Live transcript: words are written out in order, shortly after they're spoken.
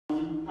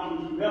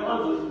I'm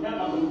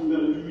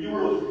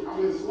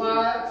in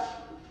slides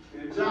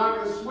and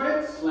jogging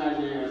sweats.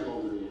 Slide your ass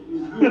over there.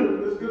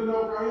 It's good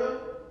enough right here.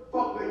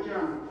 Fuck that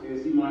camera.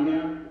 Can see my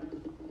hair?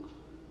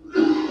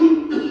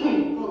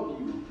 Fuck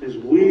you. It's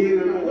weed in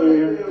the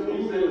air.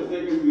 You said a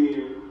second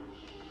being.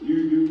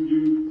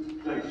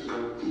 You. Thanks,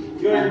 sir.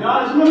 You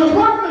acknowledge what a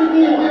birthday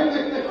boy.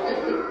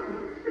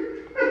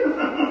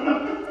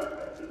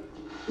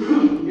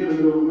 Get a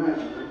little match,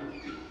 man.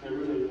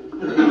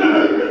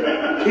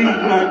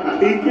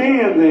 He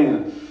can then.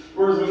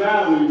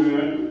 Personality,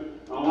 man.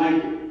 I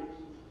like it.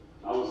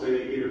 I would say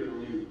they get it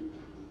from you.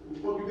 What the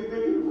fuck you think they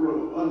get it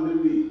from? Other than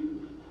me.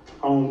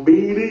 On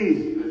BD.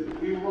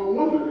 Even my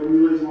woman, they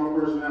relate to my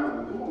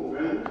personality. Come on,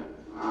 man.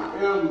 I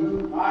am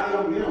who I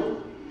am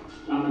him.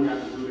 I'm gonna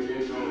have to do the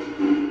intro.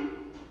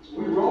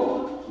 We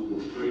rolling?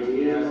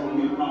 Straight ass on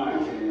the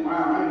podcast.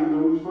 Wow, I didn't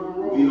know we was fucking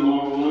We rolling. are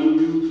on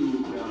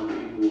YouTube now,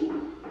 people.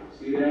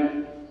 See that?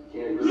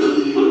 Can't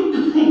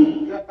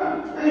really God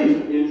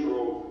damn. intro.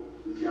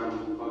 This guy was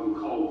fucking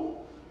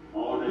cold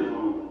all day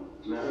long.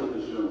 Mess up the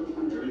show.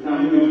 Every time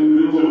he gets a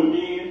good joke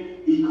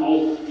in, he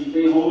coughs. He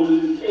can't hold it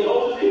in,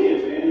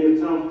 man.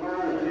 It's on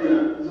fire.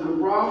 Yeah. Is it a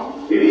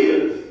problem? It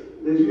is.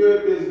 Did you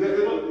is that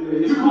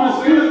It's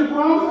called it's a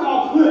problem? It's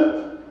called clip.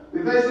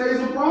 Did they say it's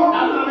a problem?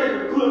 I'm not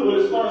making a clip, but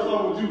it starts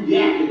off with you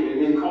yakking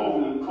and then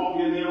coughing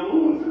your damn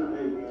lungs out.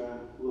 Hey man,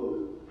 look.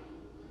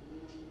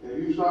 If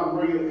you start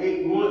bringing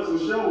 8 months a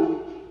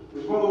show,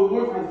 it's probably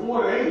went from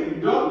 4 to 8.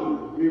 You doubled it.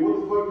 I mean, what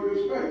the fuck do you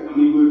expect? I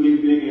mean, we'll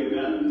get bigger and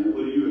better, man.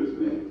 What do you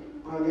expect?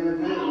 I get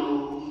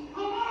that.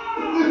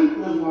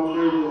 That's my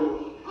favorite.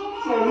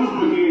 So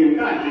loose again.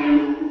 God damn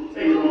it.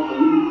 Take it off the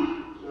loose.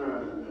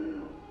 Alright,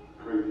 man.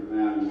 Crazy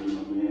value,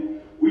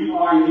 man. We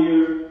are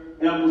here,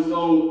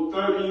 episode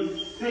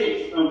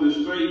 36 of the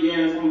Straight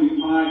Gas Homie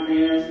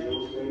podcast. It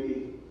was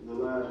steady. The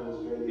last one was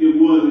steady. It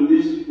was,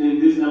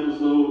 and this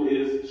episode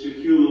is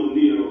Shaquille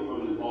O'Neal from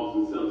the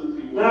Boston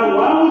Celtics. Now,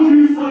 why would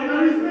you say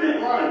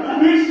that? Right.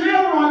 The big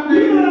Shamrock You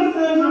nigga. could have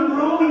said some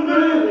wrong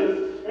business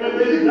and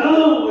been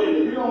done with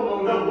it. You don't know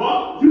The nothing.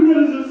 buck. You could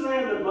have just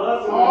said the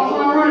bus. Oh, it's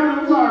alright.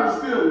 I'm sorry,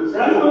 still.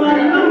 That's what I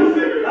know.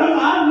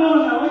 I know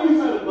now. When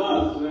you say the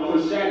bus, I'm a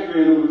Shaq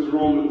fan over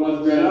Jerome the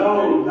Bus Bad.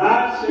 no,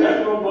 not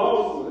Shaq from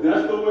Boston.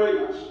 That's the way.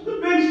 The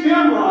big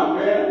Shamrock,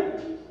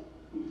 man.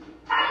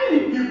 How many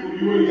people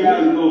do you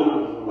guys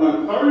know? A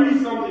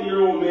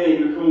 30-something-year-old man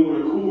can come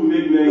with a cool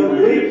nickname. The like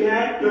Big this?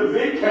 Cactus. The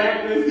Big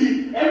Cactus.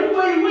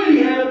 Everybody with he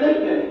had a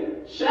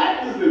nickname. Shaq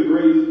is the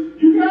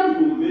greatest. You guys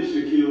will miss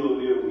Shaquille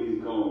O'Neal when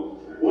he's gone.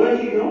 Where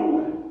he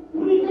going?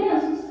 When he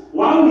passes.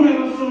 Why would he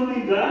have so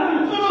many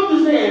dimes? I'm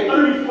just saying,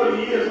 30, 40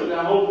 years from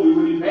now, hopefully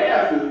when he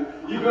passes,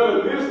 you're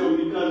going to miss him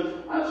because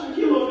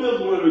Shaquille O'Neal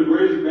is one of the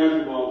greatest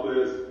basketball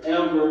players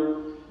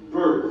ever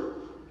birthed.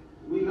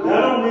 We know.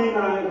 That don't mean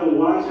I had to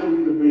watch him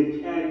be the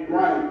Big Cactus.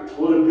 Right.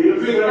 Or the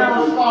Big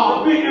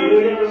Aristotle. The big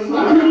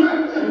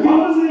Aristotle. Why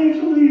was he in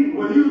Cleveland?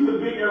 When he was the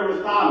big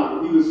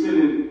Aristotle, he was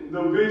sitting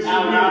The big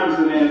Allen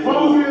Iverson cement. ass. What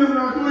was his in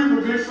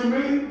Cleveland? Big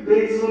cement?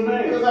 Big Because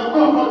Cement. that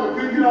motherfucker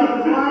couldn't get out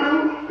the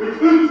ground. They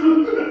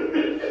couldn't.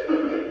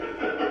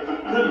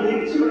 The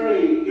Big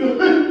Trade.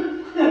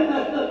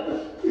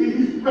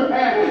 He's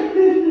bad.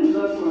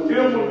 That's what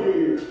Him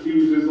again. He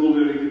was just over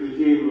there to get the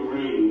king of the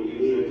ring when he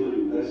was in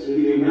Cleveland. That shit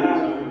He didn't didn't have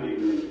happen. a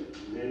nickname.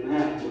 Didn't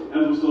happen.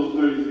 Episode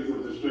 36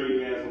 of the Straight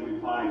Gas Homie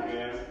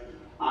podcast.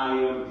 I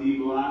am D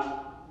Block,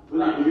 the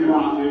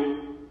Prophet,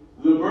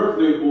 the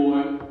birthday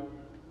boy.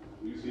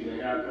 You see the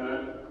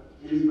haircut?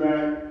 He's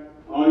back.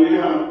 Oh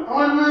yeah.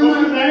 Oh, man.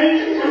 What's the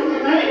name? What's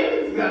the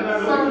name? He's got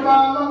nothing.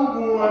 Certified lover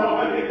boy.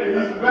 Oh, yeah.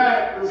 He's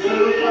back. The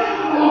certified.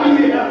 Oh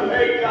yeah,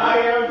 hey, I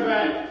am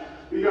back.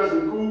 He got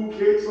some cool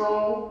kicks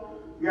on.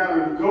 He got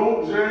a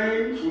gold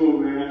James. Come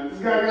on, man. This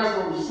guy got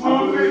some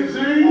slim fit We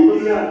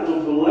jeans. got the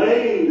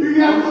blade. He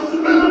got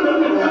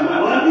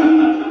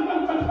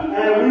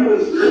And we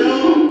was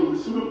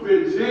chilling. slim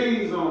fit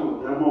jeans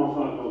on. That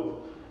motherfucker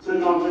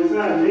took off his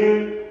hat. Me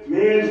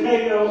and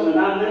Jacob, and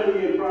I never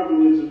get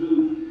properly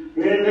introduced.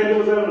 Me and Jacob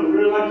was having a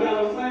real life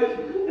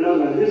conversation, and I was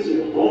like, this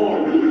shit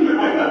boring. I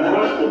gotta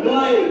rush the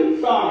blade.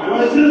 Stop. I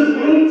was just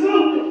really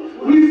talking.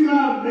 We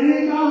started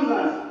big. I was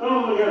like,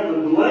 oh my god, the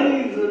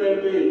blades in that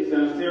bitch.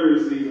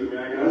 Sagittarius season, man.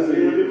 I gotta say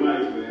good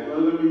advice, man.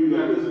 Well, let me, you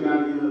got this guy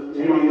here.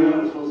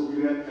 Somebody supposed to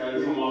be that.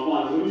 That's on my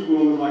father. What you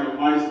gonna look like a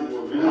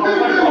bicycle, man? I was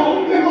like, oh,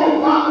 look at it.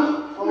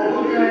 Oh,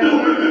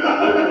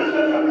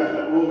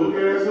 look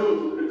at it.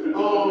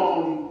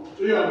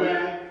 Yeah,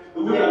 man.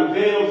 We got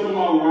Dale to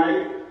my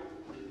right.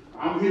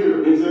 I'm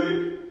here.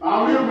 Into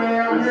I'm here,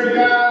 man. I'm here,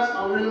 guys.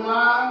 I'm here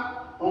live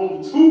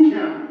on 2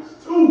 cameras.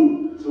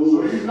 2. So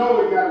you know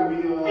it gotta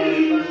be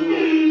special.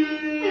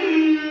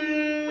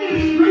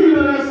 Speaking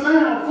of that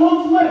sound,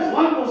 full flex,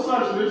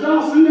 liposuction. Did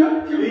y'all see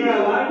that? You got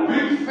like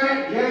Big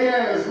fat gay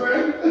ass,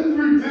 man. That's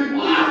ridiculous.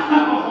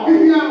 Wow. He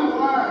got a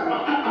line.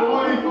 The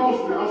one he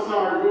posted. I'm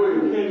sorry. Go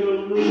ahead. can't go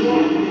to New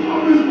York.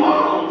 I'm his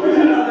mom.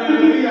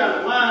 Man, he got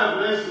a line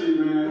for that shit,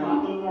 man.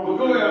 But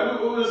go ahead.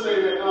 We'll say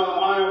that I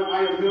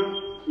am him.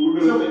 We're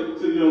gonna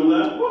say to your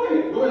left. Go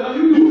ahead.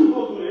 You do.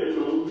 Supposed to do the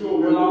intro. You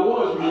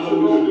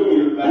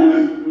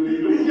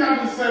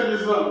setting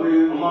this up,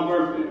 man? On my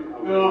birthday.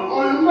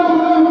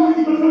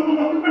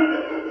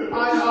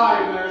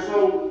 Alright, man.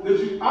 So,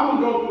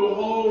 I'm gonna go through the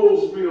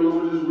whole spiel. I'm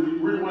gonna just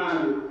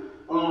rewind it.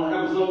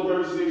 Episode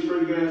 36,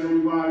 Straight Gas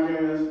on the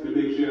podcast. The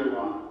Big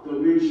Shamrock. The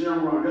Big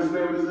Shamrock. That's the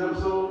name of this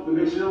episode? The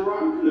Big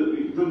Shamrock? Could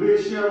be. The Big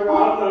I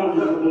Shamrock. thought it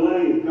was a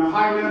blade. The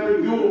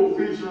High-Level Duel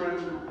featuring.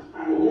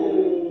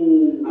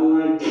 Oh, I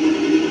like that.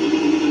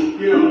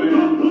 Yeah,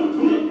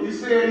 man. He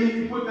said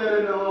he put that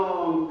in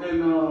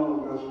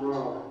That's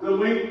wrong. the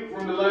link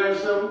from the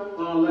last show,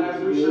 last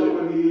week's show,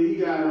 and he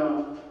got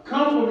a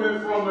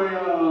compliment from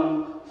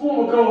a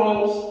former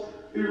co-host.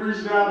 He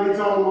reached out and he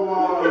told him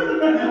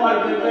he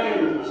liked that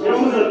name. There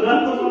was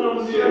another one on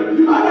the show.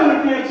 I gotta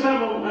catch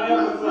up on my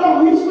episode. No,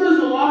 he spends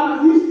a lot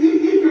of, he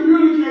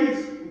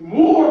communicates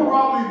more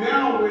probably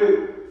now with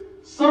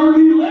Sir D.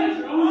 Legend.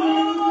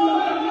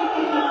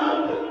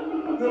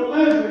 The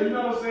legend, you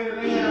know what I'm saying?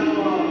 They have,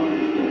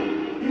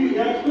 He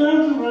got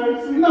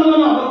controversy. no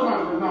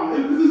compliment, no.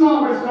 This is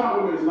always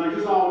compliments, like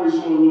it's always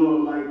showing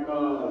love,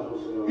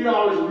 like, he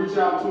always reach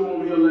out to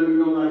him, he'll let me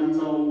know, like he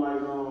told him,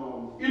 like,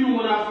 even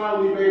when I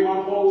finally made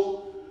my post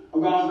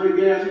about Straight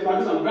Gas, he's like,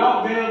 it's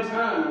about damn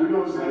time, you know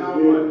what I'm saying? I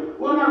was like,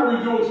 well, I'm not gonna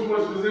be doing too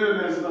much of this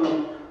internet stuff,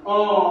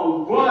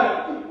 but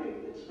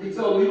he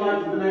told me he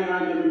liked the name I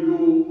never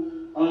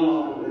do, and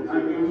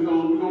we're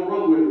gonna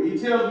run with it. He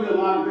tells me a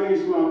lot of things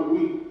throughout the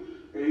week,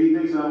 and he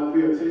thinks I don't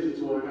pay attention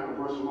to it, I kind of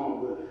brush him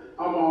off, but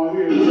I'm all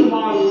here.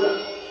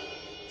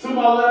 To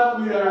my left,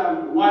 we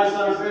have White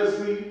Sox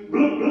SC,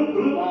 Birdman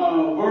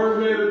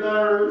the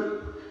third.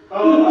 I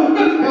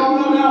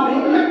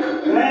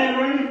ain't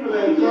ready for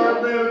that.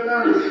 Birdman the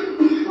third.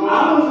 I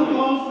was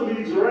supposed to be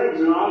Drake,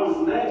 Joe. I was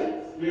next.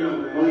 Yeah,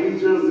 man. But he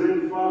just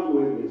didn't fuck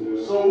with me,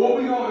 Joe. So what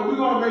we're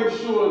gonna make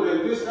sure that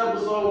this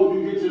episode you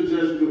get your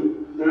just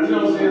due. You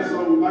know what I'm saying? So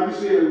like you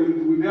said,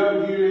 we never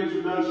give you an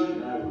introduction.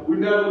 We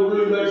never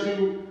really let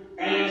you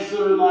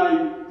answer, like,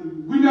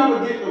 we never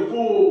get the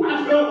full.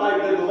 I felt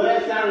like that the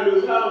last time it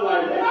was kind of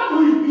like, man, I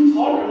really be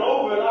talking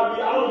over and I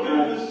don't give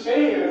it this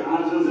chance. I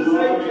just to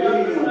say what you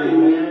have to say,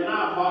 man.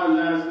 I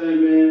apologize today,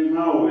 man.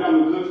 No. We have a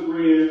good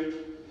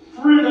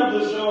friend of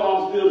the show.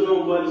 I'm still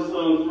Joe Buddy's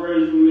son, Fred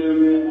from there,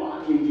 man. Why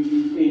can't you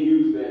can't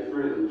use that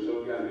friend of the show?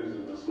 You gotta use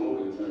a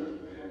smoking term,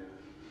 man.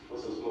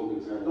 What's a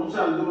smoking term? Don't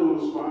try to do it on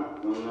the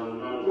spot. No.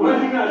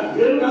 What you got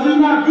good? Because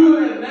he's not good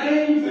at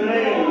names and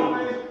all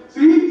that.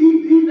 See,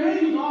 he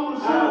names all the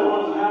show.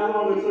 How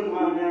long it took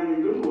my name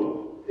to do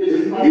it? He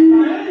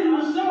named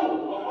the show.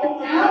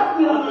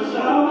 After the show.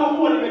 About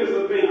 40 minutes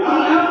of thing.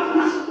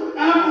 After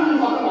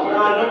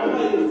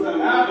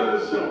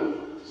the show.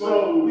 So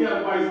we have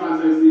White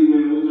Sox SC,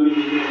 man. We're gonna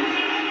get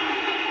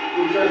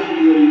we're just be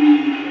ready to be,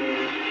 man.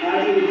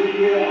 After the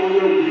video on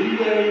your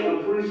B-Day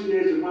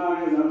Appreciation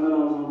Podcast, I thought I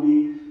was gonna be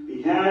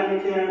behind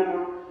the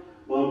camera.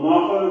 But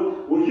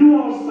motherfucker, when you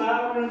on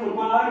salary for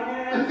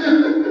podcast,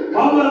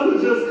 motherfucker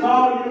just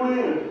call you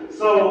in.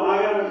 So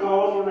I got a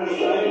call from that site.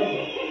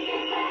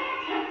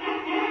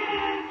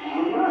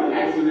 Alright.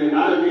 Accident. I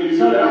didn't mean to do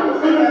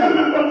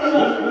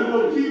that.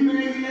 Little key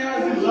things he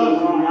has. I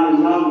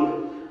love it.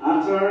 I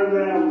turned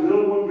down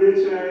good one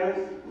bitch ass.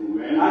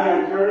 Man. I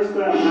got cursed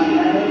out my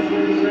ass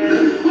bitch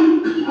ass.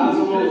 I'm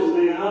supposed to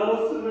be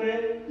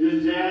hustling. Just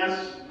jazz.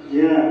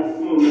 Yes.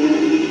 Come on, man.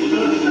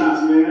 Good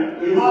shots, man.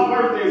 It's my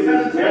birthday.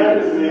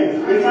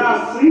 It's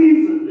our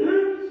season,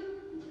 dude.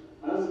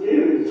 Let's get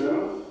it,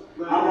 Joe.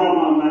 I brought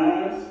my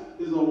mask.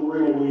 It's on So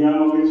radio. we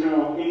all get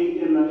y'all 8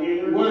 in the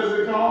air. What is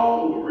it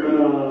called?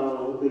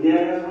 The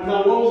gas Now,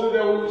 mask. what was it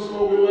that we were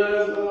smoking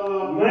last?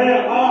 Man,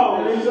 And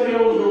oh, he said it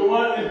was the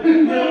one.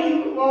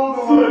 What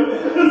was the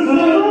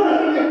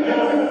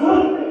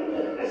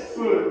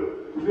Soot.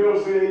 You know what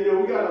I'm saying? Yeah,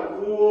 we got a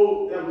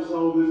full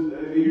episode this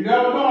day. You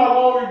never know how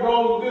long it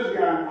goes with this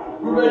guy.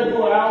 We may do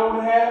an hour and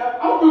a half.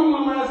 I don't remember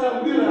when the last time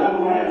we did an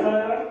hour and a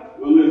half.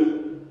 Well,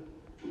 listen.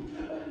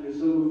 It's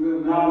super good.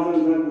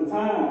 Causes at the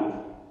time.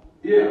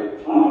 Yeah.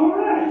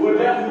 Alright. We're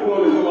definitely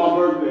going to do my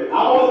birthday. I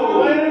wasn't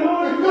planning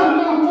on it.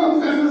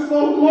 This is so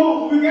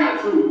close. We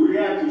got to. We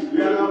have to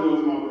go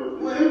to my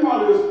birthday. Well, it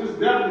probably is, it's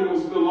definitely gonna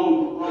spill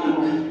over.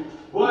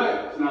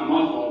 But It's not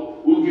my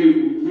fault. We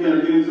had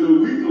to get into the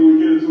week till we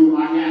get into it. I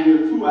got here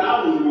 2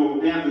 hours ago.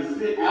 We have to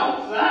sit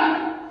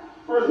outside.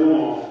 First of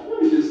all,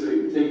 let me just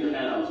say, take the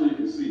hat out so you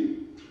can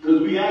see.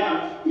 Because we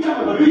have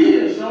a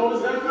again, show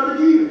us that cut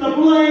again. the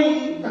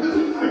blame.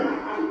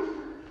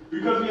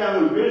 Because we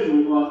have a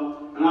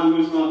visual, and I'm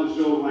going to start the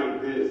show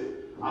like this.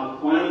 I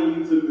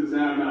finally took the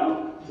time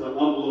out to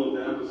upload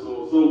the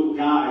episode. So,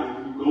 guys,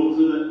 if you go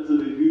to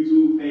the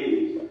YouTube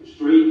page,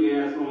 Straight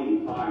Gas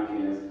Only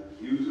Podcast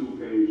YouTube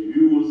page,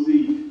 you will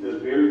see the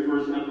very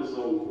first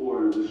episode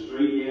for the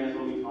Straight Gas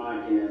Only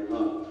Podcast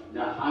of the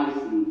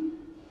Heisen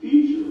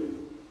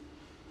featuring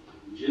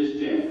Just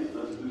Jazz.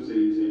 Let's do say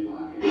you say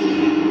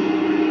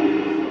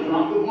podcast.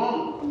 Drop the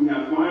bomb. We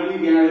have finally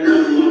got it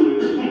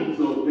uploaded,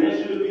 so that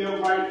should be up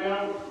right now.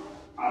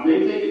 I may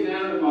take it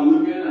down if I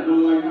look at it. I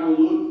don't like how it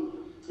looks.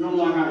 You don't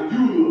like how you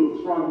look.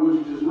 It's probably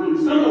what you just really No,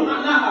 said.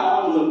 not how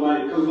I look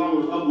like, because I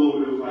was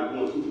uploading, it was like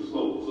like going super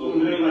slow. So if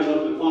it ain't like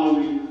up to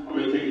quality, I'm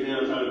gonna take it down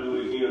and try to do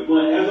it again.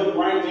 But as of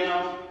right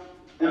now,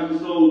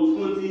 episode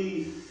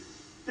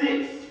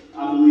 26,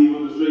 I believe,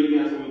 of the Straight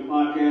Gas on the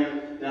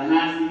podcast, the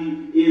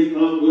Hassie is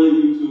up on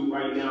YouTube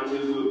right now.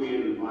 It will be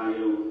in the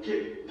bio.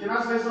 Can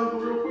I say something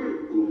real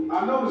quick?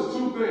 I noticed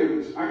two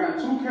things. I got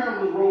two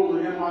cameras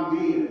rolling in my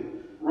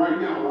den right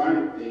now, right?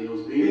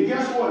 And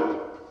guess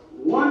what?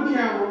 One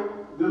camera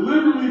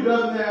deliberately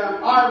doesn't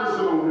have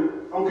Iverson on it,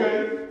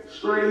 okay?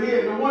 Straight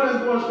ahead. The one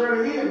that's going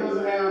straight ahead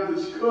doesn't have the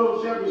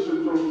Cubs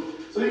championship trophy.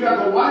 So you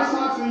got the White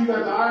Sox and you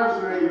got the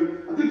Iverson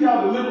Haven. I think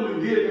y'all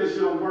deliberately did that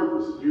shit on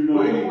purpose. You know.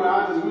 But anyway,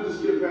 we'll just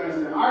skip past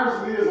that.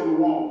 Iverson is on the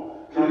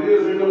wall. And it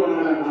is in the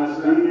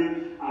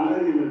I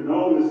didn't even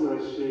notice that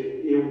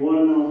shit. It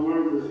wasn't on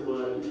purpose,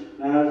 but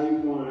now as you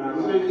point out,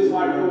 it's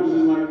like it was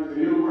just like the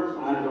universe.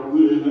 I don't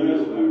really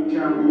know.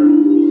 Camera.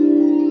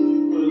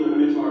 Put a little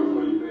bitch heart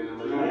for you, man.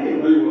 Like, you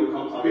really want to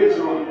come talk Bitch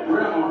about heart.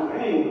 Bret Hart.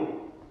 Damn.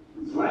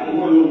 Like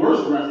one of the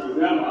worst wrestlers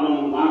ever. I don't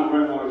know why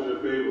Bret Hart is your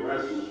favorite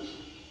wrestler.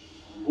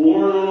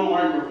 Born on a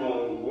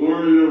microphone,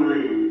 born in a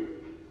ring.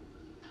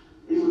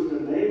 He was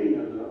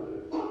Canadian, though.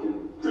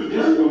 Chris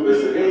Jericho,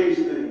 It's an age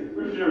thing.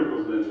 Chris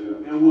Jericho's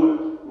better. And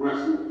what?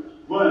 Wrestling.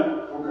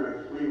 But Okay,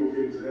 we ain't gonna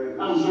get into that.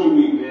 how was your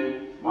week,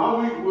 man? My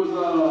week was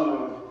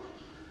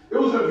it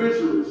was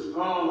adventurous. I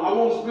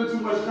won't spend too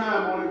much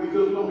time on it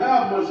because we don't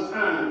have much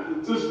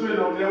time to spend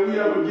on that. We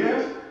have a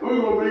guest, and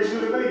we're gonna make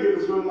sure that they get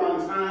to spend a lot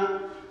of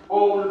time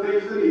on the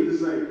things they need to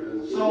say.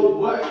 So,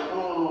 but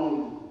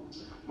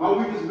my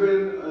week has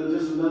been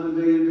just another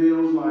day in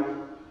Dale's life.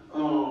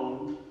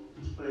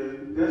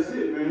 And that's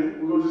it, man.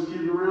 We're gonna just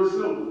keep it real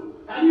simple.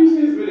 How do you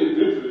say it's been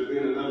adventurous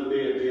being another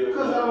day at Dale?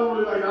 Because I don't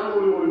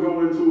really want to go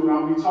into it.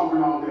 I'll be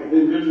talking all day.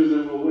 Adventures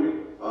in what way?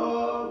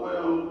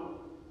 Well,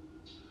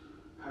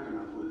 how can I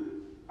put it?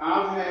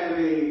 I've had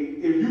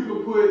if you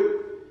could put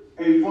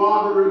a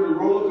father in the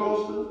roller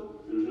coaster,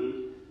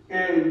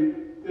 and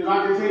if I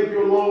can take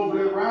you along for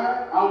that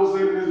ride, I would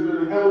say that it's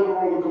been a hell of a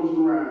roller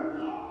coaster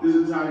ride this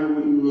entire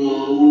week.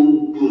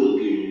 No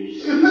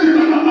boogers.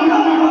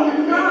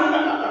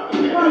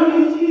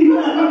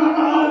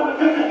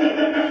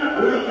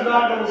 This is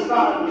not going to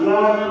stop.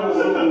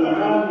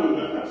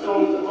 So,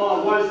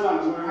 White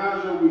Sox, man,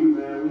 how's your week,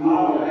 man? We need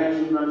to ask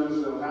you about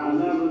yourself.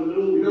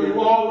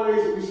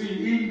 We see you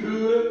eating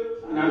good.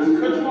 And I just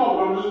cut you off,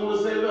 but I just want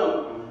to say it up.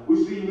 We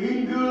see you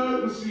eating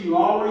good. We see you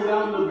always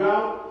out and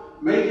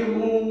about, making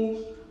moves,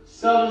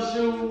 selling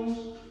shoes.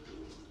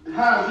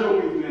 How's your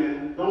week,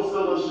 man? Don't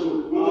sell us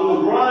short.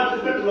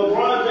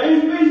 LeBron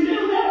James face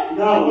still that?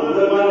 No,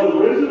 the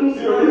original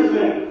series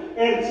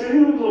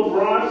until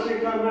LeBron shit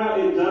come out,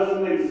 it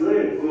doesn't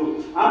exist.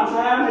 I'm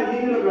tired of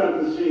hearing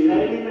about this shit. It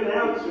ain't even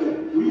out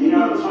yet. We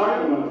gotta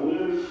talk about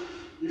it.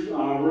 You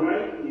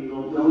alright? You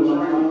gonna put it on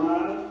my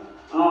line?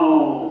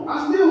 I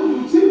still do.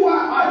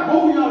 T.Y.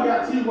 Both of y'all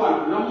got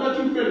T.Y. And I'm gonna let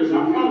you finish. I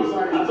promise I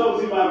I told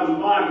T.Y. on the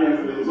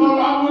podcast. So I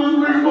want to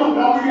bring up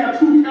while we got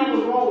two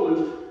cameras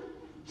rolling.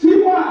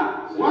 T.Y.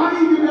 Why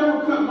didn't you never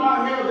cut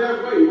my hair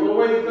that way? The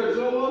way you cut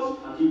yours?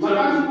 Like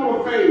I just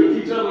want to fade.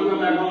 Keep telling me to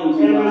come back home.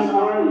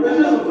 It's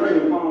just a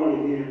fade.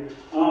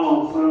 So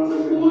I'm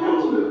taking a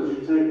picture. You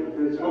take a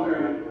picture.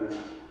 Okay.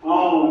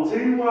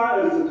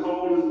 T.Y. is the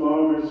coldest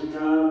barber in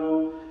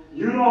Chicago.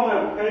 You don't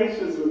have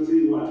patience with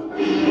T.Y.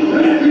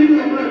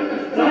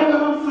 Don't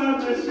come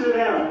such this shit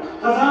out.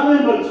 Because I'm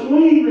in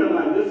between them.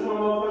 Like, this my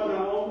motherfucking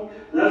homie.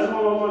 That's my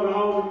motherfucking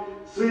homie.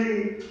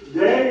 See,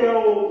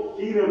 Daniel,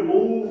 he done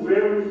moved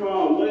very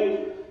far away.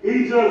 He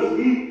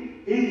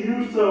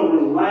used to a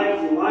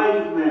relaxed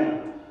life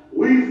now.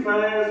 We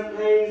fast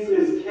paced,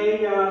 it's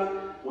chaos.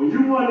 When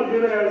you want to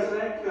get out of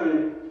haircut,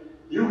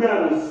 you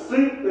gotta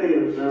sit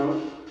there,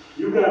 Joe.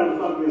 You gotta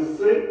fucking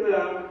sit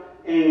there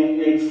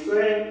and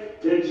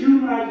accept that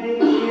you're not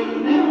getting in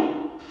and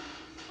out.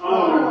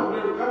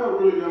 That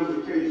was really never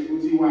the case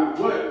with T.Y.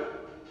 But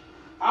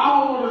I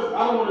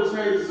don't want to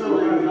change the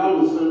subject and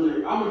all the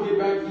subject. I'm gonna get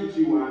back to you,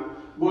 T.Y.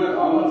 But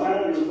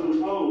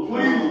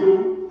please do.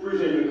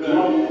 Appreciate the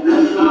cut.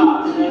 Let's go.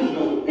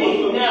 Hate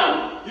me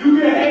now. You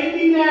can hate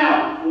me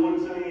now.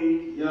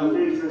 14,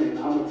 15.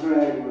 I'm a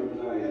tag with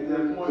tonight. At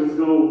that point, let's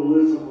go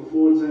listen for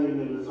 14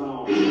 minutes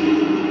on.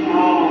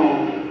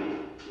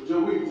 What's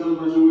your week? Tell us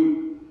about your week.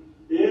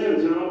 Yeah,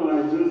 Joe,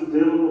 like just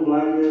dealing with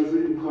black ass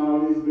people, call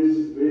these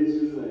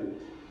bitches, and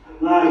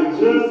like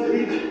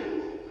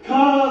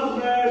cause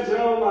man,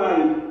 Joe,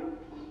 like,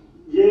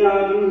 yeah, I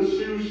do the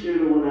shoe shit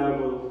or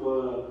whatever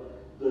for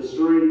the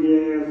straight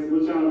gas,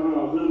 what y'all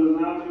call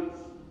Hoodonomics?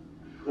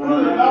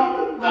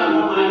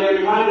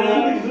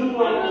 Dynamic duo,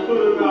 I put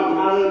it out, I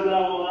don't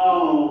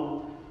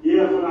know,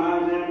 yeah, for the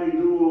dynamic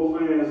duo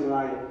fans,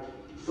 like,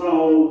 so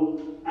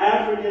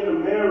African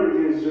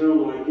Americans, Joe,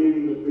 like, give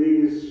me the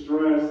biggest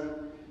stress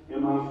in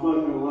my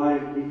fucking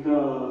life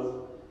because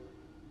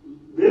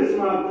this is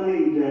my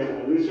thing,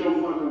 Dad. This your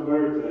fucking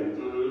birthday.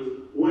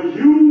 When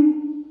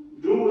you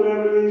do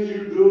whatever it is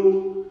you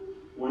do,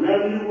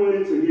 whenever you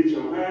went to get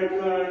your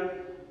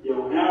haircut,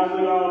 your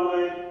outfit all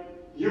that,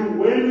 you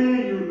went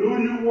in, you knew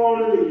you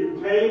wanted it,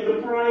 you paid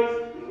the price,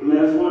 and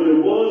that's what it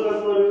was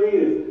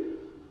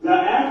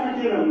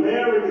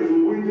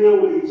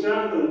each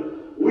other,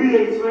 we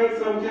expect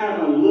some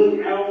kind of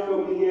look out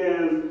for me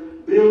as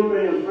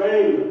built-in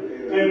favor.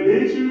 And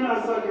bitch, you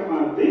not sucking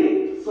my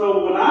dick. So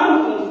what I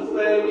don't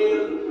understand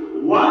is,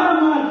 why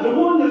am I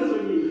doing this for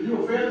you? You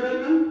offended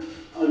that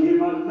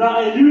now?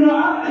 And you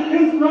know,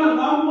 it's not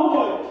my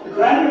boy.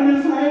 Back in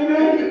this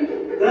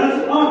heyday,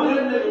 that's all that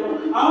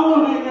nigga. I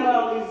want to hang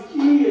out with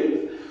these kids.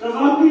 Because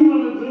I'm people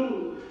to do.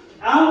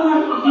 I'm not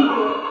going to do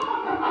it.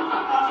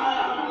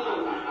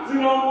 So you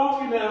don't want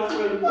me down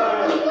certain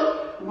times.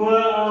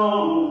 But,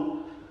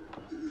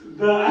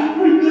 the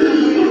African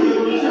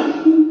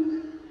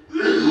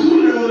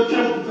We're going to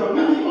jump the tongue.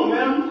 Now, come on,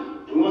 man.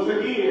 And once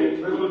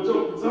again, we're going to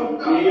jump the tongue.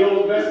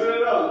 Daniel's messing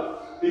it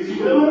up. Did you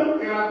do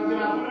it? Can I put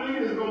it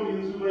in? It's going to be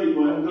too late,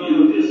 but.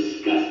 You're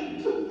disgusting.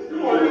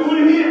 Come on, let's put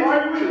it in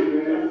right with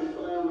it, man.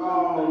 Oh,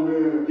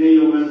 man.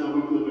 Daniel messed up a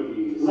clip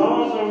again.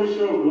 long story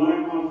short, black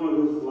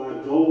motherfuckers like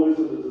go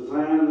into the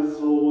designer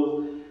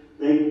stores.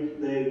 They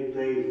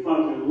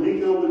fucking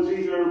link up with G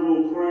Herbo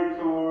credit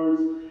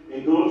cards and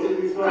go to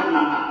these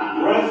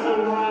fucking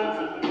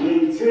restaurants.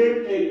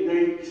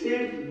 They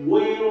tip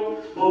well,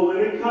 but when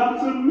it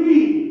comes to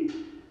me,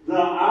 the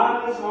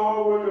honest,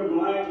 hardworking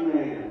black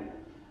man,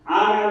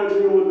 I gotta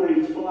deal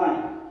with a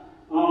flat.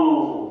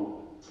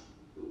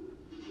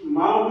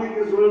 My week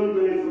is really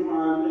based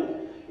upon that.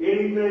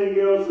 Anything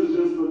else is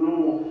just the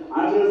norm. I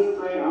just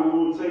say I'm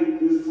gonna take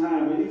this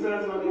time.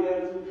 Anytime somebody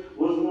asks me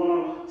what's going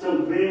on, to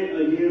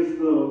vent against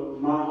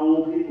my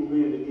own people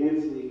being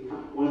against me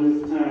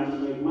when it's time to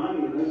make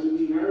money, and that should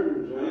be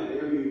heard, John. Man,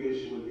 they'll be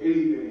against you with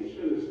anything.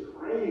 Shit is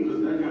crazy.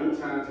 Because that kind of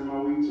ties to my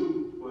week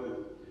too. But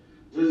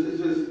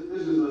it's just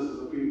us as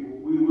a people.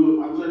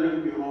 I'm glad that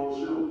could be a whole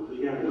show.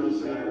 Yeah, You know what I'm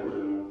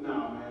saying?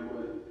 Nah, man,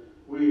 but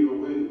we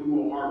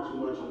won't harp too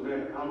much on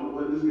that. I don't know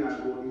what this guy's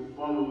doing. He's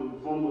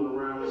fumbling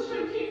around. This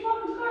shit keep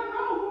fucking cutting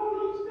off. I don't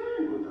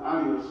understand. With the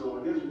audio, so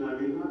I guess we're not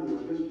getting audio. I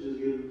guess we're just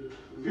getting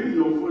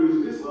video footage.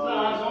 This No, I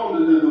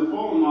told him that the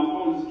phone, my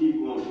phone just keep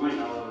going blank.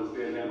 I don't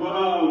understand that. But,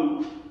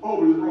 oh,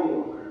 it's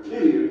wrong. it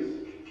is.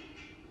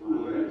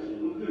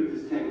 Look at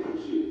this technical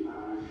shit.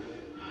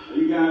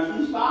 You guys,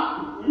 you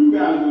stop. What you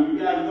guys do? You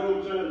guys done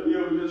with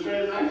your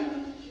transaction?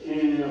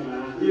 Yeah,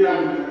 man.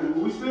 Yeah,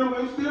 man. We still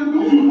Did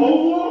good. you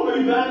vote for him? Are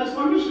you buying his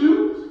fucking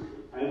shoes?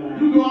 Hey, man.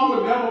 You know I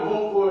would never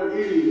vote for an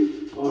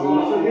idiot.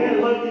 Once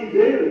again, look, he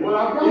did it. Well, I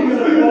He promise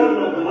could have you.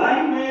 voted a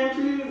black man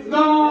kids.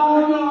 No,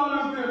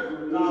 that's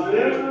different. No,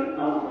 different?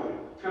 Okay.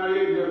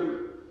 Kanye different.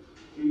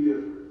 He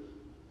different.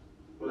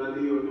 But I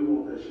do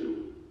want that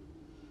shoe.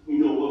 You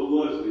know what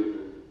was different?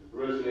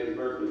 Regine's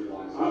birthday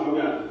party. So I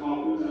forgot to talk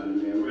about it,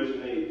 man.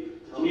 Regine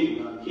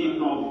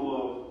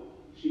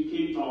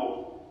kicked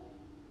off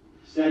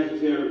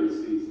Sagittarius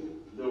season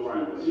the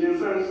right way. She in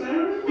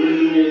Sagittarius?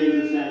 Regine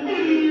is a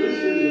Sagittarius. This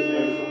shit just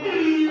made so much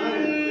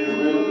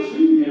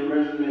sense. And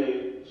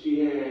Regine, she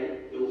had,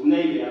 it was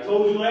naked. I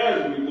told you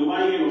last week,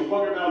 nobody gave a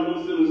fuck about no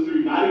in the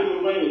street, not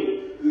even Wayne,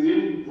 because he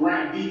didn't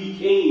rap B.B.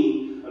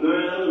 King,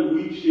 another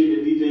weak shit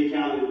that DJ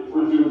Khaled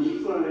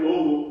produced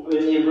over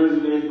in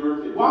Regine's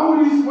birthday. Why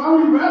would he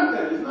rap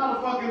that? It's not a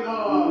fucking I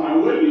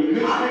wouldn't.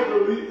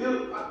 mixtape release.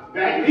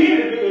 Back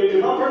then,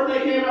 if her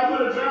birthday came out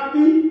for the Drop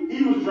 3,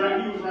 he was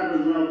rapping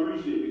Drop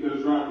 3 shit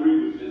because Drop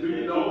 3 was just. Do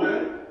you know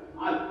that?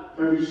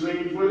 Have you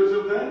seen footage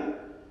of that?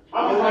 I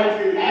was like,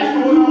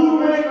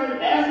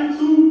 asking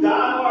two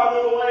diehard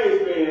Lil Wayne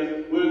fans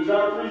when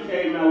Drop 3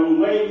 came out, would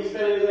Wayne be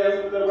standing his ass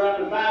up there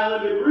rapping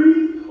 500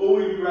 Degrees, or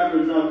would he be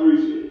rapping Drop 3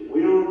 shit? We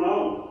don't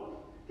know.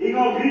 He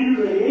gonna give you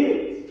the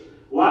hits.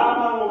 Why am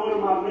I gonna go to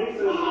my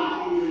mixer and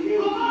give you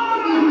the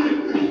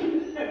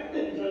hits?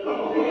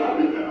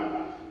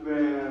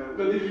 Man.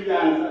 But did you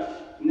guys,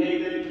 Nate,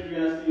 did you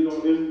guys see it on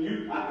this?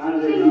 I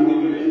did you not. think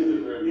it is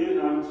Instagram.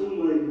 Yeah, I'm too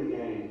late in the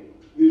game.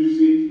 Did you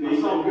see? I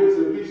saw bits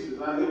and pieces.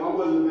 I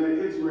wasn't that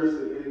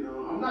interested in.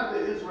 I'm not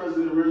that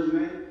interested in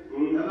Regine.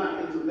 I'm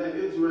not that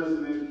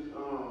interested in.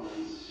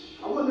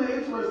 I wasn't that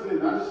interested in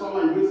it. I just saw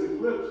like bits and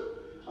clips.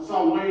 I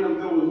saw Wayne up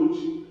there with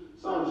Lucci.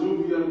 Saw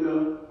Juvie up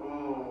there.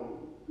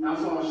 I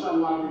shot a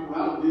lot of people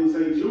out. Didn't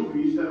say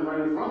Juvie. He said it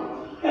right in front of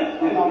him. I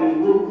thought it was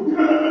rude.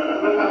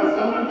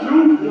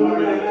 Juvie.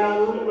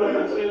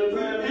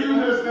 He was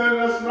just standing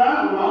there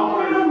smiling. I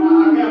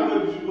got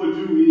what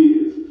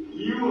Juvie is.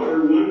 You are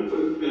one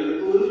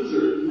pathetic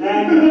loser.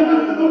 That's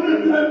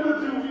what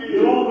Juvie is.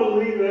 You don't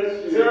believe that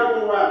shit.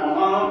 Terrible rapper,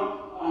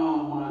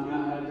 Oh my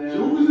god, damn.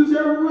 Juvie's a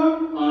terrible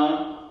rapper?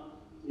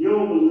 You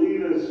don't believe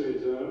that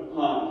shit,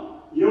 Joe.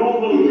 You don't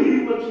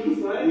believe what you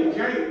You say.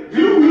 can't.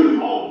 Juvie is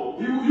awful.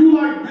 You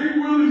like Big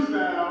Willie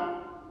style.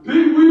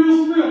 Big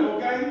Will Smith,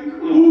 okay?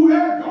 Who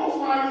had Ghost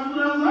Riders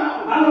when I was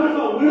out? I don't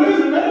know. Will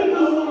Smith?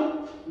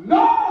 No, I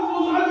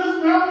just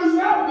found this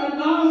out that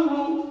Nas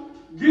will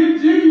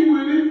get jiggy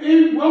with it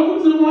and welcome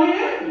to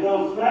Miami. The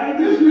fact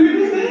This that nigga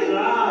you said said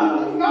Nas.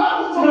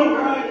 Nas So so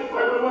right.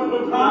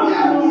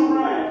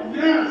 right.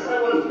 Yes.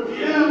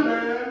 Yeah,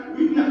 man.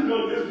 We not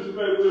gonna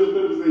disrespect Will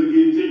Smith and say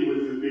get jiggy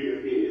with his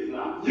biggest hit. It's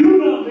not. You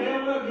know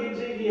damn well get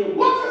jiggy and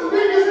What's his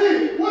biggest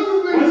hit? What's his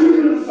What's biggest his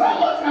hit?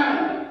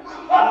 Summertime.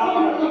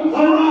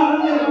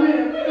 Wait a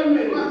minute.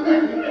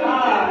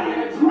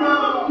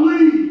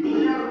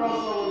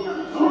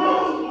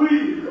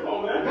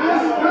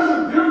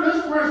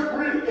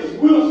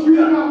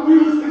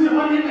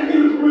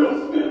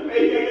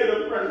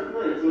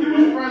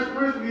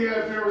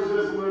 that parents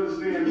just don't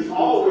understand. It's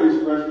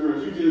always Fresh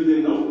Prince. You just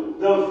didn't know it.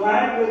 The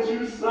fact that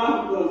you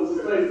stopped us to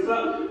say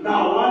something.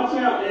 Now watch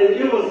out, and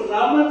it was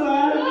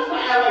summertime. Like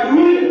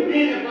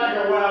it's like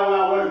a Wild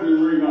Wild West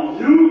and ring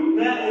off.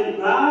 And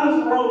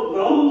Nas wrote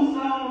those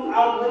songs, I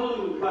really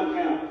was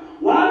like,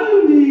 why do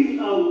you need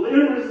a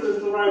lyricist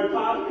to write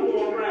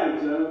popcorn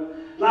rap, Joe?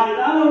 Like,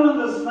 I don't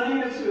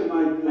understand shit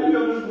like Have that. you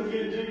ever listened to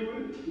Get Jiggy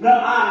with it? No,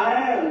 I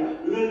have.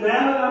 But then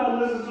now that I'm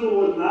listening to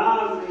what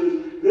Nas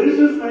is, this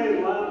just made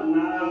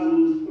Nas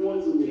lose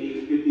points to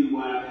me. 50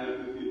 wide, have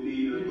 50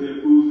 needles.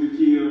 Who's the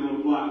kid on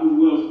the block?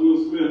 Who else?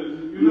 Will Smith.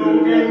 You know who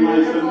gave me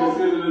like that info?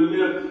 something in the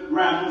myth.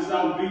 Rap from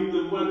South Beat, the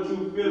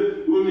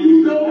 1-2-5. Women,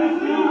 you know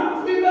That's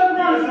Nas. See that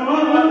right? So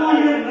what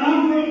I hear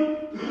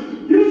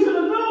Nas? You should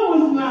have known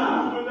what's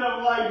Nas. Moving up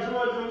like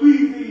Georgia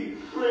Weezy,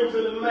 scream to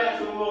the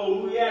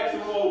maximum,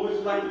 reaximo, which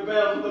is like the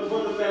bells of the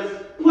brother that's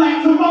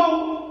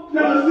Plaximo.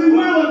 Never see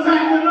Will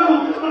attacking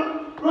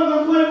them.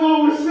 Brother play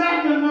ball with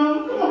Shaq and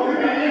them. Come on,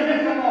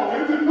 man.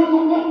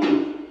 Come on.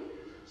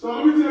 So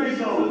let me tell you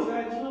something.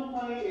 Man,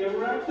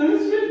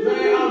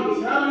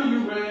 I'm telling you,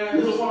 man.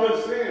 That's what I'm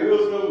saying. Will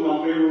Smith was my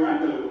favorite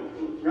rapper.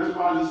 That's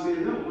why I just said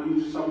him when you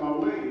just talking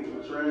about Wayne.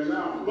 I trash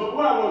out. But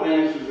what I want to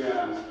ask you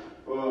guys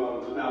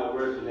about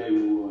Reginae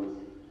was,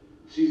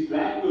 she's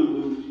back with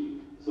Lucci.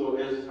 So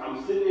as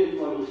I'm sitting in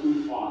front of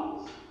two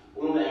fathers, I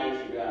want to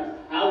ask you guys,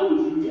 how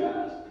would you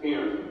guys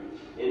parent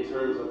in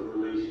terms of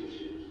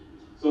relationships?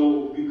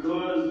 So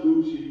because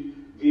Lucci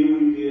did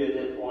what he did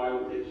at that party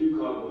with that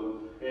cucumber,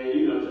 and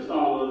you know, just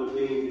all of the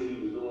things that he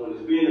was doing,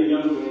 as being a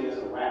young man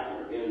that's a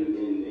rapper in the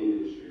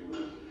industry,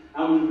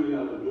 how would you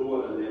have a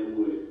daughter that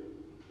would,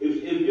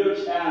 if your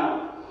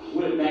child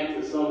went back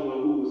to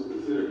someone who was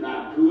considered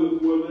not good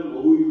for them,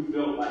 or who you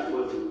felt like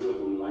wasn't good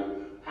for them, like,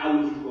 how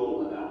would you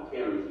go about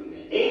parenting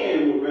that?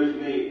 And with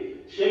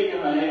Reginae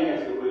shaking her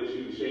ass the way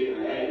she was shaking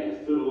her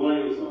ass to the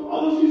Wayne song,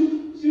 although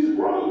she's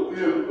grown,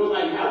 Yeah. but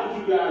like, how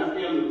would you guys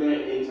handle that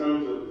in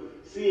terms of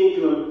seeing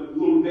your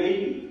little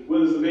baby,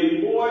 whether it's a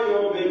baby boy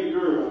or a baby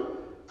girl,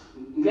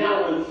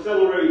 now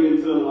accelerating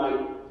into like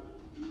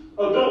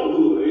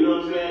adulthood? You know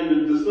what I'm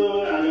saying? The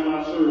sun, I got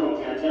my shirt off,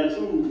 I got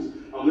tattoos,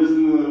 I'm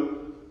listening to,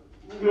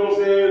 you know what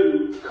I'm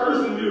saying,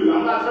 cursing music.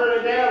 I'm not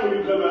turning it down when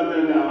you come out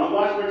there now. I'm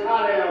watching the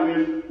car down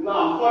and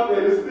nah, fuck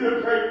that, it's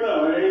still cranked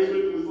up. I ain't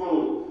switching the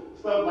song.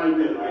 Stuff like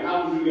that. Like,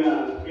 how would you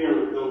guys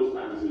parent those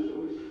type of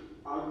situations?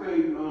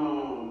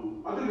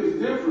 I think it's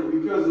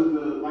different because of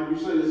the, like you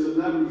said, the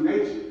celebrity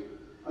nature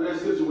of that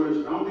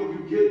situation. I don't think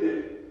you get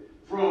that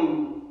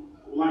from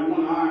like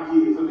one of our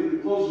kids. I think the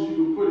closest you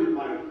can put it,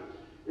 like,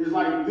 it's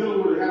like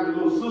dealing with having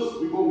little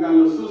sisters. We both got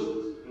little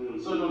sisters. Mm-hmm.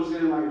 So you know what I'm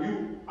saying? Like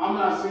I'm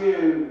not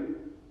saying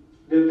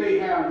that they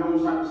have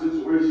those type of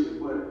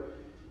situations, but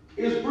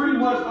it's pretty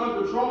much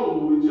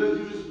uncontrollable. You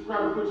just try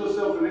to put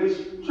yourself in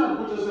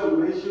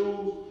their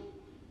shoes.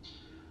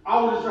 I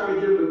was just trying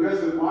to give them the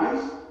best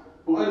advice,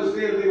 but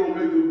understand they're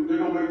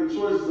gonna make the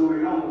choices on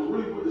their own.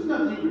 There's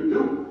nothing you can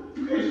do.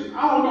 You can't just, I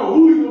don't know,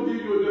 Hooli gonna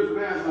give you a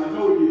different answer. I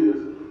know he is,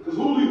 because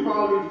Hooli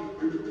probably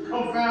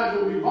come find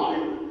you and be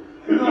violent.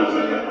 You know what I'm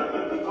saying?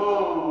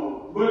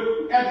 But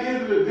at the end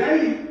of the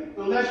day,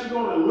 unless you're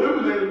gonna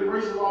eliminate the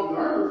races off the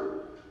earth,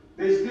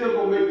 they still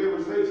gonna make their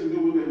mistakes and do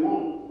what they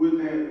want with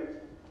that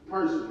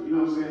person. You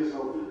know what I'm saying? So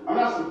I'm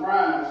not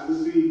surprised to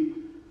see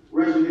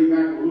Reginae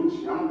back with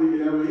Lucci. I don't think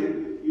it ever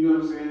ended. You know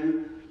what I'm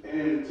saying?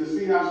 And to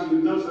see how she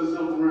conducts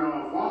herself around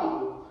her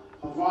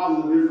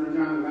father's a different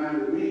kind of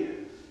minded man.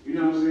 You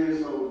know what I'm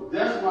saying? So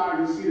that's why I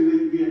can see that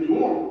it being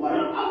normal. Like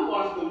I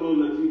watched them on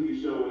the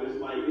TV show, and it's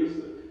like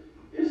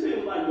it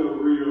seems like a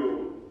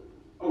real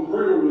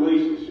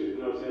relationship. You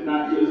know what I'm saying?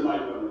 Not just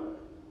like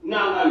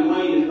not like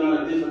Wayne is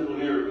not a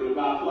disciplinary,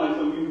 but I feel like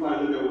some people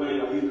probably look at Wayne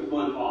like he's the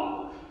fun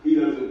father. He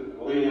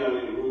doesn't lay down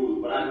any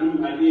rules, but I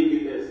did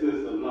get that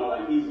sense of not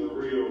like he's a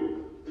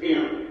real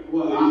parent.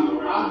 Well,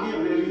 I'll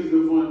give that he's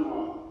the fun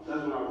father.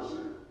 That's what I was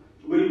saying.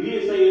 But he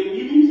did say,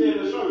 even he said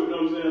in the show, you know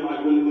what I'm saying,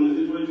 like when the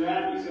situation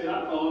happened, he said,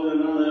 I called her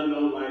and I let her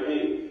know, like,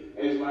 hey,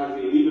 X, Y, Z.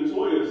 And even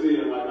Toya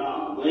said, like,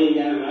 Wayne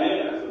got in her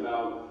ass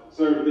about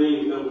certain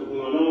things that was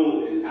going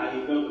on and how he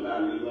felt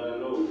about it. He let her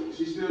know.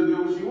 She still did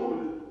what she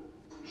wanted.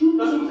 True,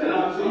 that's what I'm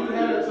saying. So you can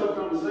have that tough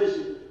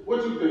conversation.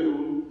 What you think,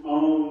 Lou?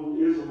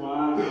 It's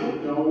why I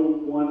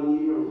don't want to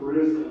even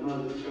risk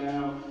another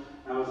child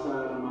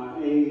outside of my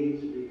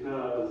age,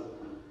 because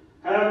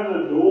having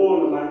a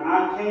daughter, like,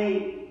 I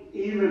can't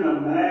even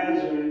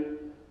imagine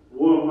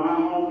what my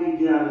homie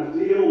got to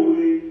deal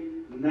with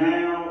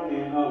now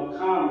and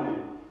upcoming.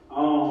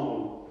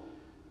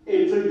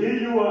 And to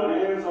give you an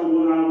answer on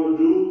what I would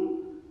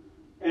do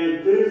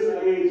at this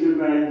age and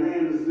back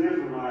then is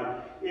different. Like,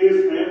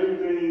 it's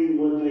everything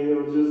what they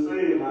have just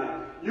said. Like,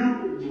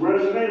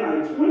 Reginae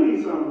like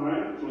 20 something,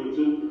 right?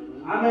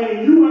 22. I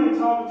mean, you ain't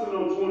talking to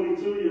no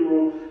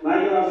 22-year-old.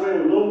 Like I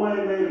said, Lil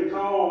Wayne made a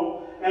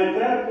call. At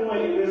that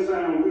point, and it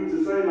sounds weak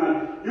to say,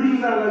 like, you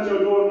just gotta let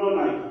your daughter know,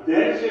 like,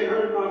 that shit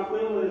hurt my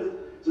feelings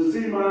to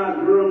see my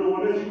girl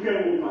doing this. You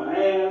can't whip her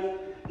ass.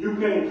 You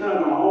can't cut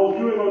her off.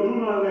 You ain't gonna do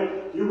none of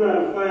that. You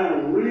gotta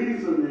find a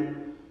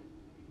reasoning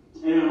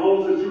and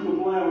hopes that you can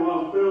blame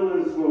her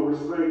feelings for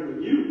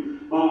respecting you.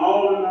 But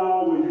all in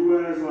all, when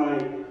you ask,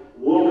 like,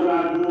 what would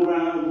I do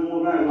about her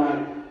going back?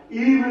 Like,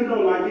 even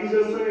though, like he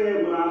just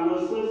said, with our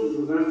little sisters,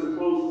 because that's the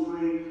closest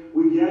thing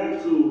we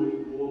got to it,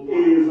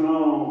 is,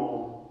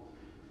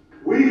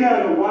 we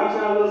gotta watch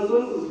our little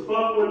sisters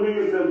fuck with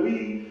niggas that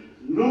we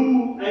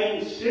knew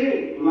ain't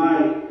shit.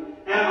 Like,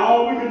 and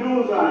all we can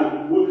do is,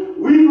 like,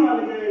 we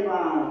probably gave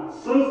our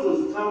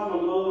sisters tougher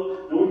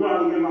love than we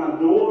probably gave our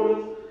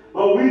daughters.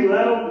 But we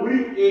let them,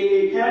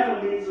 it kind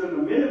of meets in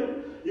the middle.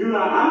 You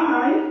know,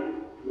 alright,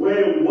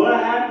 when what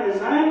happens,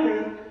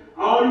 happens.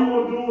 All you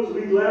want to do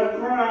is be left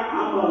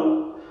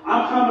crying.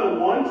 I'm coming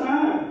one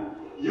time.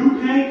 You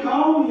can't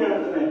call me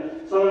after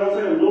that. So like I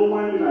said, Lil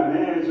Wayne be like,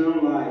 man, Joe,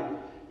 like,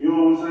 you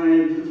know what I'm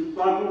saying? Just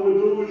fucking with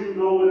dudes, you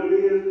know what it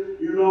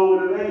is, you know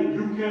what it ain't.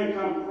 You can't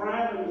come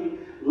crying to me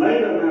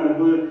later about it.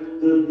 But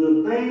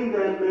the thing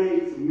that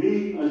makes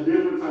me a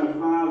different type of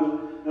father,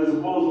 as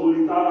opposed to what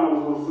he thought I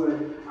was going to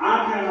say,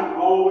 I kind of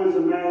always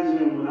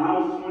imagined when I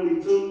was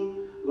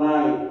 22,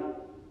 like,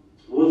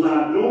 was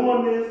I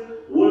doing this?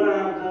 Would I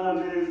have done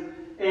this?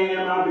 And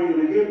am I being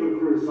a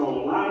hypocrite? So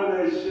a lot of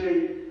that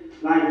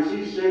shit, like if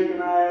she's shaking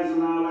her ass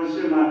and all that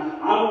shit, like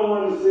I don't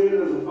want to see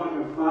it as a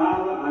fucking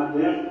father. I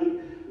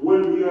definitely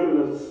wouldn't be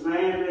able to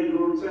stand that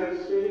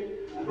grotesque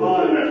shit.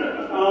 But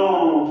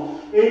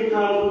it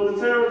comes with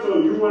the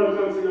territory. You want to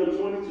come see your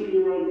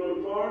 22-year-old go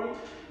to party?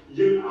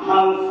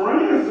 Her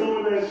friends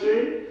doing that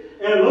shit.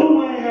 And Lil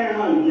Wayne had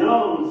her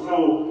young,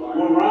 so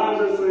when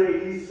Roger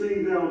said he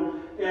see them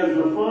as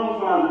the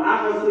fun father,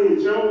 I can see it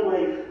your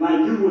way,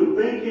 like you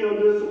would think he'll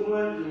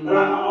discipline, but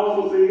I can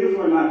also see his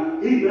way,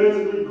 like he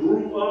basically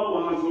grew up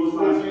with her, so it's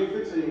like,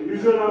 15. you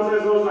see what I'm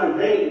saying? So it's like,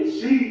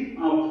 she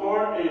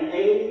apart in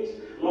age,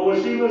 but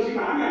when she was, I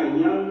got a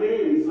young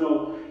daddy,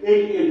 so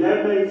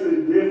that makes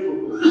it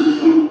difficult.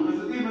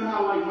 Because it's even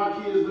how like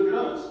my kids look at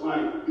us, like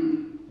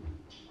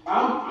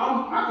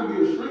I can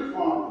be a strict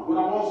father, but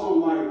I'm also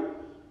like,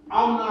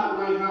 I'm not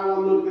like how I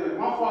looked at.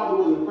 My father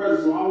wasn't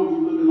present, so I would be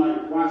looking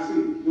like YC.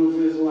 You know what I'm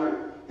saying? So like,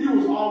 he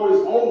was always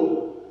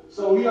older.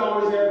 So he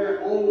always had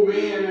that old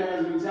man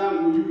ass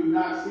mentality where you could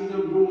not see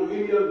him doing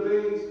any other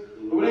things.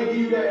 But when they give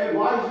you that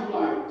advice, you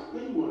like,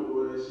 man, you want to do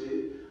that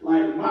shit.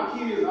 Like, my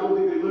kids, I don't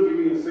think they look at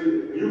me and say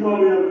that. You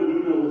won't be able to do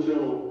that with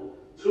your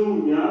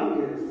two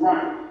youngest.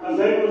 Right. Because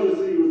they will just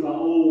see you as an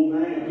old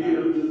man. Yeah.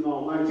 You just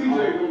don't Like,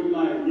 TJ gonna be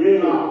like, yeah.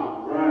 nah.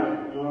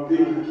 Right. You know what I'm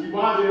saying?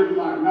 Kibaja be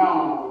like,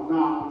 nah,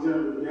 I'm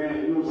telling you that.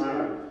 You know what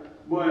I'm saying?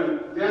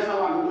 But that's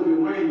how I can look at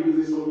Wayne because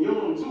he's so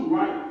young too,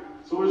 right?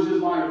 So it's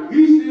just like,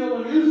 he's still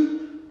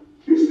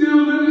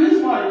living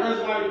his life.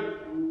 That's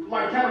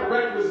like kind of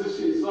reckless and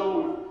shit.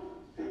 So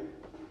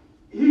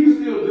he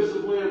can still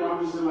discipline, but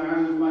I'm just saying, like,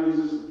 I just like it's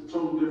just a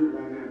total different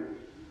dynamic.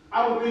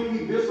 I don't think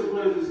he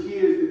disciplines his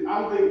kids.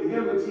 I don't think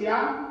him and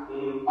T.I.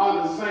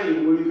 are the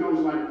same when it comes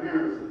to like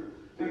parenting.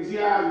 I think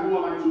T.I. is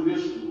more like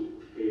traditional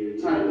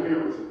type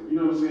parenting. You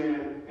know what I'm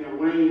saying? And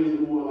Wayne is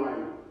more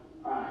like,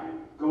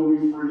 alright, go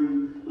be free.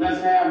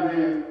 Let's have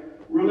that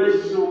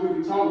relationship where we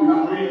can talk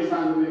about these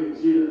type of things.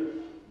 Yeah.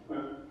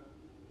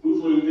 Which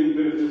one do you think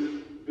benefits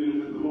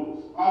the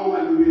most? I would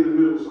like to be in the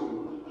middle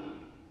somewhere.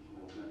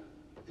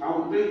 I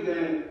would think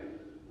that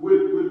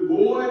with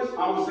boys,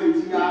 I would say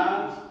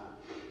T.I.'s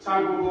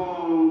type of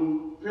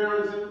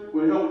parenting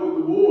would help with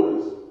the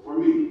boys for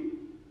me.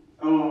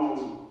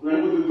 And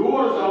with the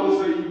daughters, I would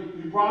say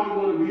you probably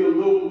want to be a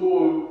little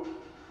more,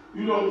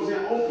 you know what I'm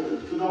saying,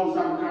 open to those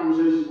type of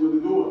conversations with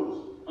the daughters.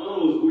 I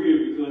know it's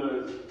weird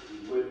because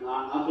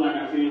I feel like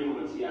I came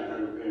from a T.I. type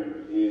of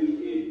parent, and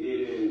it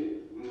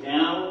didn't.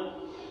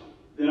 Now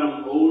that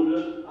I'm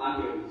older, I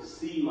can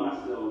see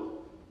myself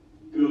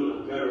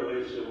building a better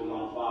relationship with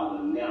my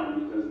father now,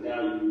 because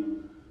now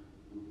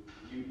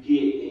you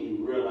get and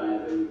you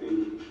realize everything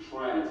he was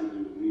trying to do,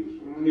 and he was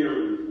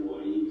preparing you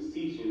for, and he was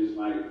teaching. It's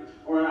like,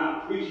 all right,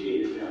 I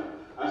appreciate it now.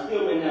 I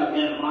still may have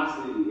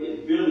animosity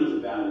and feelings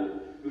about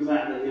it because I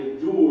have to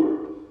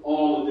endure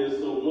all of this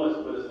so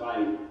much, but it's like,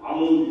 I'm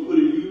only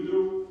putting you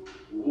through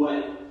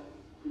what,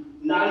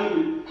 not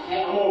even,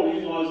 I'm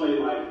always say,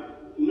 like,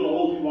 you know,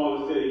 old people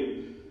always say,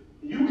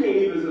 you can't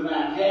even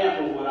survive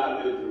half of what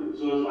I've been through.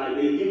 So it's like,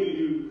 they're giving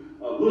you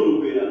a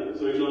little bit of it.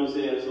 So you know what I'm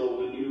saying? So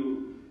when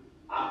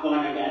I feel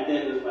like I got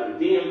that, it's like,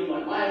 damn,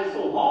 like, why is it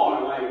so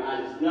hard? Like,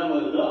 I just never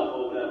enough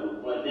or whatever.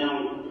 But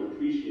now you can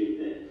appreciate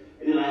that.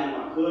 And then I have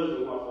my cousin,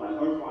 who I feel like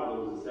her father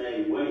was the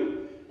same way.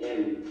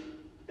 And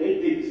they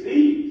think it's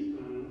thieves.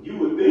 You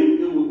would think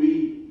it would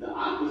be the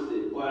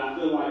opposite, but I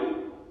feel like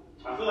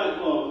for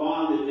a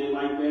father, they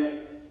like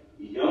that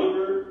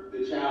younger,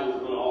 the child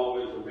is gonna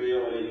always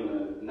rebel and they're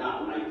gonna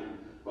not like you.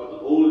 But the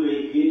older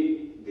they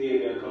get, then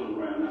they'll come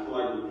around. I feel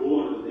like the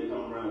daughters, they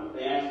come around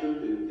faster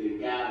than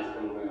guys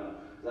come around.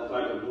 Because I feel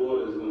like a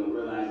daughter is gonna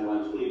realize at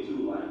like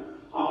 22, like,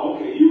 oh,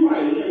 okay, you're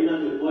right, there ain't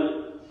nothing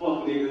but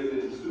fuck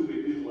niggas and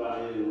stupid people out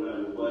here and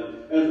whatever.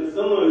 But as a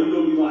son, you're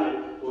gonna be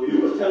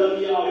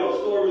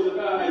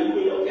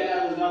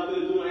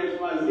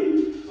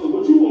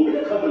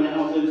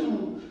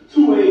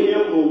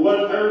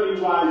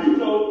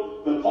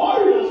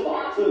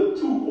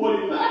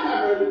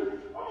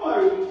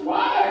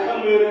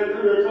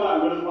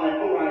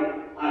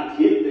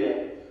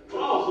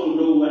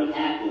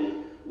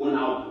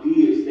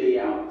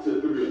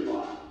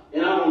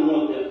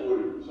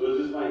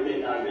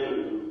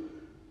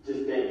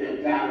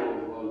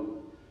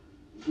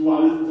do I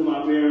listen to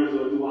my parents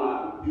or you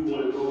want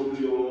to go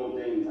do your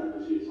own thing type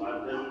of shit. So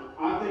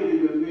I think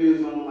it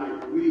depends on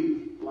like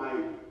me,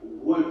 like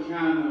what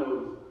kind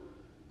of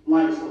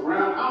like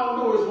surround. I don't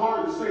know. It's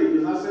hard to say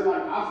because I said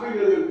like I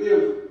figure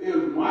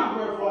if my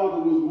grandfather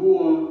was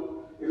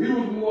more, if he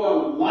was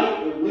more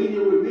light and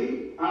lenient with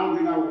me, I don't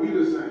think I would be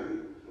the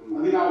same.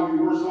 I think I would be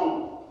worse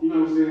off. You know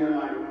what I'm saying?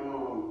 Like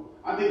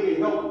I think it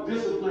helped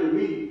discipline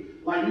me.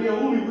 Like me and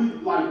Huli, we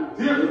like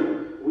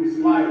different. We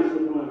see like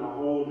discipline a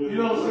whole different. You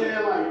know what I'm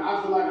saying? Like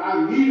I feel like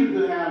I needed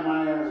to have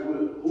my ass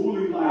with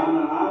Huli. Like I'm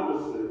the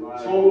opposite.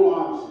 Like, total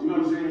opposite. You know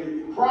what I'm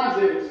saying?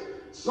 Projects,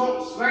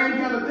 so same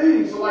kind of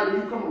thing. So like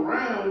when you come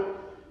around,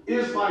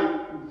 it's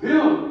like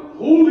them,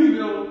 Huli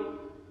them.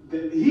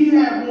 He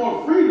had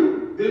more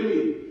freedom than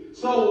me.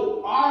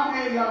 So our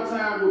hangout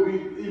time would be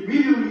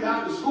immediately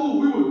after school.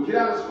 We would get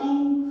out of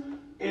school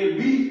and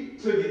be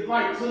to get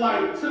like 10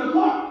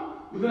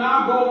 o'clock. But then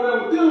I'd go over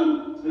there with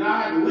them, and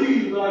I had to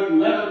leave like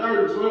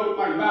 11:30, 12,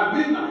 like by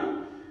midnight.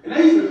 And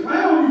they used to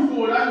clown me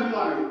for it. I'd be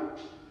like,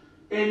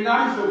 and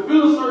I used to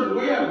feel a certain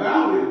way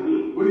about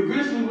it. But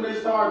eventually when they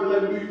started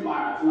letting me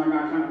fly, I feel like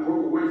I kind of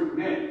broke away from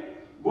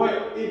that.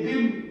 But it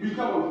didn't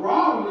become a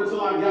problem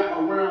until I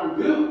got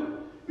around them.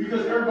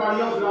 Because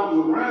everybody else that I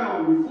was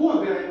around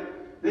before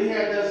that, they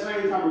had that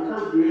same type of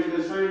curfew, they had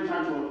that same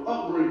type of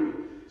upbringing.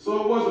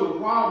 So it wasn't a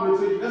problem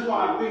until that's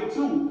why I think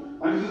too,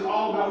 like it's just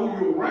all about who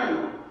you're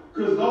around.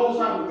 Because those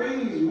type of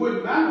things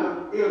wouldn't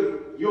matter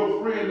if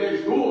your friend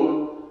next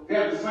door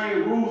had the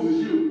same rules as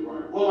you.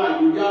 Right. Or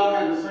like if y'all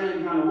had the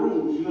same kind of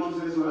rules, you know what I'm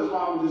saying? So that's why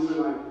I would just say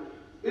like,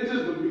 it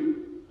just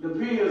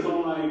depends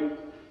on like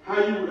how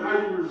you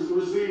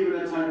receiving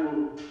that type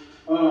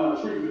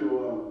of treatment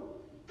or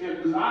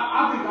because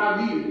I think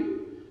I needed it.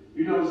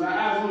 You know what I'm saying? I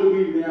absolutely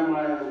needed to have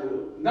my ass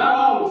whipped. Not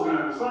all the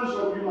time. Some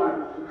stuff you like,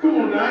 come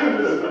on now, I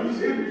ain't listening. You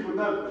hit me for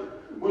nothing.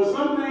 But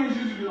some things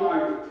you should be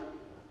like,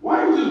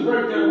 why you just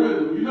break that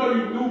window? You know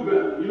you knew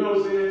better. You know what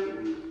I'm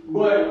saying?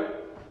 But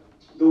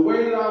the way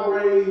that I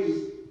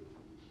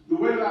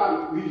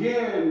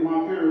began my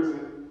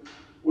parenting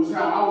was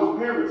how I was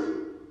parented.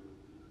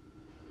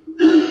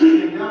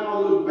 And now I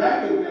look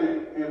back at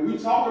that, and we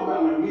talk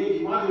about, like, me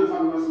and Kimani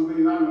talking about some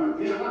things, I'm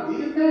like, damn, I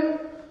did that?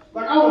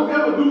 Like, I would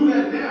never do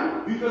that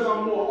now, because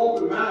I'm more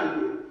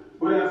open-minded.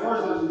 But at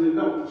first, I just didn't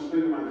know. I was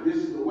thinking, like, this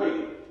is the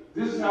way.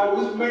 This is how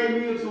this made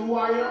me into who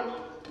I am.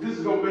 This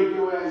is gonna make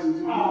your ass into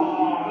who you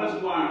are.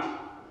 That's why.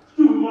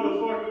 Stupid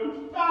motherfucker. You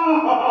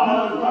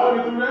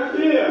going through that?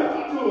 Yeah,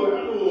 I knew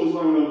a little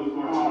something that was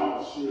funny.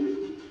 Oh,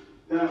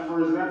 shit. That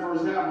first half, I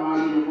was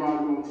probably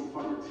going to be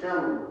fucking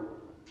terrible.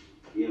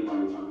 Yeah,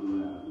 everybody talking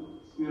loud.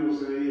 You know what I'm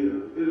saying?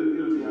 Yeah,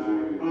 it'll be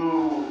alright.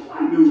 I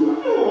knew it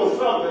was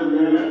something,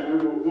 man.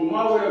 But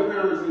my way of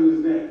parenting is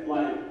that,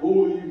 like, who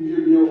you can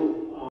give your.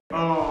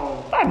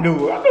 I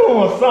knew it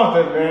was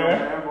something,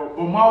 man.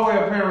 But my way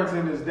of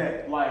parenting is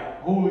that,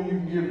 like, who you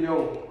can give your.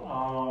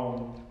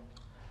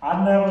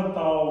 I never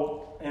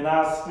thought, and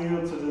I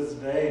still to this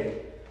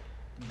day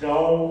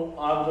don't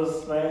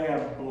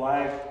understand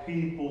black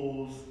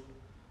people's.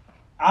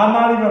 I'm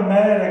not even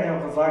mad at him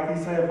because, like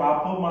he said, if I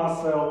put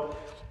myself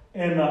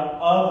in the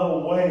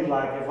other way,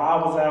 like if I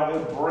was out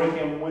here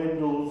breaking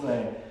windows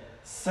and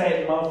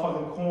setting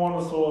motherfucking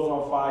corner stores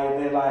on fire,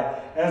 then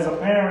like as a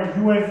parent,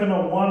 you ain't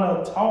finna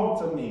wanna talk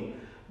to me.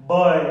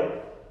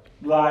 But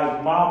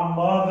like my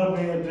mother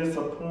being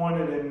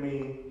disappointed in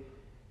me,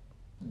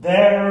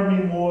 that hurt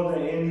me more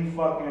than any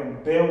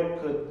fucking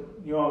belt could,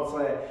 you know what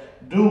I'm saying,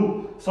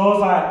 do. So it's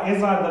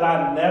like that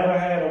I never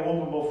had a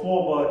woman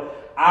before,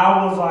 but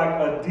I was like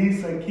a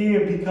decent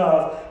kid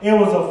because it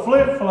was a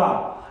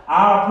flip-flop.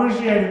 I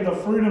appreciated the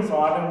freedom, so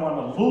I didn't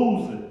want to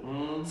lose it.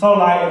 Mm-hmm. So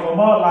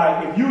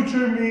like if you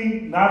treat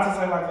me, not to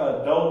say like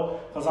an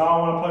adult, because I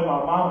don't want to play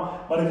my mom,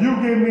 but if you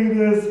give me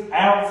this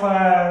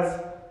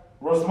outsized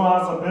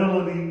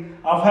responsibility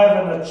of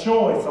having a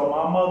choice, so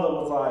my mother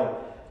was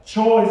like,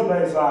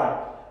 choice-based,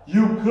 like,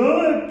 you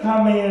could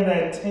come in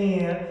at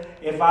 10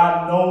 if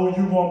I know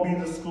you're going to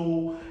be to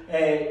school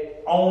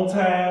on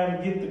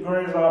time, get the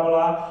grades, blah, blah,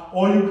 blah.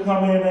 Or you can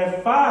come in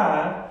at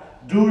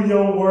 5, do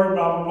your work,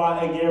 blah, blah, blah,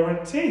 and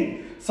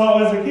guarantee.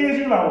 So as a kid,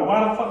 you're like, well,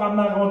 why the fuck I'm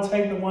not going to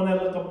take the one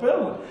that look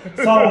appealing?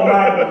 So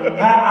like,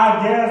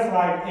 I guess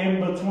like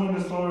in between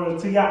the story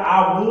of T.I.,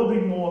 I will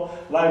be more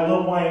like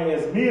Lil Wayne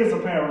as me as a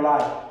parent.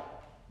 Like,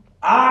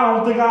 I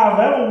don't think I've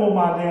ever with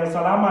my damn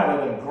son. I might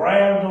have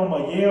grabbed him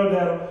or yelled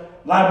at him.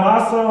 Like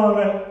my son,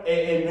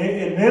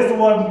 and this is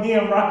what me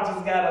and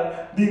Rogers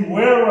gotta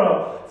beware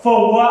of.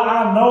 For what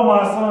I know,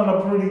 my son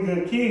a pretty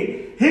good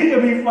kid. He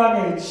could be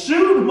fucking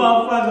shooting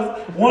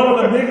motherfuckers. One of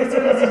the biggest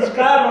cities in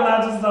Chicago, and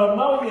I just don't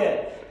know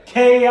yet.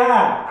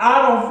 K.I.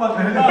 I don't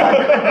fucking know.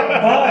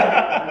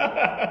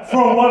 But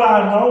from what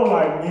I know,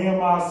 like me and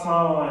my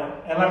son,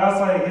 and like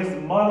I say,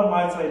 his mother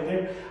might say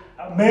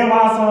different. Me and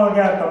my son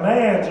got the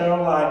man,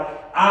 Joe. Like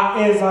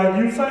it's like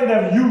you say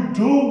that you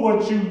do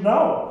what you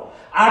know.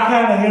 I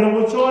kind of hit him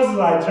with choices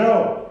like,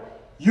 Joe,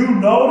 you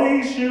know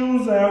these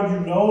shoes out, you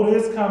know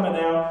this coming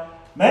out.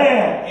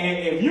 Man,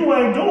 if you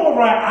ain't doing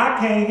right, I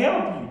can't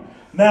help you.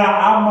 Now,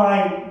 I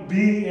might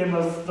be in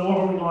the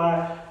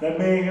storyline that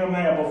me and him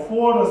had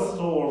before the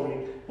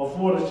story,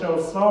 before the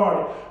show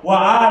started. Well,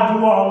 I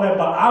do all that,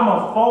 but I'm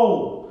a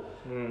fool.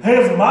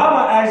 His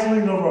mama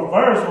actually the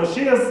reverse. Well,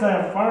 she'll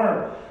stand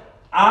firm.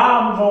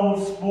 I'm going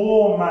to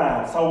spoil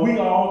mine. So we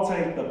all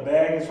take the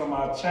baggage from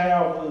our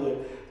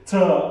childhood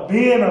to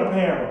being a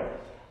parent.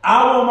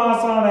 I want my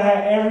son to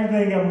have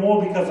everything and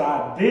more because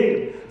I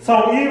did.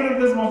 So even if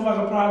this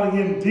motherfucker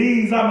probably getting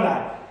D's, I'm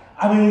like,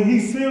 I mean, he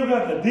still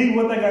got the D.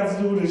 What they got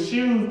to do with his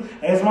shoes?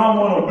 And his mom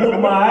want to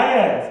whoop my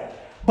ass.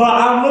 But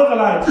I'm looking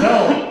like,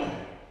 Joe,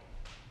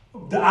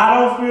 I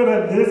don't feel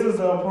that this is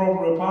an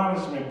appropriate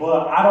punishment,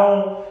 but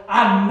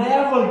I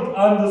never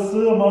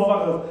understood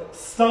motherfuckers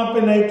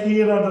stumping their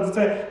kid under the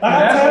table.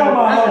 Like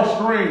That's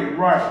extreme,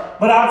 right?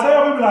 But I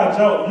tell people like,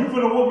 Joe, you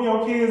finna whoop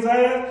your kid's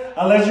ass,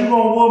 unless you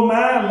gonna whoop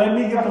mine, let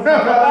me get the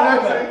fuck out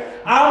of there.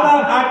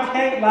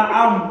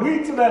 I'm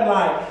weak to that,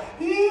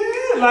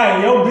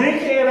 like, your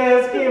big head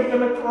ass kid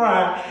finna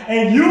cry,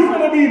 and you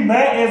finna be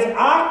mad. It's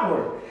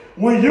awkward.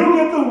 When you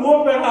get to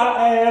whooping her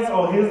ass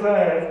or his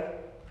ass,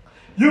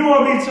 you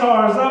gonna be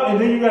charged up, and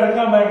then you gotta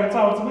come back and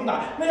talk to me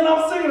like, man,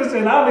 I'm sick of this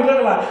shit. And I'll be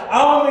looking like, I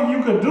don't think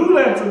you could do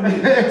that to me.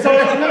 So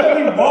you're gonna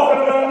be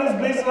walking around this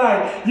bitch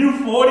like you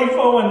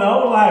 44 and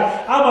 0, like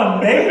I'm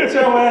a naked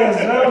your ass,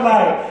 Joe.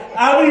 Like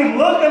I be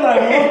looking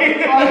like, you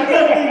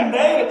gonna be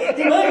naked.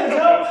 You naked,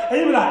 Joe, and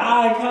you be like,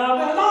 all right, calm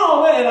down.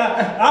 No, man,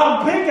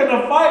 I'm picking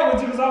a fight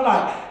with you because I'm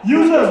like,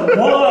 you just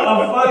won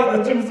a fight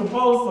that you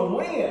supposed to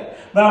win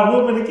by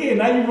whooping the kid.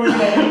 Now you bring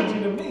that energy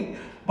to me.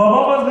 But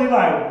motherfuckers be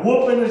like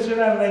whooping the shit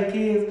out of their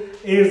kids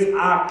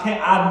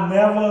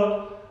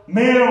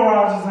me and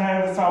Rogers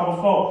had this talk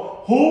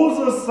before. Who's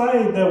to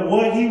say that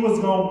what he was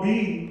gonna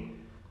be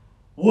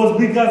was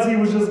because he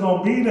was just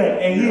gonna be there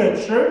and he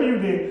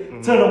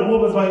attributed to the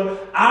whoopings? Like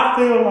I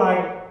feel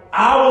like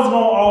I was gonna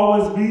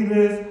always be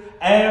this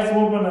ass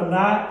whooping or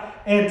not,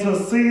 and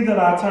to see that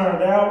I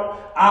turned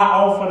out, I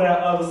offer that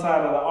other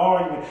side of the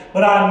argument.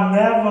 But I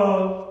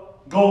never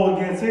go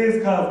against his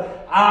because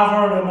I've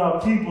heard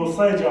enough people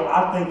say, Joe,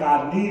 I think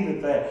I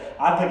needed that.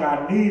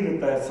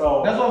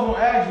 So that's what I was gonna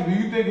ask you.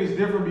 Do you think it's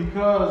different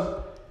because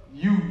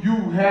you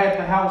had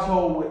the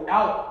household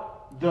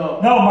without the?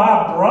 No,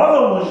 my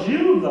brother was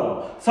you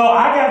though, so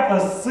I got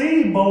to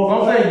see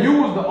both. I'm saying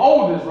you was the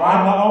oldest, right?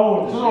 I'm the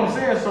oldest. That's what I'm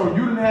saying. So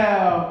you didn't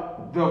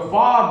have the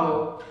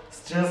father.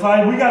 It's just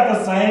like we got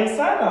the same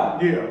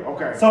setup. Yeah.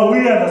 Okay. So we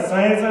had the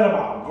same setup.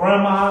 Our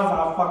grandmas,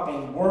 our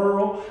fucking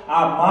world,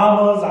 our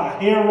mamas, our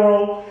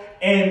hero.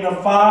 And the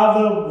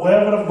father,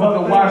 whatever the fuck. But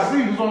the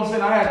YC, that's what I'm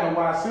saying. I had the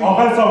YC.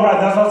 Okay, so right,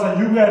 that's what I'm saying.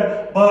 You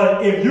got,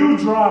 but if you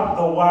drop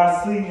the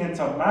YC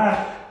into mine,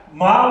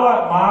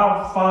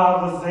 my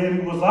father said he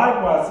was like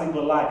YC,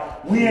 but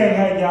like we ain't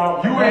had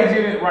y'all. You ain't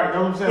get it right. That's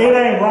what I'm saying. It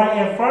ain't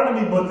right in front of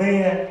me. But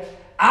then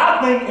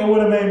I think it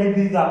would have made me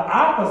be the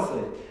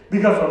opposite.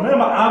 Because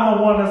remember, I'm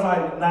the one that's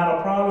like not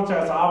a problem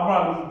child, so I'll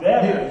probably be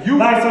dead. Yeah, you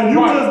like so you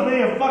right. just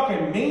being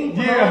fucking mean.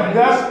 Yeah,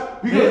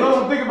 that's because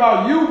don't think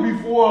about you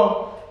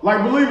before.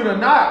 Like, believe it or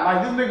not,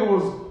 like, this nigga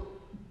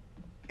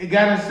it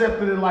got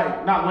accepted in,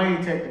 like, not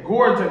Lane Tech, the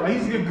Gore Tech. Like, he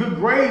used to get good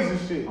grades and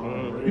shit.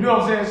 Mm-hmm. You know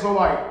what I'm saying? So,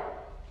 like,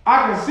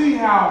 I can see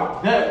how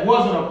that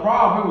wasn't a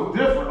problem. It was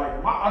different.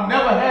 Like, I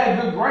never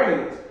had good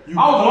grades. I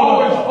was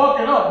always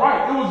fucking up,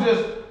 right? It was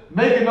just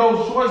making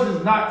those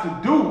choices not to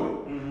do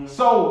it. Mm-hmm.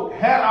 So,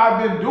 had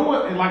I been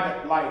doing it,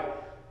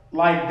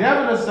 like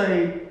Devin would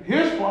say,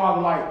 his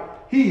father,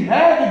 like, he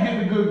had to get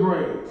the good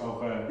grades.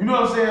 Okay. You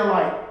know what I'm saying?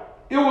 Like,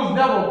 it was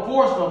never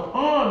forced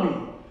upon me.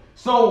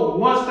 So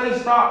once they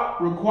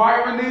stopped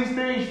requiring these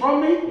things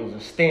from me, it was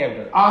a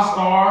standard. I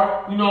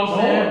start, you know what I'm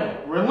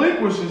saying,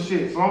 relinquishing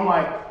shit. So I'm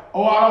like,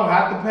 oh, I don't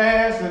have to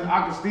pass and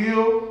I can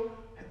still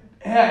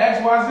have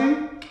X, Y,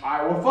 Z. All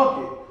right, well, fuck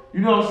it.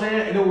 You know what I'm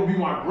saying? And it would be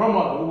my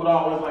grandmother who would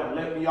always like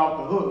let me off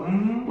the hook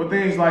with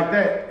things like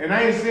that. And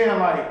I ain't saying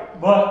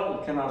like,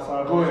 but can I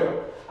start? Go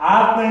ahead.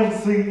 I think,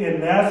 see,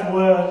 and that's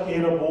where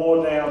it'll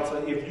boil down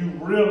to if you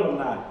real or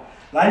not.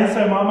 Like you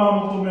say, my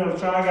mama put me on the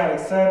trial, I got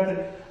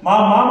accepted. My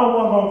mama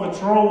wasn't gonna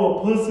control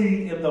a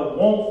pussy if the want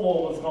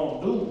for was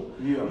gonna do.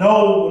 Yeah.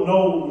 No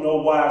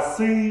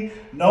YC,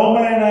 no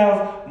man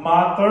else.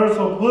 My thirst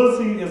for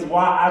pussy is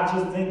why I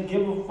just didn't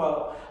give a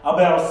fuck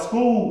about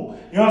school.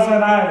 You know what I'm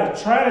saying? I had a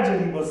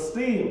tragedy, but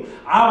still,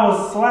 I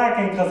was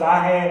slacking because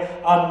I had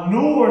a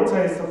newer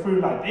taste of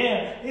food. Like,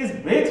 damn, it's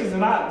bitches,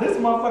 and this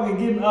motherfucker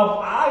getting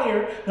up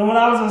higher than when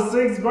I was in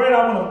 6th grade.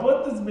 I want to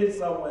put this bitch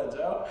somewhere,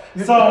 Joe.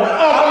 So, so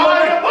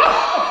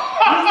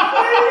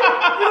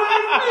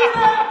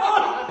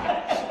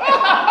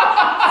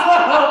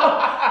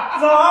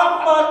I'm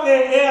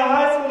fucking in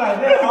high school like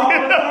that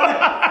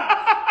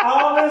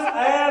all this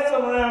ass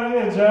around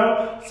here,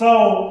 Joe.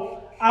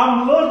 So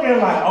I'm looking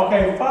like,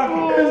 okay, fuck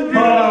it.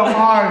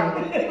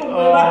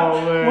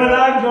 When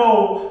I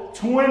go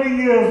 20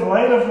 years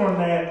later from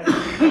that,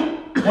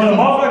 when a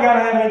motherfucker gotta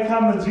have that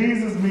come to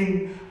Jesus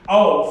meeting,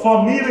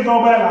 for me to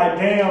go back like,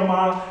 damn,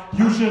 Mom,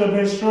 you should have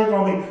been strict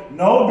on me.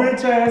 No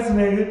bitch ass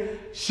nigga.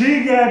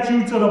 she got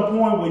you to the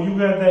point where you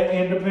got that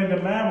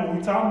independent man. When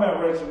we talking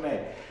about Reggie,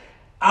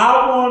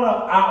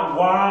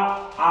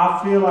 why I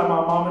feel like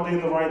my mama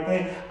did the right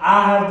thing.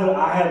 I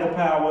had the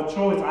power of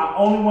choice. I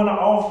only want to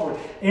offer it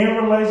in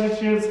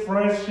relationships,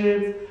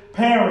 friendships,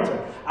 parenting.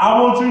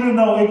 I want you to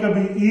know it could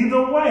be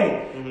either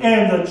way.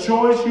 And the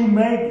choice you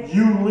make,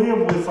 you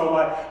live with. So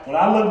like when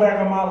I look back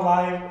on my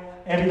life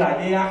and be like,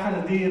 yeah, I could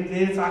have did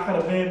this, I could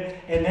have been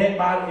in that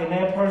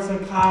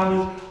person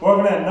college,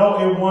 working at no,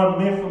 it wasn't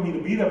meant for me to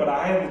be there, but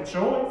I had the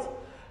choice.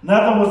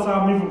 Nothing would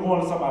stop me from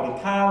going to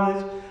somebody's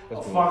college,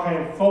 or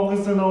fucking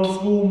focusing on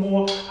school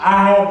more.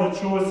 I had the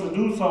choice to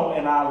do so,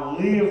 and I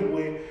live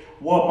with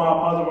what my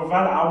mother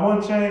provided. I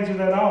wouldn't change it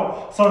at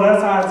all. So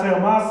that's how I tell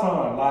my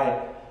son,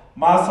 like,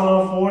 my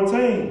son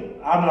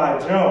 14, I'm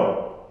like,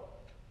 Joe,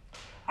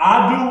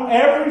 I do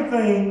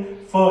everything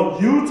for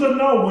you to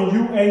know when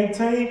you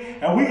 18,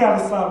 and we got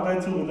to stop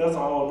that too, because that's a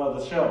whole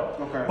other show.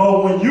 Okay.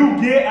 But when you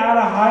get out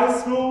of high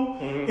school,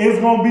 it's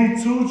going to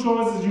be two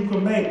choices you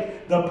can make.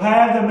 The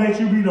path that makes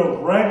you be the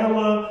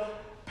regular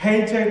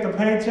paycheck to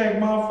paycheck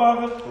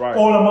motherfucker, right,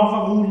 or the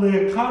motherfucker who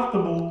live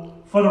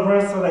comfortable for the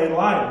rest of their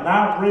life.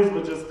 Not rich,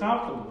 but just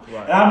comfortable.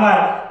 Right. And I'm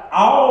like,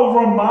 I'll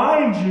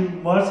remind you,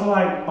 much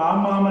like my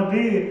mama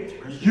did,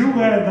 you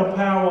had the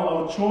power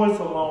of choice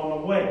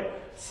along the way.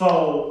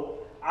 So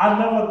I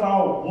never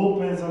thought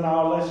whoopings and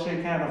all that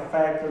shit kind of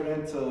factored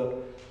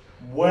into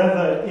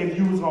whether if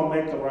you was gonna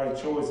make the right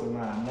choice or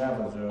not.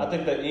 Never, Joe. I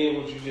think that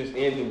what you just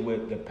ended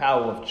with, the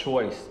power of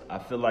choice, I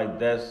feel like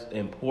that's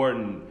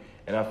important,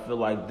 and I feel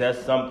like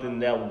that's something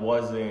that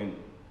wasn't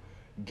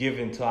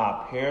given to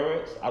our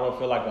parents. I don't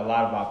feel like a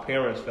lot of our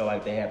parents feel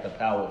like they had the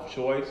power of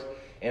choice,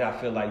 and I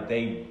feel like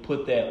they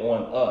put that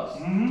on us.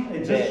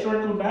 It just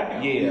trickled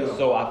back. Yeah,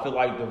 so I feel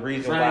like the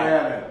reason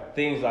why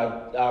things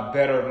are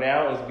better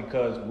now is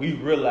because we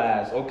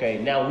realize, okay,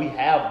 now we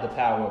have the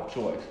power of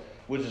choice,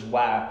 which is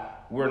why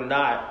we're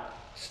not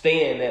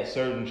staying at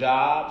certain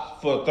jobs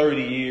for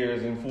 30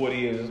 years and 40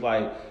 years. It's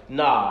like,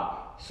 nah,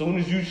 as soon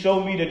as you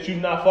show me that you're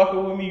not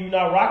fucking with me, you're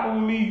not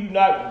rocking with me,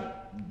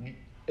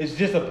 it's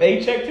just a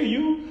paycheck to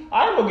you,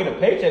 I ain't gonna get a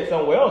paycheck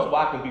somewhere else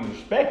where I can be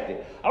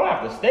respected. I don't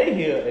have to stay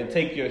here and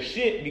take your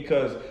shit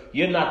because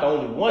you're not the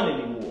only one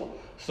anymore.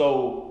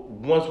 So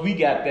once we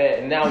got that,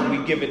 and now we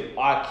give it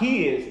our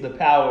kids the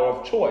power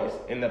of choice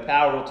and the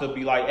power to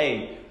be like,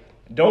 hey,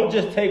 don't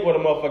just take what a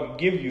motherfucker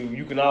give you.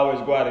 You can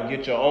always go out and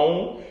get your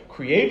own,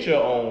 create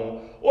your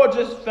own, or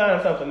just find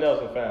something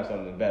else and find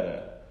something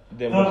better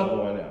than what's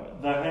going on.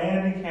 The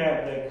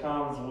handicap that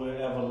comes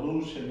with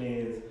evolution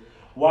is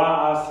why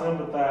I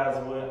sympathize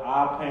with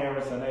our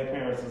parents and their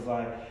parents is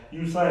like,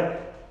 you say,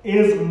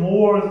 it's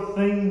more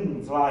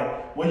things.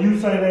 Like, when you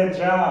say that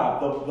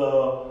job,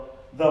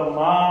 the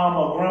mom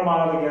or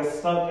grandma that gets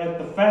stuck at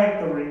the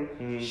factory,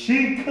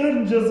 she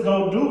couldn't just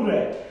go do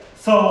that.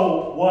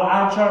 So what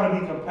I try to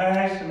be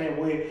compassionate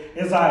with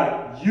is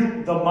like,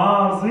 the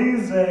moms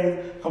these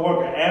days can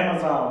work at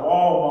Amazon,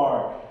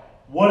 Walmart,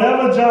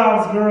 whatever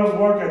jobs girls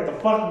work at the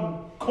fucking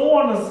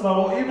corner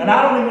store, and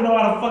I don't even know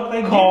how the fuck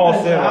they call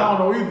get center. I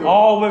don't know either.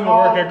 All women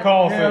work at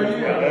call centers.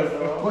 Yeah.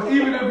 But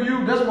even if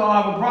that's why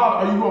I have a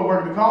problem. Are you gonna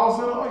work at the call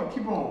center? Oh,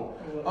 keep on.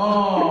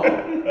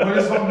 But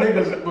it's some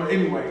niggas. But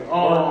anyway,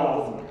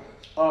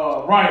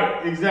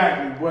 right,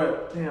 exactly.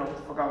 But damn, what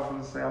the fuck I was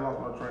gonna say? I lost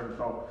my train of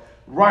thought.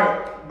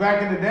 Right,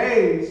 back in the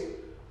days,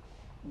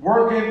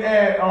 working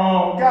at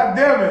God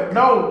damn it,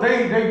 no,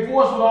 they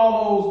forced with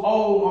all those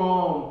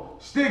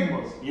old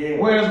stigmas. Yeah.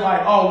 Where it's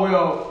like, oh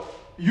well,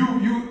 you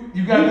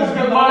got this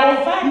good money,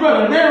 you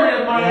got to marry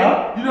that money,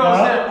 you know what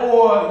I'm saying?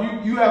 Or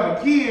you have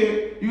a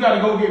kid, you got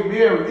to go get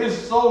married. It's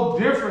so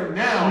different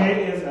now. It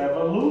is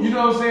evolution. You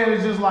know what I'm saying?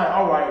 It's just like,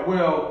 all right,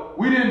 well,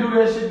 we didn't do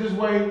that shit this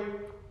way.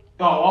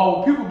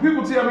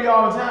 People tell me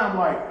all the time,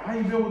 like, how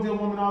you been with this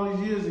woman all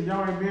these years and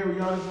y'all ain't married,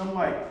 y'all this? I'm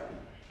like,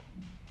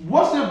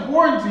 what's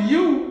important to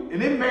you?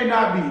 And it may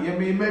not be. I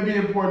mean, it may be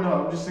important to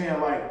us. I'm just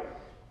saying, like,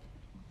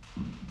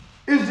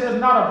 it's just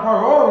not a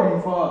priority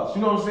for us.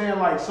 You know what I'm saying?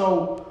 Like,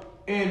 so,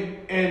 and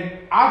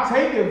I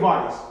take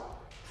advice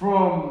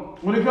from,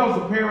 when it comes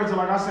to parents, and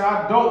like I said,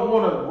 I don't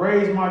want to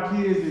raise my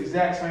kids the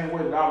exact same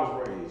way that I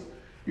was raised.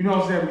 You know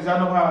what I'm saying? Because I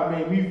know how it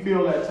made me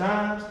feel at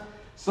times.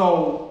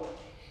 So,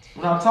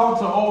 when I talk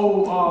to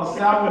old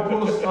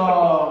sourpuss,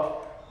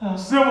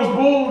 Silver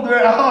Spoon,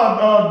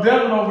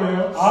 Devin over here. You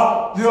know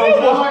what I'm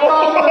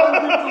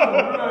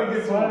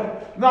saying?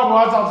 No, but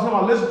I talk to him,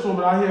 I listen to him,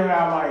 and I hear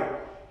how, like,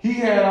 he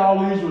had all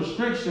these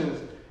restrictions,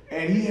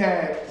 and he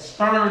had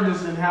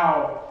sternness, and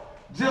how,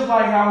 just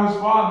like how his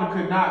father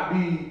could not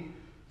be,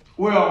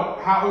 well,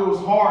 how it was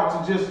hard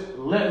to just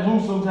let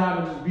loose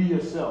sometimes and just be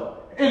yourself.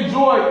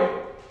 Enjoy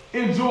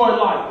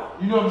life.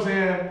 You know what I'm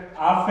saying?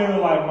 I feel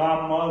like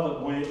my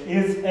mother,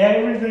 it's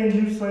everything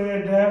you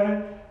said,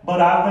 Devin, but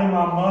I think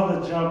my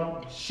mother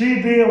jumped.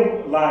 She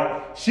did,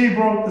 like, she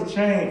broke the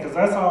chain, because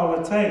that's all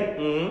it takes.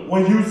 Mm-hmm.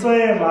 When you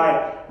said,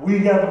 like, we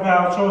got the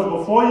power of choice,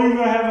 before you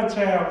even have a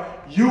child,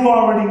 you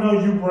already know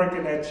you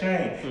breaking that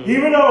chain. Mm-hmm.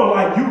 Even though,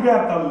 like, you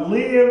got to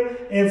live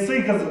and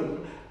see, because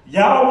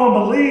y'all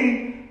won't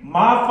believe,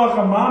 my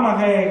fucking mama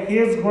had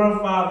his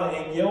grandfather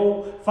and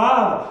your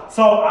father.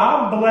 So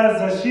I'm blessed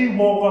that she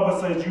woke up and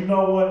said, you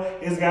know what,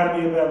 it's got to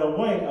be a better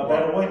way.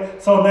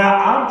 So now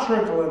I'm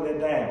trickling it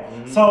down.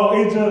 Mm-hmm. So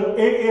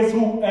it's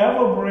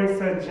whoever breaks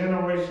that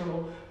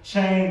generational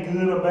chain,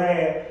 good or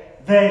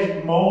bad,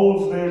 that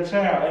molds their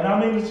child. And I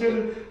mean, the shit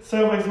is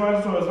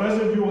self-explanatory,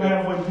 especially if you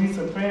have a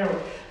decent parent.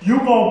 You're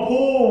going to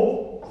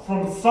pull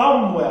from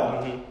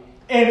somewhere, mm-hmm.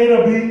 and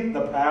it'll be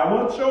the power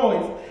of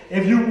choice.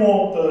 If you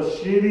want the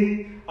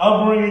shitty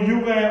upbringing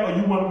you got, or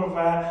you want to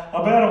provide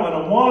a better one.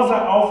 The ones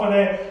that offer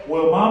that,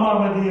 well, my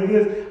mama did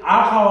this,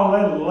 I call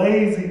that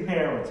lazy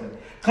parenting.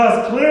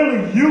 Because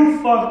clearly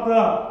you fucked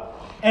up.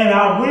 And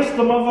I wish the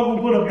motherfucker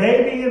would put a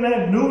baby in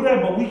that, knew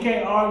that, but we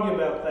can't argue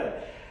about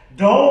that.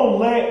 Don't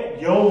let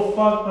your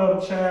fucked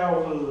up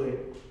childhood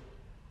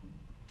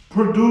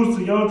produce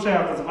to your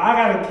child. Because if I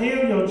got to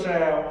kill your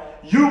child,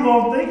 you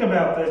going to think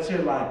about that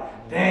shit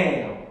like,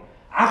 damn,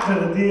 I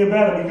could have did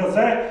better. Because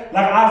that,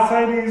 like I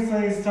say these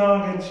things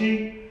tongue in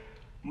cheek,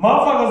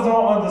 motherfuckers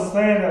don't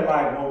understand that,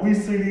 like, when we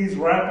see these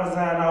rappers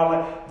and all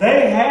that,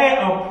 they had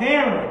a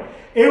parent.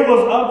 It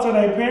was up to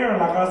their parent.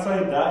 Like I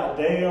say,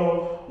 they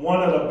are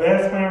one of the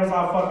best parents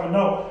I fucking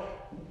know.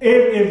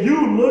 If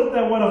you looked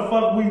at where the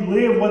fuck we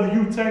live, whether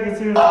you take it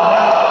seriously or not,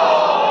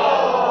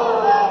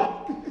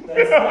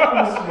 that's all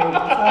I'm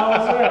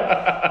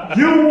saying.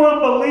 You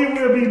wouldn't believe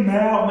we'd be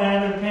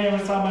mild-mannered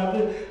parents talking about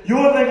this. You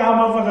would think our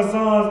motherfucking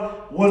sons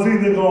was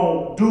either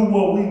going to do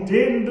what we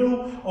didn't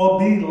do or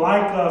be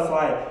like us,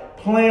 like,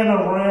 playing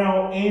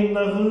around in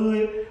the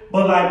hood,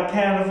 but like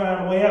kind of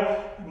find a way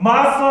out.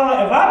 My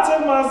son, if I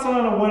took my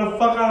son to where the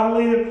fuck I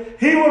live,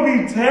 he would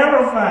be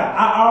terrified.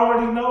 I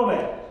already know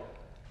that.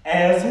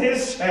 As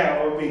his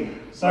child would be.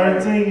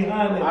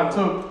 1,300. I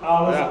took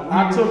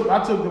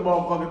the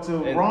motherfucker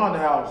to Ron's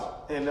house,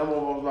 and that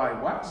one was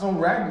like, why so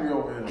raggedy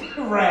over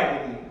here?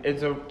 Raggedy.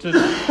 It's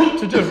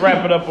to just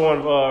wrap it up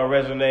on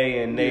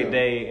Resonate and Nate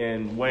Day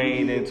and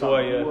Wayne and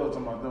Toya.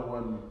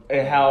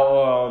 And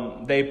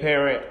how they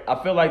parent. I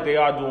feel like they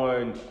are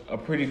doing a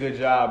pretty good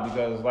job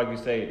because, like you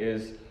say,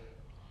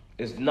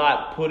 it's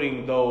not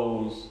putting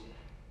those.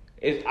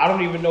 I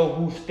don't even know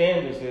whose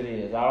standards it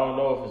is. I don't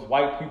know if it's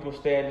white people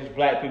standards,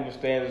 black people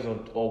standards,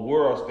 or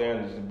world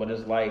standards. But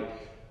it's like,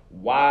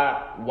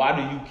 why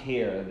do you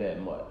care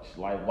that much?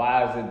 Like,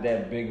 why is it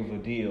that big of a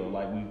deal?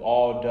 Like, we've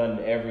all done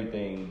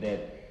everything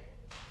that.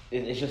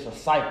 It's just a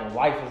cycle.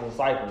 Life is a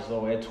cycle.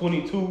 So at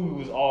 22, we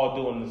was all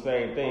doing the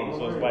same thing.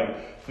 So it's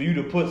like, for you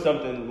to put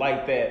something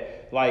like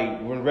that,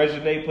 like when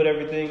Reginae put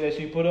everything that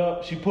she put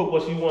up, she put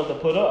what she wanted to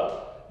put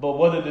up. But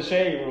what did the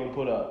Shade Room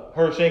put up?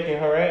 Her shaking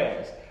her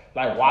ass.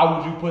 Like, why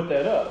would you put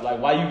that up? Like,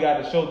 why you got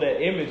to show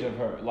that image of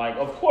her? Like,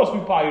 of course we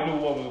probably knew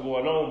what was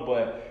going on,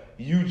 but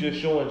you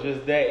just showing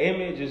just that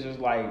image is just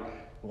like,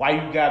 why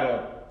you got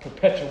to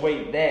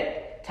perpetuate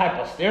that type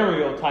of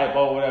stereotype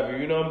or whatever,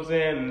 you know what I'm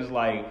saying? And it's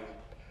like,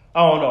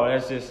 I don't know.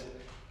 That's just,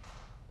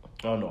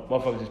 I don't know.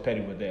 Motherfuckers just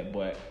petty with that.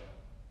 But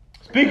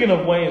speaking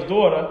of Wayne's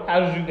daughter, how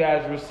did you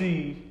guys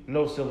receive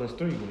No Ceilings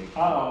 3 when it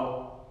came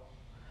out?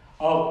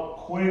 Oh,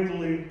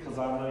 quickly, because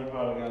I know you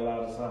probably got a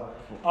lot of stuff.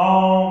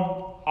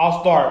 I'll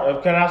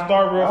start. Can I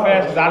start real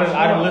fast? Because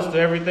I didn't listen to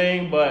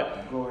everything,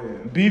 but go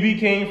ahead. BB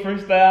King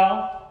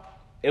freestyle.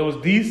 It was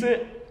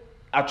decent.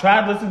 I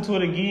tried to listen to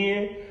it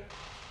again.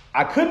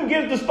 I couldn't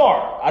get it to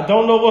start. I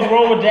don't know what's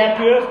wrong with that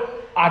piff.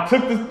 I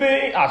took this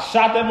thing, I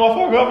shot that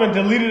motherfucker up and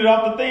deleted it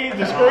off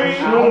the screen.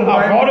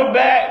 I brought it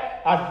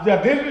back. I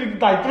did it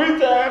like 3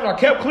 times. I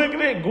kept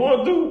clicking it,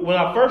 going through. When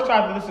I first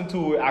tried to listen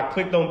to it, I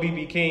clicked on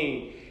BB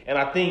King, and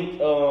I think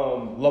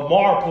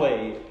Lamar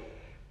played.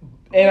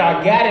 And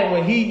I got it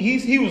when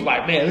he was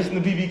like, man, listen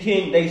to BB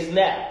King, they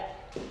snap.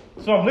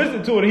 So I'm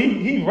listening to it,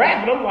 he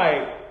rapping. I'm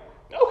like,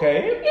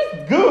 okay,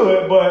 it's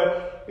good,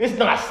 but it's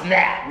not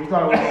snap. You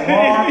thought it was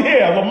Lamar?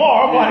 Yeah,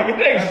 Lamar. I'm like, it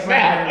ain't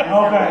snap. Okay.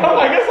 I'm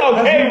like, it's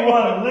okay. You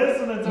want to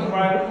listen to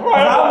right? I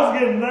was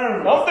getting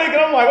nervous.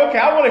 I'm like, okay,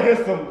 I want to hear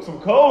some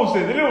cold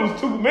shit. Then it was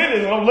 2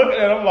 minutes, and I'm looking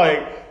at it, I'm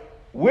like,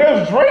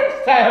 where's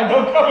Drake's time?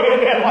 Don't come in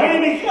there. Like,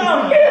 when he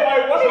come? Yeah,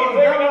 like, what So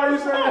are you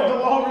saying it's the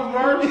longest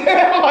verse?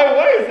 Yeah, I'm like,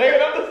 wait a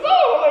second, I'm the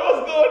song. I'm like,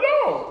 what's going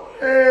on?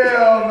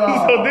 Hell no.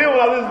 So then when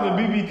I listen to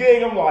BB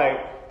King, I'm like,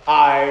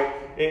 alright,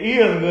 it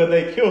is good,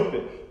 they killed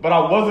it. But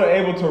I wasn't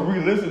able to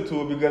re-listen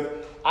to it because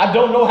I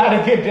don't know how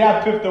to get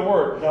that piff to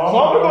work. So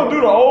I'm going to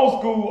do the old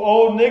school,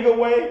 old nigga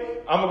way.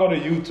 I'm going to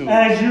go to YouTube.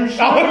 As you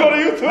should. I'm going to go to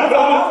YouTube. I'm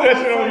going to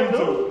session on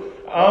YouTube.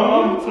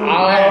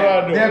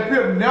 That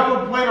Pip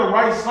never played the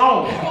right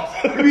song.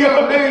 You be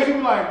on the days, you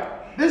be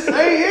like, this ain't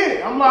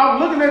it. I'm like, I'm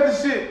looking at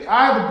this shit.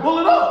 I have to pull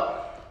it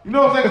up. You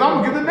know what I'm saying? Because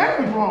I'm going to get the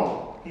names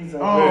wrong.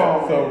 So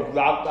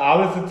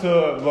I listened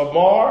to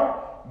Lamar,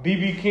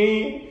 BB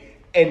King,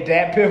 and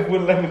Dat Piff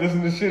wouldn't let me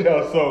listen to shit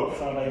else. So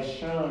they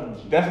shunned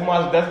you. that's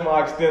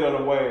my extent of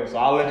the Wayne. So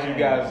I'll let you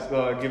guys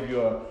give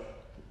you a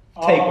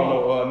take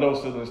on No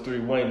Ceilings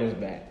 3. Wayne is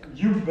back.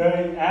 You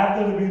bet.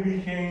 After the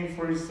BB King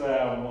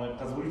freestyle one,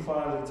 because we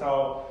finally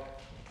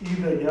talked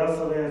either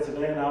yesterday or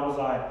today, and I was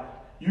like,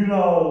 you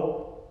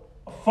know,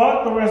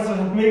 fuck the rest of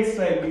the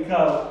mixtape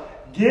because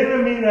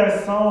giving me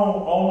that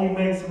song only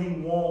makes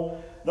me want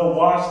the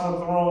Watch the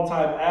Throne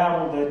type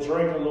album that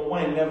Drake and Lil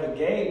Wayne never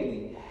gave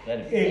me.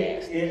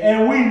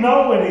 And we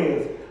know it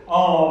is.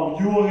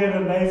 You will hear the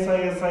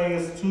naysayers say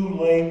it's too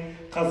late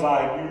because,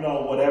 like, you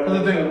know, whatever.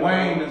 Because the thing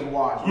Wayne is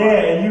watching. Yeah,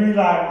 and you be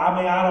like, I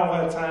mean, I don't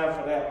have time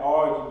for that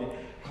argument.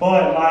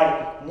 But,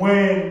 like,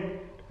 when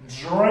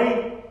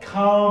Drake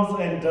comes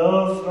and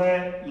does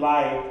that,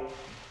 like,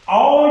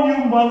 all you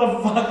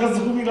motherfuckers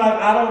who be like,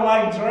 I don't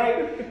like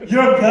Drake,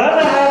 you're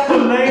gonna have to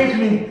name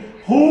me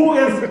who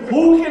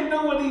can do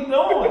what he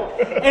doing.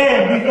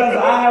 And because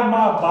I have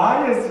my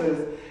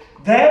biases,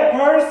 that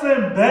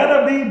person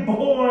better be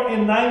born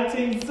in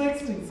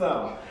 1960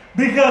 something.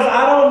 Because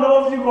I don't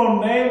know if you're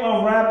going to name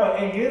a rapper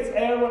in his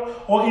era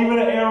or even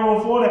an era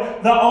before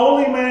that. The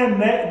only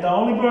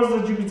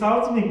person that you can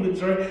talk to me with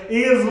Drake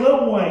is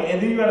Lil Wayne.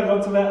 And then you got to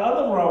go to that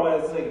other raw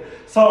ass nigga.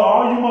 So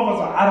all you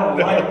motherfuckers are, I don't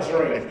like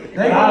Drake.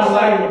 They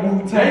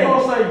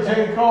gonna say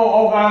J. Cole,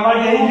 oh, I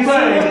like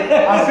Wu-Tang.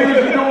 I see what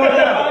you're doing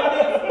now.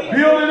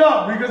 Build it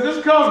up because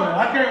it's coming.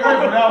 I can't wait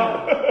for that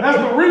one. That's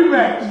the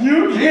rematch.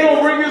 He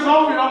gonna bring his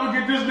homie and I'm gonna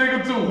get this nigga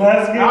too.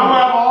 Let's get I'm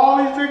gonna have all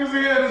these niggas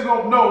in here that's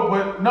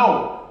gonna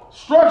no.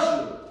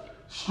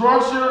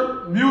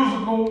 Structured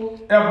musical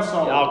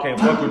episode. Y'all can't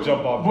fuck with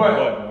Jump Off Joe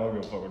Budden. I don't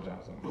give a fuck with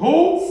Johnson.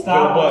 Who?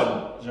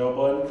 Stop. Joe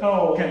Budden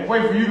Cole. Can't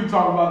wait for you to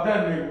talk about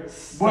that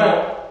nigga.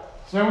 But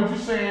say what you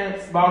saying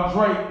about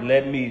Drake.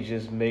 Let me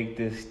just make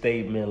this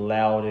statement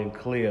loud and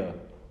clear.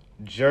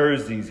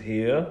 Jersey's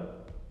here.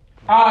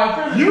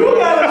 Alright, you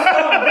gotta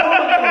stop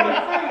doing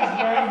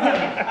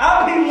that. I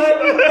be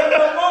letting you take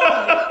them on.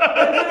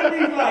 And then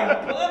it be like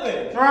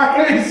pudding.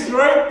 Right. It's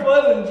straight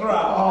pudding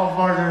drop. Oh,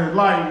 fucking,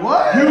 like,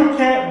 what? You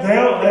can't,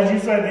 as you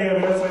said,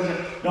 they'll say,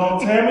 don't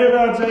tell me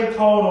about J.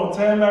 Cole, don't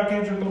tell me about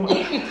Kendrick Lamar.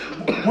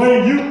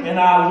 And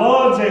I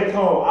love J.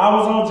 Cole. I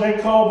was on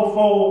J. Cole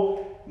before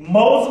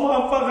most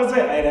motherfuckers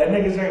said, hey, that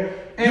nigga said,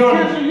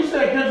 you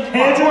said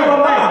Kendrick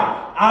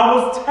Lamar. I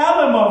was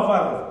telling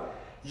motherfuckers,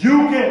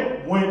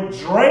 when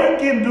Drake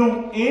can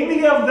do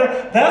any of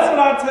that, that's what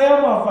I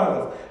tell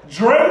motherfuckers.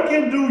 Drake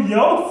can do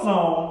your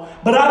song,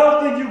 but I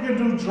don't think you can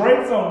do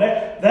Drake's song.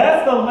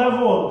 That's the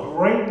level of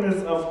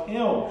greatness of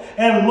him.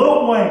 And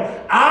Lil Wayne,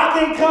 I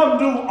can come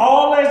do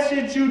all that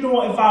shit you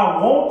doing if I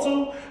want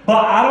to,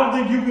 but I don't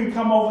think you can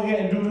come over here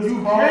and do this.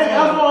 You can't.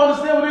 That's what I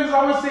understand what niggas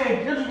always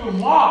saying. Kendrick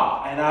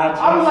Lamar. And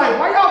I was like,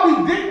 why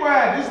y'all be dick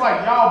riding? It's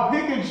like y'all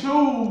pick and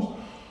choose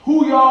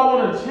who y'all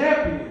want to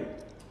champion.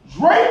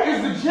 Drake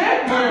is the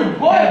champion,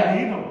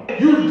 but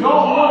you don't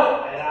want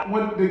it.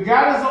 When the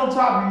guy that's on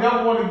top, you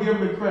never want to give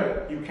him the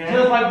credit. You can't.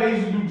 Just like they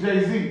used to do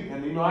Jay-Z.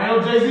 And you know, I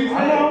know Jay-Z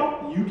fan. I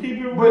know. You keep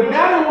it But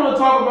now they want to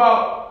talk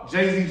about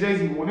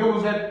Jay-Z. When it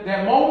was at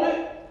that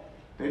moment,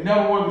 they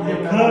never wanted to give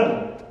him that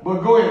moment. But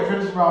go ahead,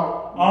 finish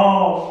about.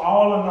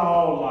 All in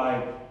all,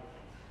 like,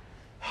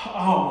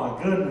 oh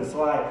my goodness.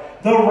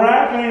 Like, the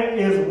rapping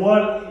is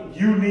what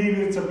you need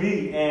it to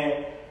be.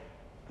 And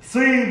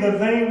see, the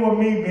thing with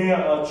me being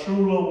a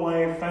true Lil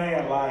Wayne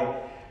fan, like,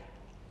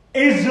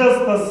 it's just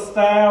the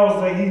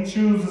styles that he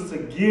chooses to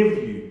give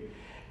you.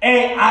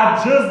 And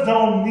I just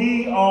don't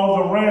need all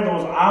the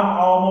randos. I'm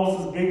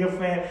almost as big a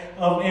fan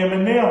of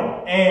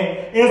Eminem.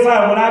 And it's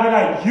like, when I be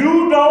like,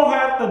 you don't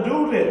have to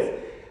do this.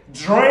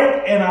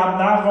 Drake, and I'm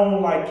not going to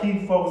like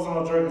keep focusing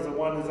on Drake because it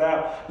won his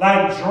album.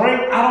 Like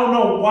Drake, I don't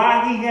know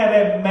why he had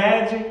that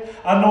magic.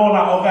 I know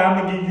like, okay,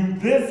 I'm going to give you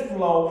this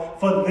flow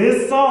for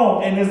this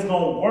song and it's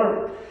going to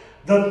work.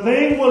 The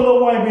thing with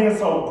Lil Wayne being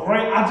so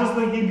great, I just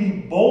think he'd be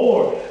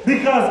bored.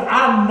 Because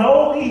I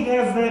know he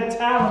has that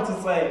talent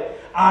to say,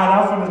 all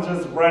right, I'm going to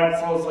just rap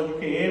so you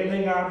can hear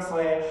everything I'm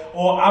saying,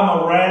 or I'm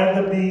going to rap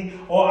the beat,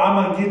 or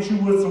I'm going to get you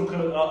with some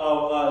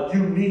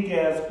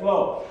unique-ass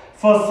flow.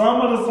 For some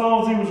of the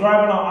songs he was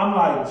rapping on, I'm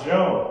like,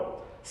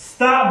 Joe,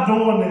 stop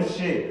doing this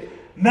shit.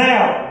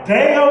 Now,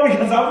 damn,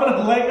 because I'm going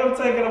to let him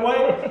take it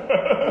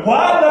away.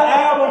 Why the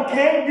album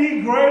can't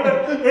be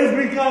greater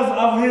is because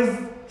of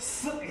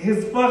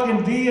his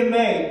fucking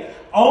DNA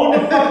on the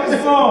fucking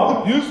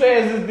song. You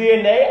say it's his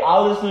DNA. I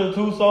listen to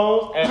 2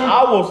 songs, and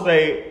I will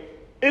say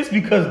it's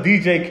because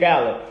DJ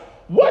Khaled.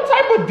 What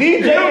type of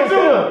DJ is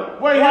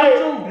him? Wait,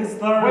 like, his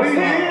third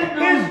song.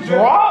 His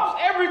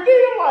drops,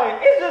 everything, like,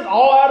 it's just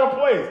all out of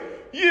place.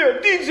 Yeah,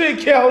 DJ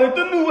Khaled,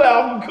 the new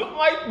album,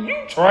 like, you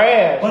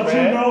trash, but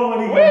man. You know what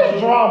Where's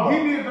drama? He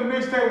did the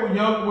mixtape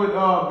with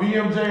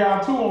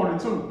BMJI2 on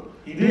it too.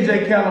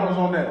 DJ Khaled was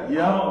on that.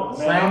 Yeah,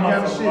 same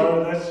kind of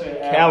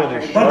shit. Khaled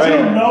is trash. But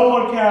you know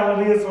what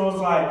Khaled is, so it's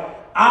like,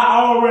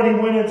 I already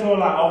went into it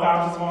like, okay,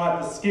 I'm just going to have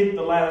to skip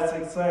the last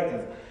 6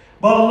 seconds.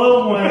 But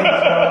Lil Wayne,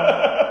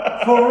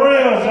 for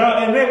real,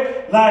 and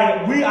then,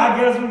 like, I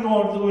guess we're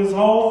going through his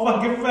whole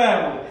fucking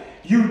family.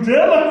 You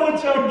dealing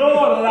with your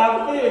daughter, and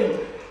I feel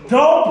you.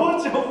 Don't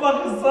put your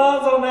fucking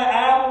sons on that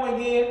album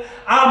again.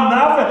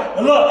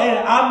 Look, and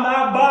I'm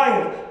not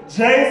biased.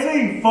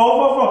 Jay-Z,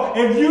 444.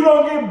 If you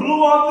don't get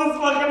Blue off this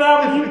fucking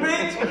album, you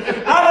bitch.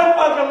 I done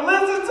fucking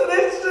listened to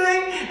this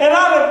shit, and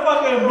I done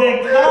fucking been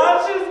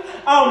conscious.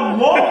 I'm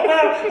walking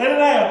out and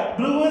then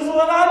blue is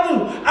what I do.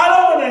 I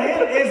don't want to hear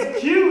it. It's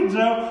cute,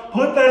 Joe.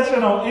 Put that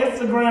shit on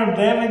Instagram,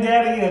 Devin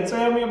Gaddy, and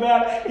tell me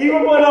about it.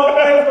 Even put it on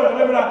Facebook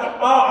and be like,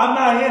 oh, I'm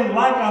not hitting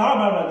like a heart.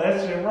 I'm like,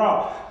 that shit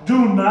wrong. Do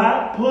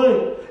not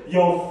put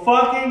your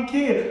fucking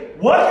kid.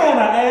 What kind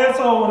of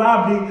asshole would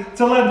I be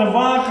to let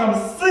Devon come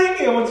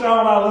singing with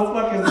y'all all this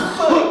fucking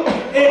sing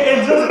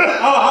and just, I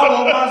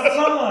want my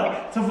son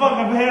to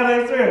fucking have that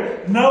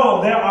experience.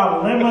 No, there are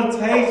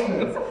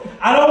limitations.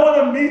 I don't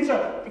want to meet you.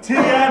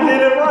 T.I.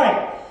 did it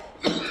right.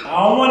 I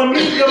don't want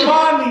to meet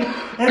Devon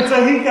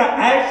until he can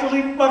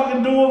actually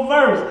fucking do a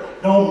verse.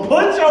 Don't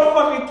put your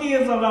fucking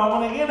kids on. I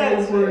want to hear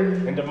that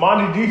shit. And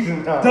Damani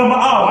decent now.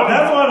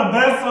 That's one of the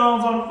best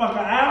songs on the fucking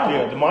album.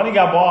 Yeah, Damani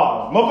got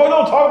bars. Motherfucker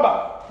don't talk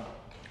about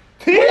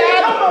T.I.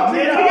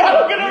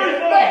 don't get no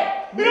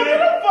respect. He don't get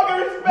no fucking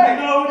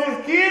respect. His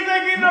kids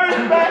ain't getting no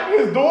respect.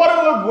 His daughter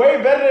look way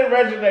better than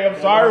Regine. I'm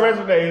sorry,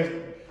 Regine.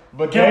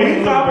 But can we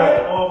look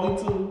comment better. or we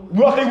too?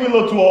 Well, I think we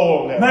look too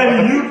old on that. Maybe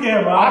you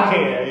can, but I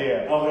can,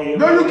 yeah. Okay.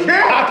 No, you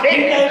can't. I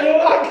can't.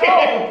 I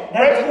can't.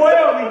 At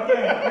 12, he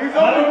can. He's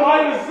only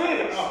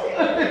 -6.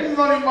 He's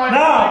only -6.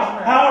 Now,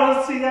 how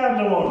does T.I.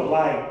 do on it?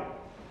 Like,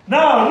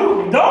 no, you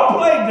don't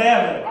play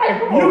Devin.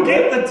 You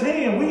get the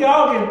 10. We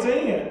all get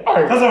 10.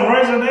 Because if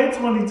Regine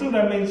 22,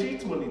 that means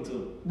she's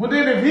 22. But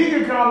then if he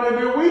can come in,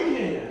 then we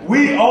can.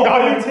 We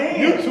over 10.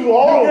 You too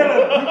old. You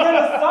get a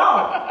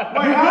song.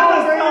 Wait, You how get a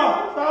old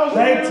song.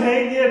 they? They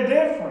 10-year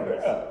difference.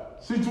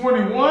 She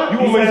 21. You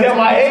want me to tell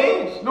my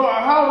age? No,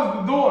 how old is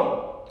the daughter?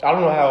 I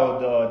don't know how old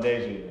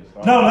Deja is.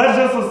 No, let's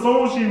just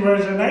assume she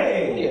Regine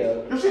age.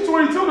 Yeah. If she's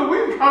 22, then we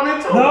can come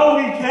in too. No,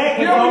 we can't.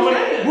 Yeah, we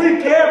can. We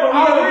can, but we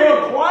gotta do it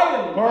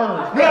quietly.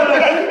 Birds.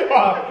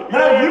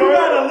 Now you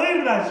gotta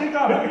leave that. She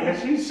gotta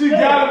She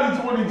gotta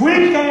be 22. We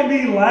can't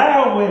be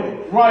loud with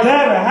it. Right.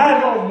 Devin,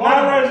 how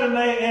Right. Regine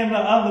and the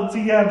other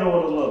T.I.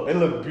 daughter look? They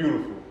look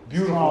beautiful.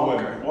 Beautiful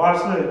women.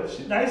 Watch this.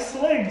 They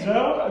slick,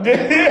 Joe.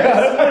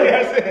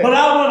 Yeah. But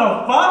I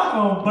wanna fuck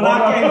them, but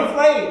I can't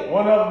say it.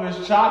 One of them is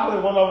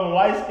chocolate, one of them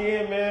light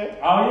skinned, man.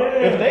 Oh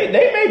yeah. If they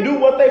may do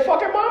what they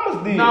fucking mamas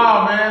did.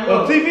 Nah, man,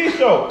 look. A TV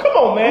show. Come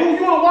on, man.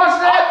 You wanna watch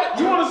that?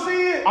 You wanna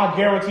see it? I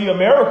guarantee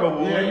America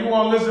will. Yeah, you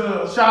wanna listen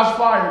to Shots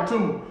Fired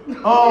too. It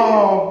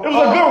was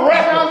a good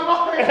record. Shots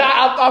Fired.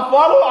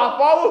 I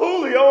follow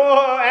Julio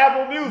on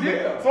Apple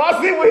Music. Yeah. So I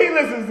see what he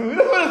listens to. He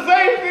listens to the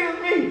same shit as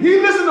me. He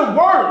listened to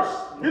Words.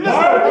 He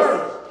listened to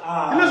Words.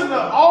 He listened to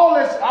all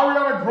that shit.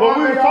 Ariana Well,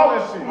 Grande, all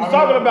that shit. we was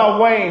talking about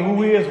Wayne,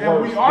 who is And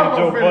worse we are than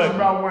gonna Joe finish Budden.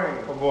 about Wayne.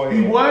 Oh, go ahead.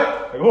 He what?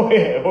 Go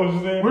ahead. What was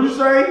you saying? What'd you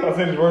say? I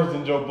said he's worse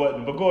than Joe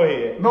Budden, but go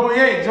ahead. No, he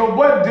ain't. Joe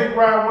Budden dick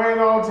ride Wayne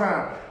all the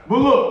time. But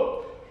look,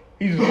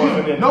 He's just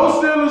worse than No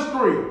Steelers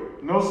 3.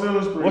 No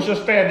Steelers 3. What's your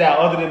standout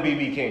other than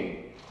BB King?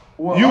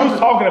 Well, You was other-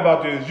 talking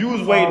about this. You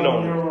was waiting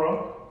on it.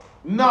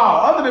 No,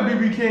 other than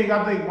BB King,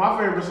 I think my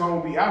favorite song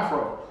would be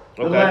Afro.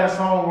 The Okay. last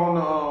song on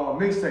the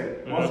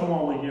mixtape. What's the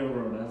one with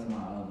Euro? That's my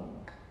other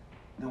one.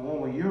 The one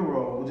with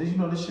Euro. Well, did you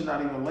know this shit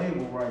not even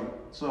labeled right?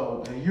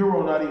 So, and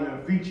Euro not even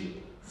featured.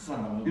 Son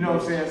of a You know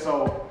what I'm bitch. saying?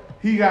 So,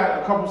 he got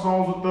a couple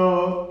songs with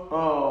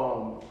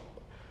Thug.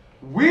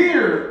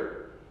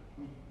 Weird.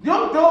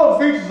 Young Thug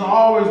features are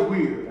always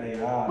weird. They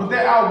are. But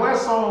that Out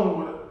West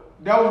song,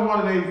 that was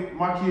one of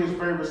my kids'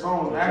 favorite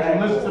songs. And I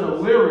actually listened to the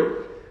lyric,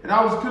 and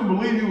I couldn't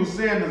believe he was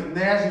saying the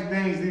nasty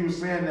things he was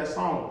saying in that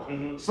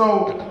song.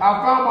 So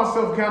I found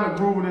myself kind of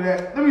grooving to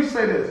that. Let me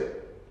say this.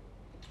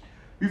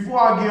 Before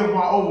I give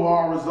my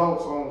overall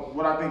results on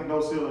what I think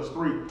No Ceilings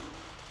 3,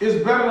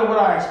 it's better than what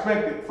I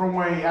expected from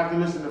Wayne after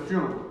listening to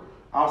Funeral.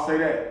 I'll say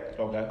that.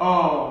 Okay.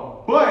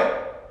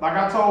 But like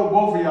I told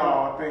both of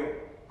y'all,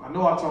 I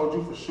know I told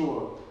you for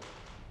sure.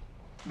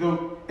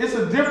 It's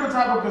a different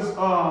type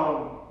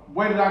of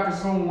way that I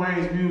consume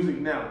Wayne's music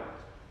now,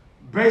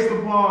 based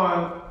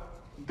upon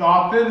the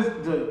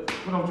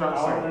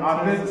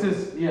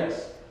authenticity,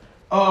 yes,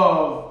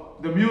 of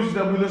the music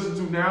that we listen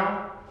to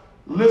now.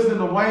 Listening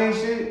to Wayne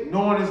shit,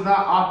 knowing it's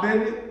not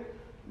authentic,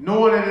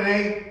 knowing that it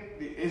ain't.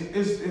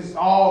 It's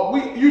all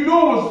you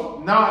know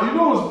it's not. You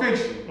know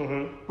it's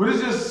fiction, but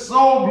it's just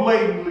so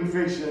blatantly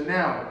fiction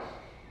now.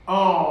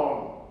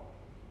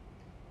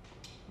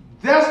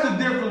 That's the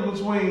difference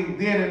between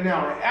then and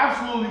now. And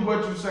absolutely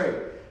what you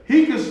say.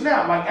 He can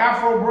snap like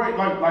Afro break,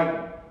 like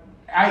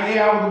I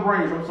out with the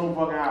braids. I'm so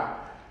fucking high.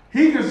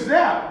 He can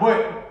snap,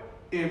 but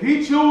if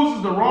he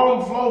chooses the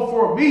wrong flow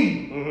for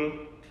me,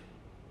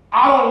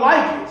 I don't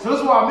like it. So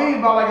that's what I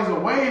mean by like as a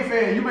Wayne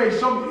fan, you may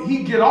show me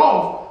he get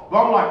off,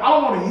 but I'm like, I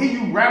don't want to hear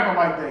you rapping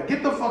like that.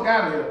 Get the fuck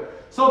out of here.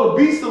 So the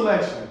beat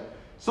selection.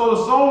 So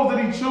the songs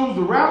that he chooses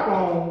to rap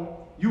on,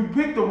 you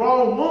pick the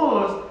wrong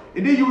ones,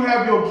 and then you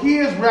have your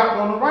kids rap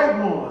on the right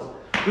ones.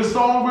 The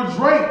song with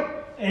Drake.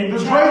 And the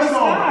Drake Travis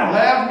song, Scott.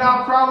 Laugh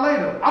Now, Cry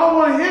Later. I don't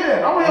want to hear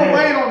that. I want to hear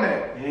Wayne on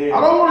that. Yeah.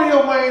 I don't want to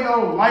hear Wayne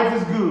on Life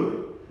is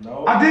Good.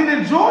 No. I didn't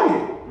enjoy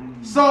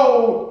it.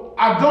 So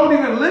I don't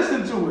even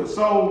listen to it.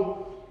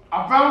 So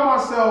I found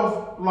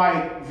myself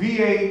like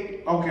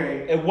V8.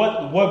 Okay. And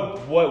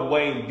what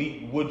Wayne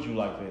beat would you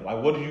like to hear?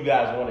 Like, what do you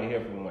guys want to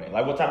hear from Wayne?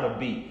 Like, what type of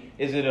beat?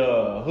 Is it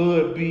a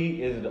hood beat?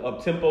 Is it an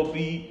up-tempo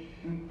beat?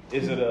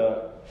 Is it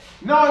a...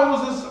 No, it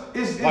was just...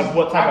 It's like,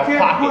 what type of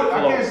pocket flow?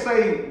 I can't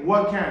say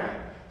what kind.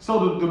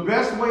 So the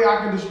best way I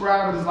can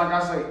describe it is, like I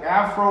say,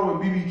 Afro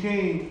and BB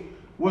King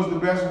was the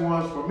best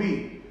ones for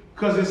me.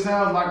 Because it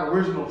sounds like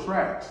original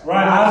tracks.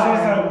 Right, I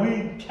was going to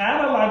say, we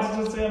kind of like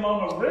to just hear them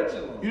on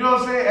original. You know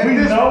what I'm saying? At we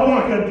this know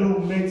point, we could do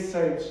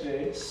mixtape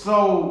shit.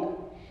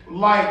 So,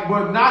 like,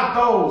 but not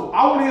those.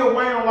 I want to hear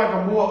Wayne on like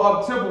a more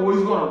up-tempo where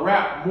he's going to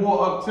rap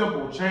more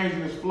up-tempo,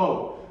 changing his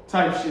flow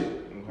type shit.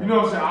 You know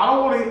what I'm saying? I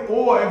don't want to,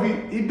 or if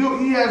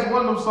he has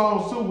one of them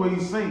songs too where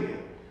he's singing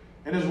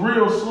and it's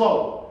real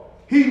slow.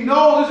 He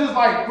knows, it's just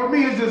like, for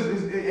me,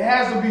 it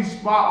has to be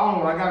spot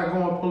on. I got to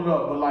go and pull it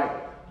up. But like,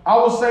 I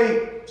would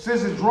say,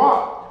 since it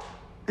dropped,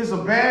 it's a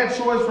bad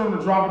choice for him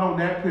to drop it on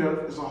that pill.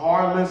 It's a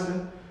hard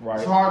listen. Right.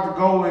 It's hard to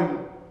go and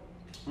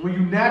when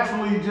you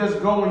naturally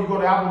just go and you go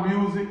to Apple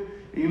Music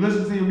and you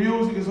listen to your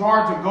music, it's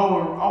hard to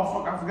go and, oh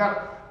fuck, I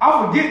forgot.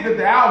 I forget that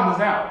the album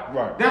is out.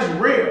 Right. That's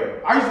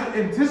rare. I used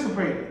to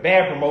anticipate it.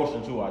 Bad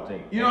promotion too, I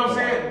think. You know what I'm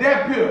saying?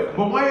 That pill.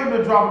 But Wayne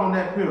been dropping on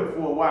that pill for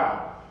a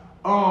while.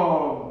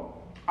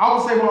 I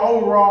would say my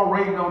overall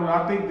rating on it,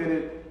 I think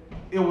that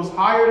it was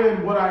higher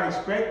than what I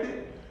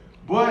expected,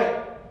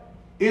 but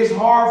it's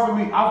hard for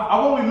me.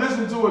 I've only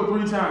listened to it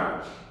 3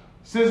 times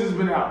since it's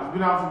been out. It's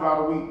been out for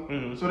about a week.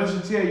 Mm-hmm. So that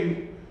should tell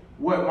you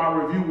what my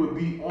review would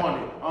be on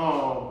it.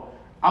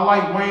 I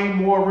like Wayne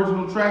more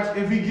original tracks.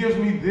 If he gives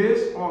me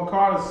this on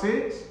Carter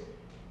 6,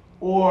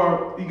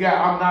 or he got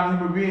I'm Not a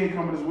Human Being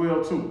coming as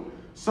well too.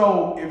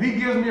 So if he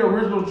gives me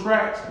original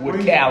tracks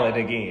with Khaled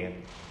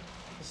again.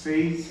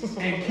 See?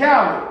 And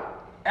Khaled,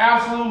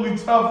 absolutely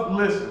tough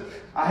listen.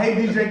 I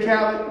hate DJ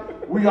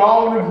Khaled. We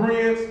all in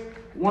agreement.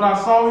 When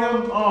I saw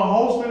him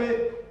hosting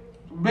it,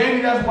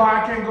 maybe that's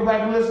why I can't go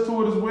back and listen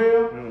to it as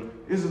well.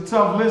 It's a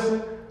tough listen.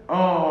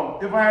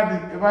 If I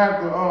had to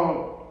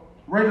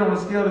rate it on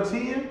a scale of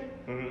 10,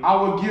 I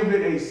would give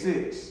it a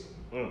 6.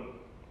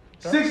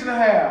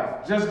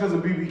 6.5, just because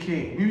of BB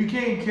King. BB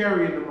King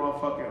carrying the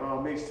motherfucking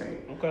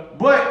mixtape. Okay.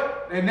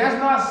 But, and that's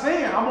not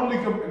saying, I'm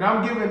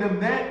giving them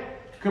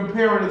that,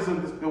 comparing it to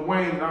the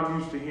Wayne that I'm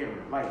used to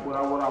hearing. Like what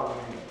I want to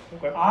hear.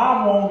 Okay.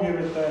 I won't give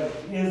it that.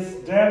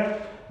 It's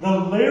that the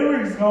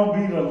lyrics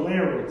gonna be the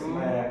lyrics,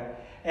 man.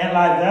 And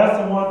like that's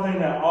the one thing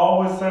that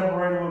always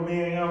separated with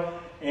me and him.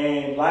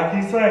 And like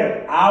he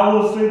said, I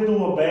will sit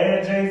through a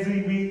bad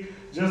Jay-Z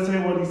beat just to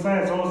hear what he's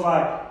saying. So it's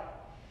like,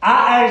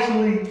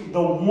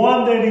 the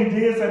one that he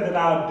did say that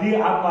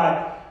I'm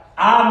like,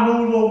 I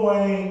knew Lil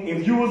Wayne,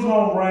 if you was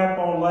gonna rap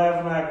on Laugh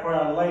and I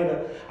Cry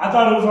Later, I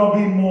thought it was gonna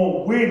be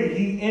more witty.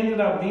 He ended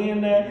up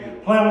being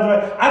that, playing with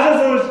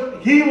the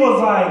he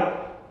was like,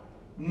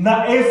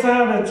 it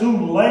sounded too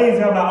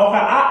lazy. I'm like, okay,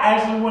 I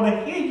actually want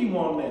to hear you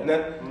on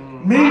that.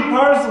 Me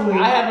personally,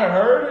 I haven't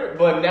heard it,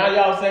 but now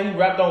y'all say he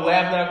rapped on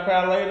Laugh Not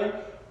Cry Later.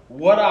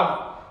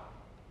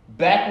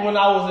 Back when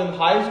I was in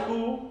high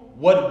school,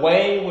 what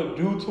Wayne would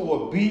do to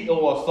a beat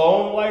or a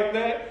song like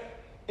that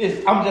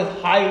is I'm just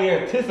highly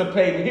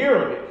anticipating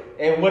hearing it.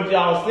 And what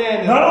y'all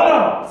saying is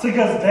no. See,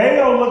 because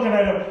Dayo looking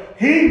at him,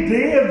 he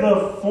did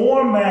the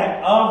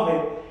format of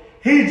it.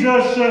 He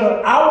just should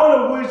have. I would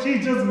have wished he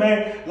just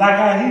made like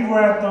how he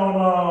rapped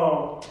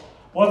on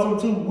what's them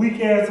 2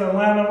 weak ass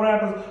Atlanta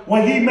rappers.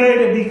 When he made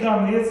it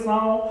become his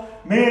song,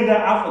 man,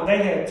 they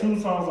had 2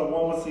 songs and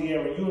one was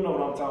Sierra. You know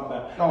what I'm talking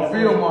about? No,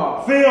 Field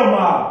Mob. Field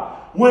Mob.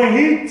 When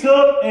he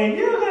took and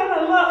you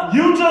gotta love,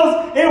 you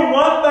just it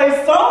wasn't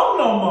they song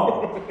no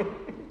more.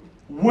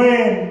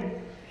 When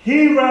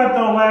he rapped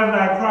on Laugh and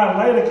I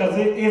Cry Later, because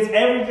it's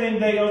everything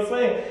they are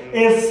saying.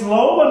 It's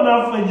slow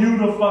enough for you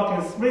to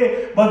fucking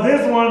spit, but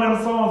this one of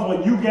them songs where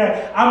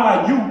I'm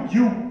like,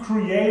 you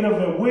creative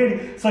and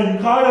witty, so you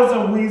call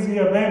yourself Weezy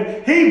or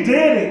Baby. He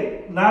did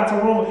it, not to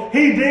ruin.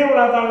 He did what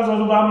I thought he was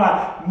gonna do, but I'm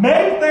like,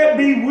 make that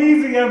be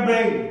Weezy and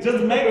Baby.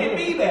 Just make it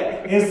be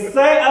that. It's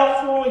set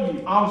up for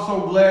you. I'm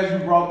so glad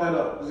you brought that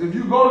up. Because if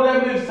you go to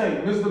that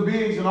mixtape, Mr.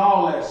 Biggs and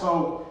all that,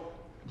 so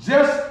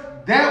just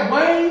that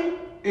Wayne,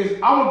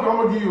 I'm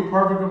gonna give you a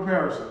perfect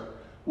comparison.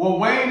 What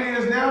Wayne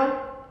is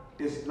now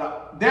is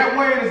not, that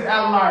Wayne is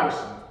Allen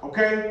Iverson,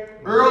 okay?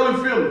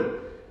 Early Philly.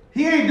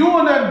 He ain't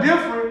doing nothing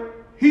different.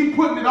 He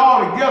putting it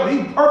all together.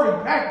 He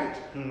perfect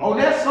package. On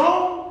that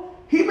song,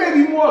 he may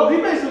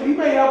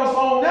have a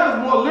song now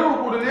that's more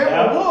lyrical than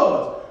ever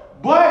was.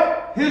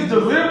 But his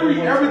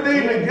delivery,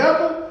 everything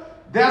together,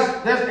 that's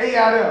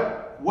A.I.M.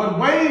 What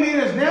Wayne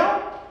is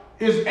now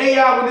is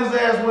A.I. when his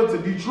ass went to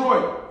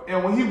Detroit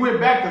and when he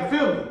went back to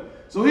Philly.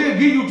 So he'll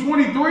give you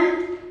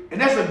 23,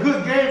 and that's a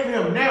good game for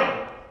him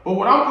now. But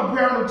what I'm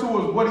comparing him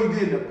to is what he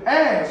did in the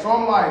past. So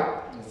I'm like,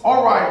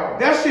 all right,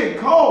 that shit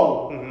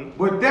cold.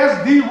 But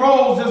that's D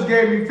Rose just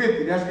gave me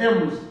 50. That's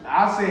Emery's.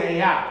 I say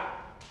AI.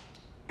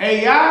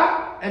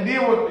 AI, and then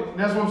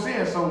that's what I'm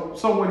saying.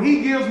 So when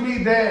he gives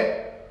me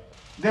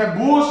that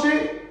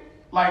bullshit,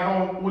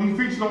 like when he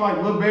featured on like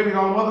Lil Baby and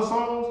all the other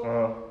songs,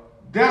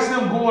 that's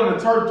him going to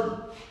Turkey.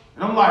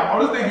 And I'm like,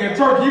 oh, this nigga in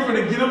Turkey, he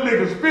finna get them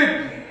niggas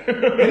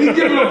 50. And he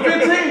giving them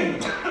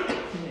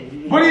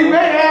 15. But he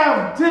may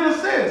have 10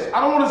 assists.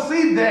 I don't want to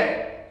see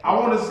that. I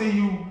want to see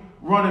you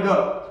run it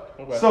up.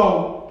 Okay.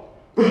 So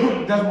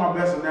that's my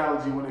best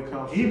analogy when it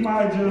comes to he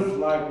might just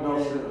like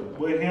no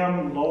with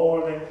him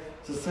lowering it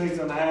to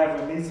 6.5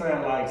 and me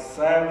saying like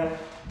 7,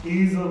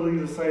 easily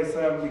to say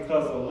 7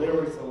 because of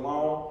lyrics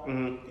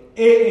alone.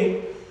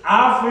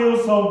 I feel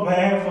so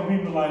bad for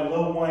people like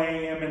Lil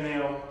Wayne,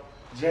 Eminem,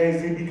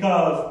 Jay-Z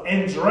because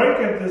and Drake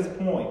at this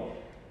point,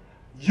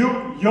 your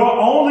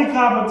only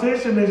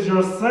competition is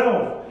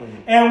yourself.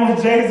 And when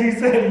Jay-Z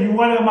said, you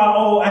wanted my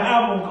old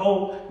album,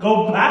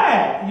 go buy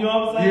it. You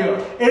know what I'm saying?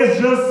 Yeah. It's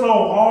just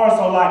so hard.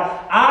 So like,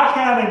 I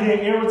kind of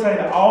get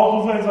irritated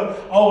all the way.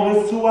 Oh,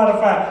 this 2 out of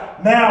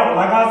 5. Now,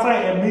 like I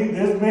say, and me,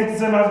 this man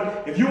said,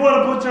 if you want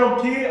to put your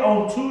kid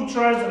on 2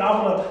 tracks and I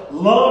would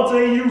love to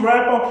hear you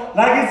rap on,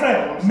 like he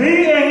said,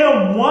 me and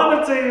him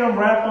wanted to hear him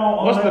rap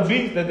on. What's the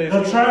beat that they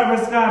the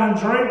Travis Scott and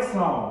Drake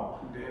song.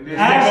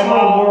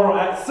 Astro World,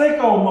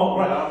 Sicko Mode.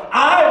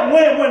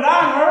 When I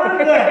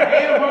heard that,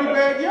 and Money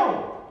Bag Yo.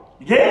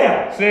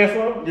 Yeah. Say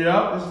something?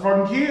 Yeah, this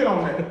fucking kid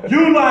on that.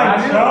 You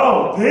like,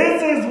 yo,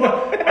 this is what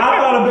I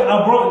gotta be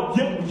a bro.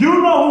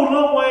 You know who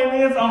Lil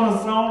Wayne is on a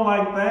song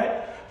like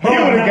that? He would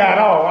have got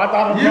on. I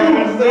thought he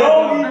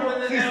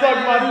she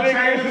sucked my dick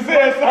and she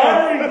said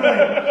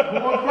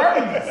something. Going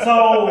crazy. So,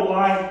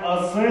 like,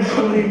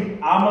 essentially,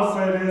 I'ma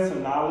say this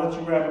and I'll let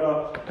you wrap it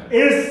up.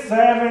 It's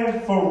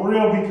 7 for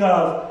real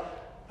because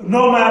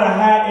no matter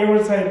how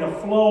irritating the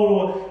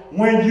flow,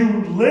 when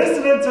you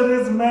listening to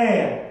this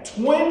man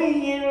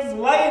 20 years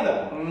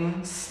later,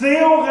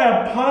 still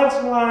have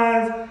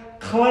punchlines,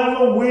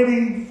 clever,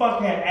 witty,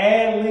 fucking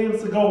ad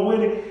libs to go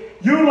with it.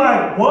 You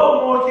like,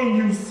 what more can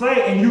you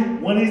say?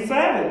 And when he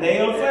said it,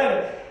 Dale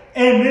said it.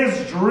 In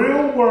this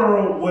drill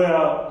world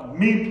where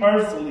me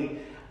personally,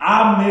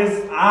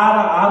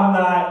 I'm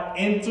not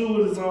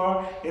into it as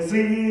hard as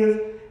he is.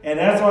 And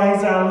that's why he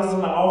said I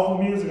listen to awful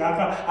music. I'd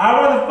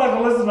rather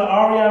fucking listen to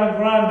Ariana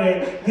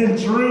Grande than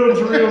Drill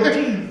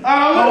Teeth.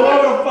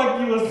 Whatever the fuck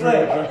you would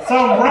say.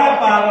 Some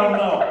rap I don't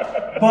know.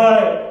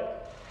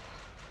 But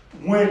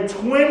when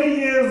 20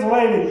 years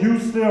later you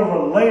still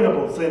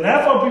relatable. See,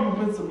 that's what people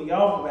pissing me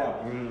off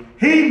about.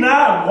 He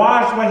not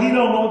washed, but he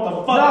don't know what the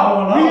fuck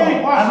going on. He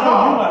ain't washed. I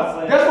know you not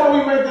saying. That's why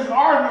we make this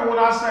argument when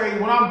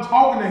I'm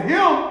talking to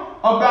him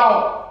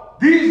about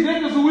these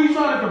niggas who he's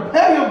trying to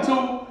compare him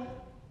to.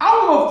 I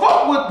don't give a fuck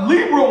what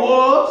Libra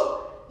was.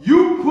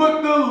 You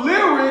put the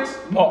lyrics.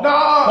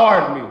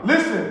 Pardon me.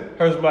 Listen.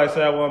 Heard somebody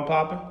say I wasn't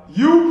popping?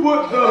 You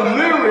put the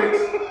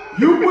lyrics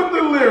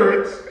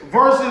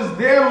versus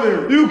their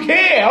lyrics. You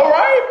can, all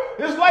right?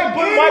 It's like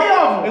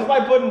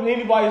putting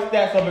anybody's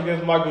stats up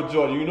against Michael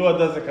Jordan. You know it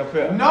doesn't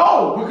compare.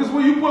 No, because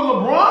when you put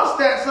LeBron's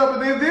stats up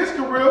against his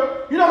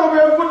career, you're not gonna be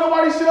able to put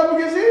nobody's shit up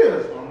against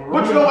his.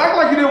 But you don't act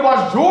like you didn't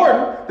watch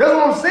Jordan. That's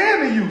what I'm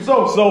saying to you.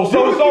 So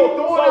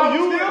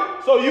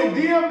you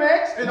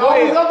DMX and all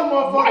these other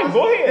motherfuckers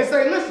go ahead and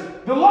say, listen,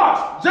 the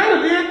Locks,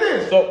 Jada did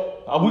this. So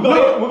we're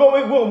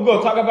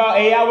gonna talk about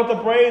AI with the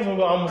braids. I'm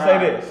gonna say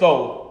this.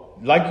 So,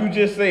 like you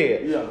just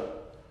said,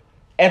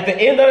 at the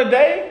end of the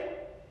day,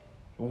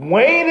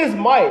 Wayne is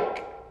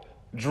Mike,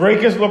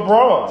 Drake is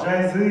LeBron,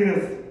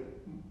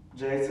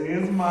 Jay-Z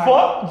is Mike.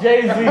 Fuck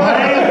Jay-Z. Jay-Z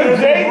is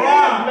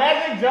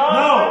Magic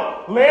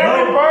Johnson,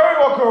 Larry Bird,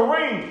 or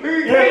Kareem.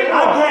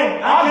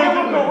 I'll give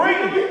him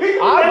Kareem.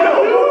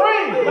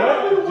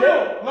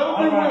 Let him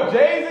be real.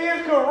 Jay-Z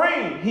is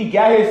Kareem. He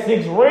got his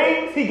 6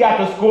 rings. He got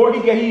the score.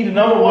 He the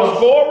number 1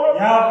 scorer.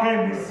 Y'all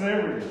can't be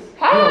serious.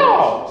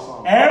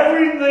 How?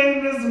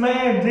 Everything this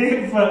man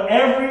did for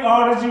every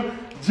artist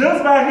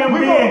just by him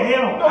being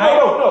him.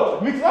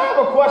 No. Because I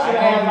have a question to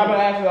ask. I've been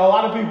asking a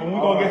lot of people.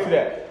 We're going to get to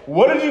that.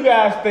 What did you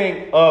guys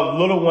think of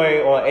Lil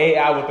Wayne on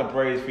AI with the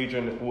braids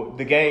featuring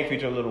the game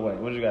featuring Lil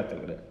Wayne? What did you guys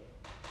think of that?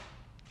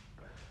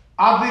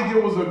 I think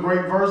it was a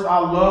great verse. I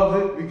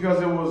loved it because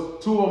it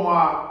was 2 of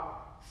my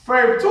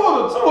favorite, two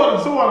of the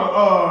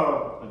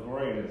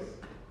greatest.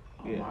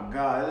 Oh my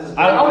God!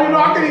 I don't even know.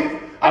 I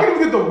can't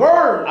even get the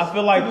words. I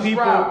feel like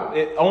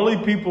only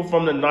people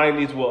from the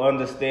 90s will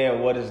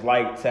understand what it's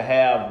like to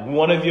have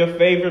one of your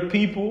favorite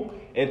people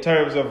in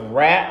terms of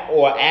rap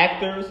or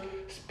actors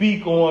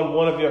speak on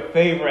one of your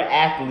favorite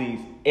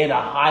athletes in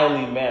a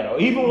highly manner.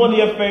 Even one of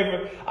your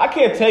favorite. I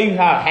can't tell you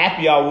how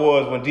happy I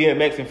was when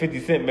DMX and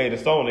 50 Cent made a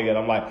song together.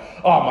 I'm like,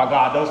 oh my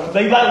God,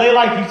 they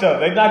like each other.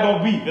 They're not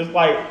gonna beef. It's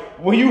like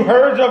when you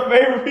heard your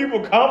favorite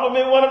people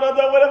compliment one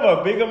another,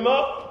 whatever, big them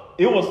up.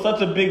 It was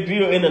such a big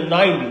deal in the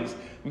 90s.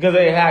 Because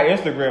they had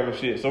Instagram and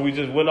shit, so we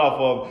just went off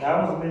of.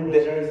 That was me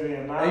with Jay-Z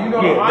and Nas. And you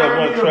know the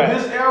irony of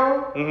this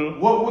era?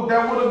 What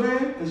that would have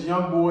been is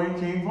Young Boy and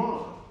King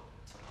Von.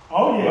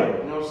 Oh yeah, you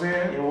know what I'm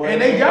saying?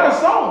 And they got a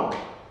song.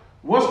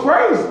 What's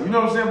crazy? You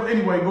know what I'm saying? But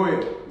anyway, go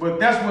ahead. But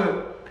that's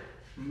what.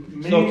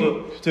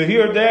 So to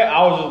hear that,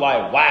 I was just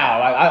like, wow.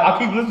 Like I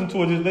keep listening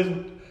to it. Just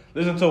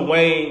listen to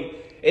Wayne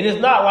and it's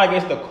not like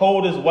it's the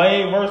coldest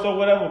Wayne verse or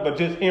whatever, but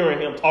just hearing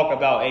him talk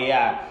about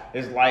AI,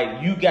 it's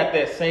like you got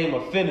that same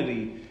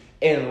affinity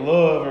and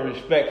love and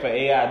respect for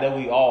AI that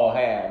we all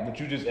have, but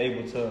you're just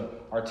able to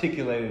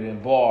articulate it in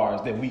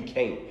bars that we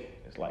can't.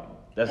 It's like,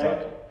 that's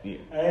like, yeah.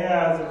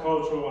 AI is a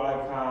cultural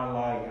icon.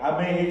 Like, I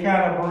mean, it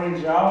kind of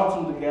brings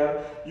y'all two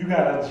together. You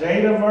got a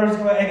Jada verse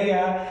for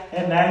AI,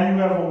 and now you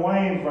have a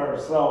Wayne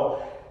verse.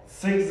 So,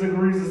 6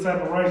 degrees of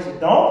separation.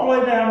 Don't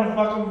play down the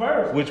fucking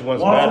verse. Which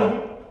one's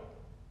better?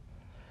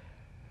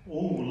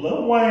 Ooh,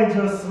 Lil Wayne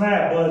just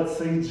snapped, but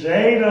see,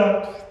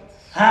 Jada,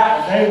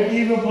 they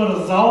even put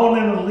a zone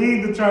in the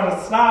lead to try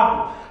to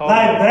stop him.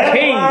 Like that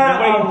King, the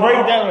way you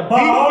break down the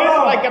defense,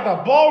 like at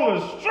the ball in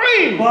the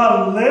stream.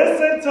 But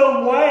listen to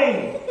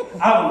Wayne.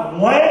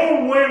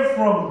 Wayne went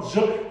from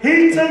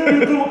he took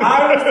you through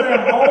Iverson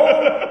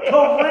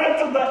whole career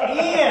to the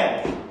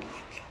end.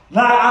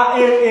 Like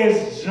it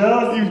is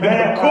just you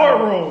bad. The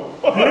courtroom.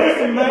 This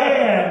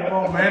man,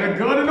 oh man, the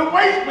gun in the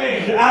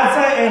waistband. I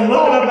say, and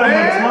looking up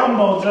at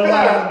Matumbo, just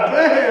like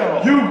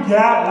damn. you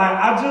got like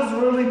I just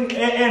really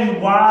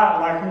and why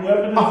like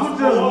whoever this I'm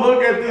just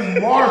look at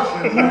this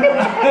Martian.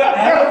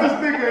 That's this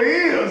nigga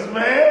is,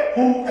 man.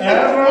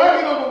 Whoever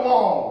working on the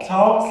wall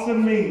talks to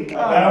me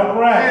about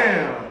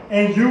rap,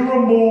 and you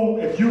remove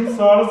if you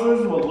saw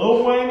this with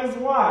Lil Wayne is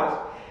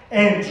watched.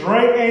 And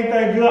Drake ain't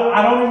that good.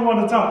 I don't even want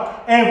to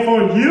talk. And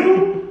for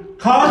you,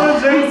 calling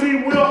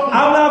Jay-Z Will,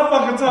 I'm not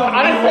fucking talking.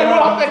 I didn't say Will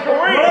off that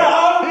career.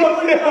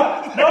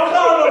 Don't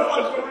call no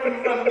fucking career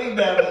in front of me,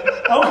 man.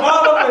 Don't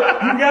call it.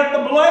 You got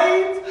the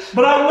blades,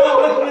 but I'm not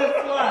letting it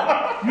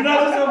fly. You're not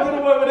just gonna get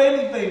away with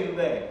anything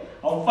today.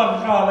 I'm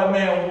fucking call that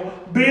man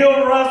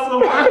Bill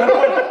Russell.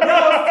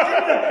 Yo,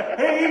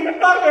 he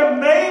fucking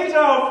made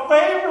your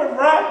favorite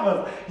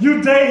rappers.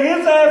 You date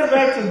his ass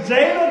back to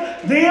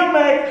Jada,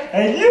 DMX,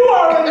 and you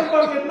already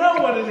fucking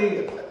know what it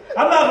is.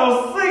 I'm not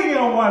gonna sit here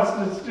and watch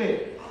this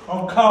shit.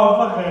 I'm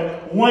called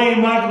fucking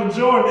Wayne Michael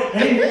Jordan,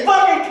 and he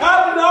fucking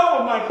copied off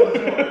of Michael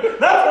Jordan.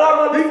 That's what I'm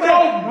really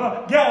saying.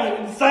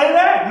 Yeah, say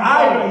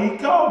that. He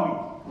called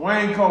me.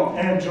 Wayne Kobe.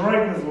 And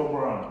Drake is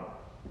LeBron.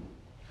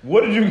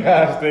 What did you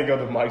guys think of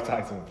the Mike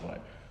Tyson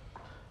fight?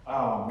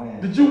 Oh man!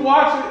 Did you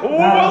watch it? Ooh,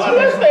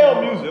 let's stay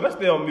on music. Let's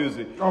stay on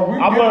music. Oh,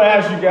 I'm gonna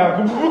ask you guys.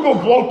 We're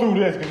gonna blow through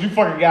this because you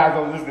fucking guys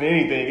don't listen to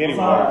anything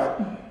anyway.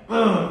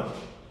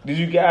 Did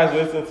you guys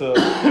listen to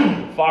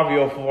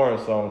Fabio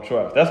Foreign's song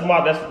 "Trust"? That's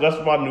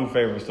my new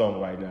favorite song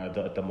right now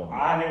at the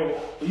moment. I hear it.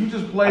 You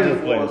just played it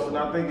for us, and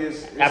I think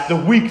it's after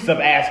weeks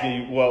of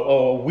asking you,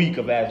 a week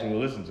of asking you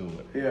to listen to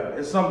it. Yeah,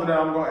 it's something that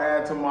I'm gonna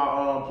add to my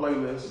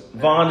playlist.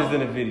 Vaughn is in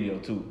the video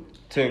too.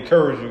 To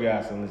encourage you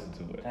guys to listen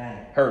to it.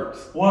 Dang.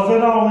 Hurts. Was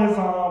it on his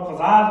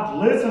because I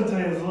listened to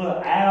his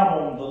little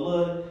album, the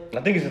little. I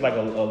think it's just like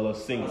a little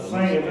single. It's a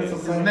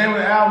His single. name of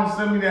the album,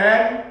 Send Me the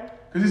Addy?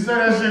 Cause he said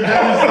that shit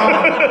every song.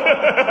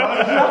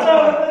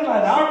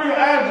 Give me the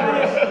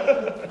address.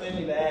 Send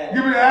me the ad.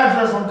 Give me the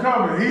address, I'm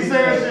coming. He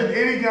said that shit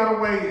any kind of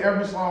way,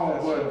 every song.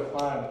 That But shit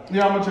fine.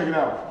 yeah, I'm gonna check it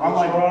out. I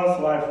like it. Trust,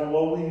 like from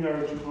what we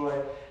heard you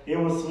play, it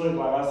was slick.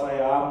 Like I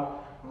say, I'm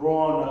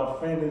growing the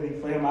affinity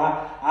for him.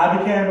 I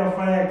became a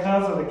fan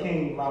because of the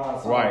King Von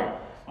song. Right.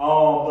 The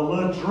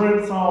little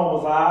drip song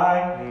was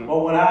but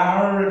when I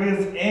heard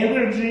his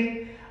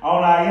energy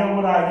on I Am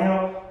What I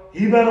Am,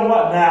 he better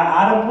watch. Now I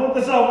done put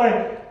this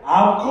away.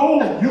 I'm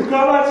cool. You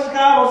come out to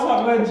Chicago,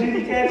 talking about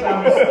GD Cash.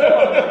 I'm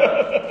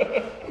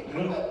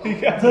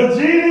the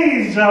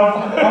GDs, Joe.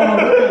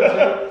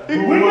 We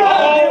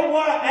gotta get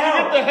one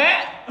out. Get the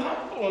hat.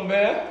 Come on,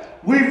 man.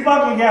 We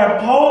fucking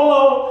got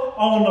Polo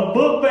on the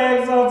book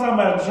bags all the time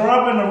about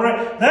dropping the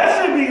rent.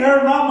 That should be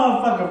hurting my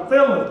motherfucking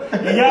feelings.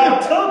 And y'all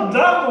took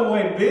Duck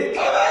away, bitch.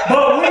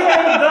 But we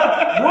ain't done.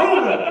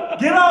 Ruger,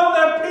 get off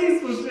that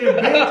piece of shit,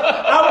 bitch.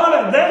 I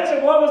wanted that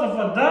shit. What was it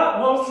for Duck?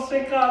 What was the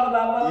shit called that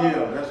I love?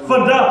 Yeah, that's what for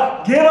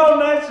Duck. Get on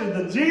that shit.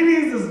 The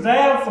GDs is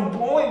down some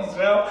points,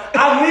 yo.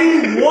 I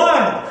need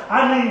one.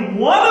 I need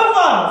one of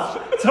us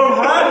to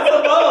rise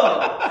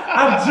above.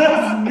 I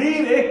just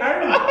need it.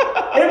 Hurt.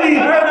 It be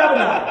hurt out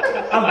now.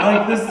 I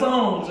like this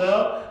song,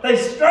 Joe. They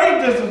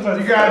straight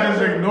disrespect. You gotta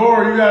just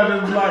ignore. You gotta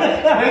just be like,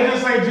 they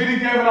just say GD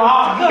gave it a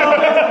hop.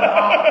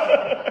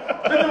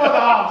 They talking about the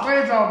hops. They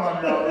ain't talking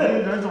about it, y'all.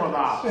 They talking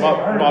about the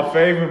hops. My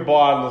favorite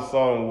bar in the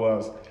song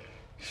was,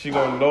 she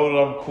gonna know that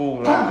I'm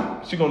cool.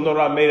 She gonna know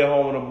that I made it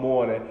home in the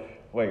morning.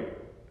 Wait.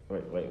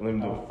 Let me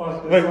do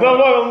it. Wait,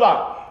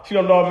 no. She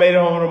gonna know I made it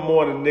home in the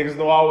morning. Niggas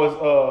know I was,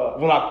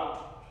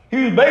 he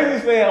was basically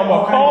saying, I'm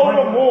gonna call in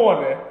the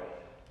morning.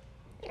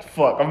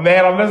 Fuck, I'm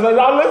mad. I'm messing up.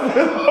 Y'all listen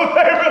to my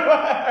favorite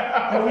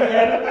line. Can we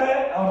edit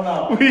that? Oh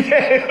no. We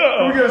can't.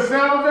 We get a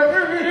sound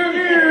effect.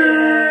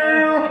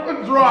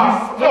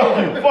 Drop.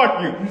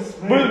 Fuck you.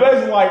 But it's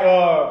basically like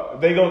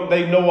they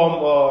know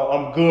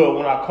I'm good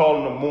when I call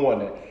in the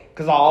morning.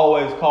 Cause I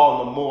always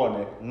call in the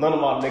morning. None of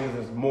my niggas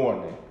is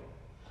morning.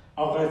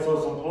 Okay, so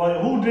some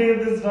play. Who did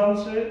this dumb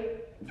shit?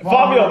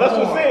 Fabio, that's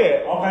what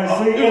said. Okay,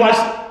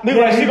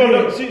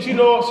 see, she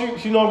know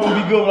I'm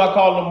gonna be good when I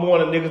call in the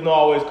morning. Niggas know I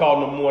always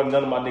call in the morning.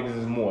 None of my niggas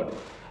is morning.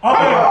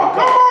 Okay,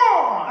 come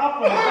on.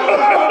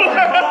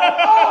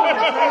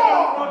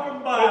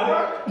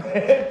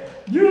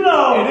 You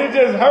know. And it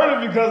just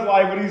hurt it because,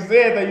 like, when he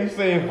said that, you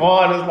saying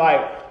Vaughn is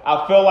like,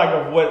 I feel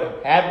like if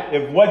what happened,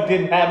 if what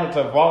didn't happen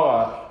to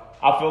Vaughn,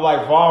 I feel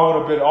like Vaughn would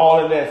have been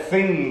all in that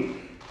scene,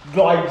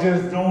 like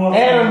just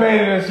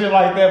animated and shit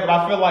like that. But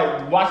I feel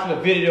like watching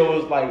the video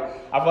was like,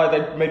 I feel like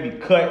they maybe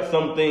cut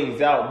some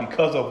things out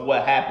because of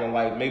what happened.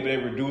 Like maybe they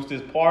reduced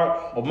this part,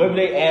 or maybe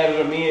they added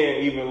them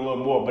in even a little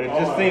more. But it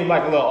just seemed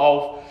like a little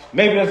off.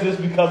 Maybe that's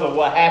just because of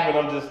what happened.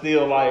 I'm just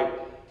still like,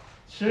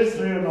 shit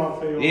still don't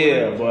feel.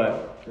 Yeah,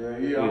 but.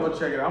 Yeah, I'm gonna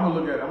check it. I'm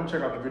gonna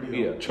check out the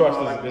video. Yeah,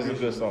 Trust is a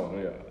good song.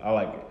 Yeah, I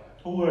like it.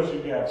 Who else you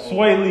got?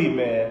 Sway Lee,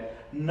 man.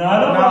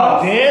 None of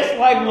us. Dance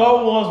Like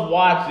No One's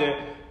Watching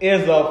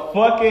is a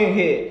fucking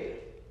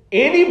hit.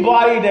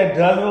 Anybody that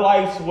doesn't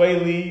like Sway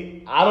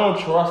Lee, I don't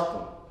trust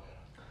him.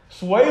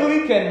 Sway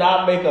Lee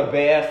cannot make a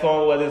bad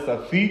song, whether it's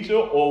a feature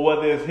or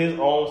whether it's his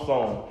own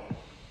song.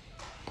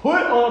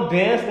 Put on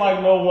Dance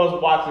Like No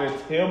One's Watching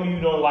and tell me you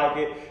don't like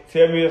it.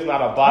 Tell me it's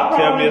not a bop.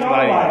 Tell me it's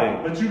not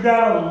anything. But you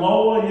gotta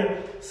lower your.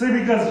 See,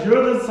 because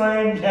you're the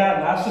same guy.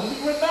 Not to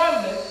be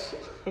redundant.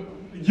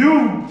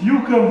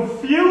 You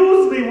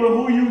confuse me with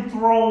who you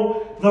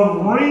throw the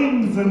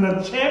rings and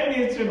the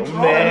championship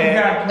trophy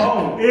got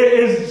cold. It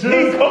is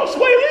just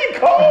Sway Lee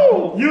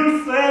cold.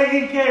 You say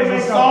he can't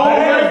make a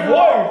bad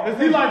voice.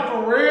 Is he like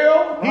for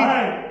real?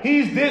 Right.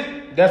 He's this.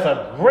 That's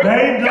a great.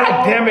 They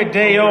God damn it,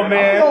 Dale,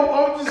 man.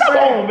 I'm just Come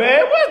saying. on,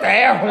 man. Where's the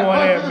air horn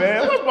at,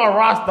 man? Where's my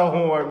roster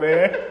horn,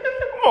 man?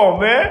 Come on,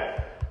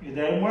 man. It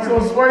ain't working.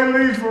 So Sway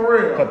Lee for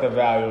real. Cut the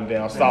volume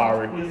down.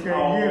 Sorry. We can't get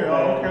it.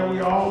 Okay, we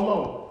all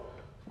low.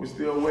 We're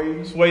still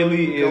waiting. Sway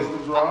Lee is. Just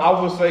to drop.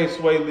 I would say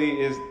Sway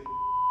Lee is.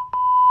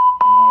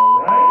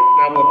 Alright.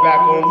 Now we're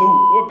back on loop.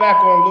 We're back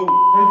on loop.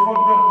 They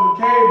fucked up the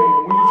cable.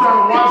 When you try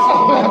to watch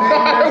something,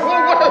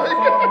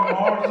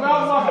 when I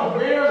was like a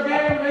Bears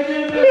game, they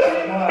did this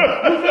shit.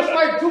 You missed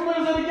like 2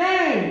 minutes of the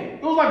game.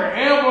 It was like an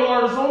Amber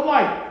Alert or something. I'm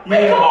like,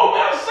 man, come on,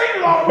 man, I've seen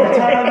it already.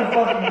 Return the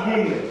fucking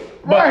kid.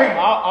 But Right.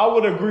 I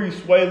would agree,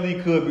 Sway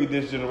Lee could be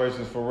this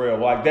generation's Pharrell.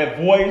 Like that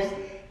voice,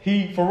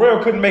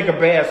 Pharrell couldn't make a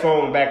bad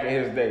song back in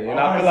his day, and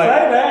I feel like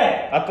say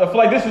that. I feel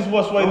like this is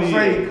what Sway Don't Lee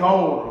say is. he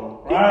cold though.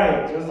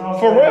 Right. Just don't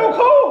say Pharrell that.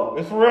 cold.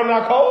 Is Pharrell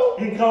not cold?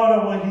 He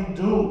called it what he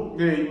do.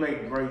 Yeah, he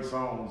make great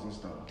songs and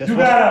stuff. That's You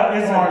what- gotta,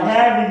 it's a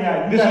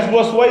caveat. This is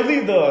what Sway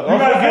Lee does. You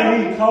gotta say he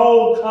Unforgettable.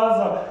 cold cause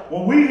of,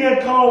 when we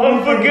get cold,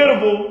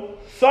 Unforgettable.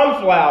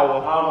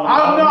 Sunflower.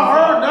 I've not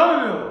heard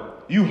none of them.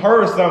 You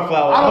heard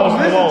Sunflower. I don't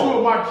Post listen Malone. to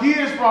it. My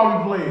kids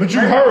probably play it. But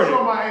you Maybe heard I'm it.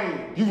 showing my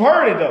age. You've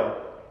heard it though.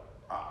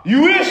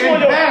 You is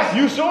showing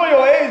passing. you showing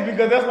your age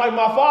because that's like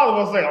my father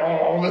was saying, oh, I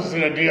don't listen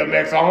to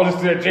DMX, I don't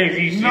listen to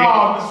Jay-Z shit.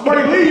 No,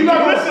 Sway Lee, you're not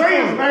gonna Listen say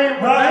to his him. name.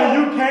 Brother,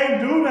 you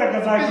can't do that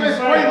because like Is you it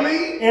Sway said,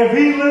 Lee? if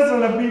he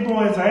listened to people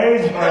his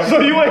age, So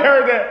you ain't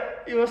heard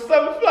that? You a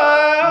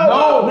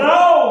Sunflower?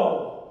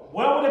 no.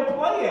 Where would it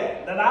play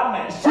at that I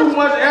met? Too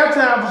much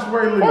airtime for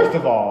Sway Lee. First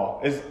of all,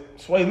 it's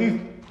Sway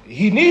Lee.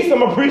 He needs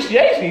some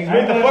appreciation. He's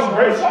made the fucking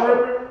great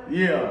song.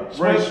 Yeah, It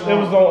great was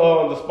song.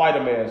 on the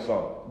Spider-Man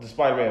song, the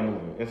Spider-Man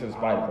movie, Into the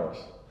Spider-Verse.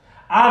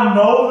 I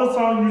know the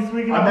song you're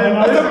speaking I about. didn't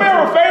It's listen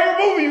a favorite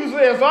movie you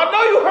said, so I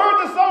know you heard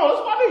the song.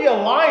 That's why you're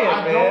lying,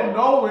 I man. don't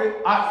know it.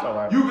 all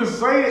right. You can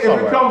say it. It's If all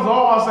it right. comes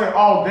on, I'll say,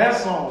 oh, that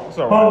song. It's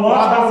all But right. once I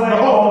I don't say,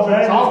 know oh, what you're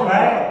that talking is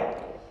bad.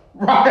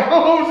 Right, I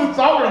don't know what you're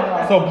talking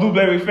about. So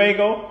Blueberry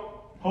Faygo,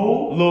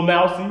 Who? Lil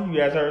Mousy, you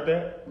guys heard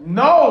that?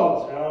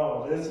 No,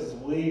 Oh, this is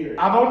weird.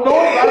 I don't know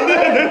about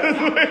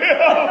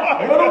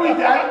that. What do we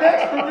got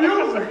next for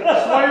music?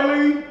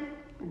 Sway Lee,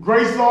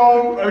 great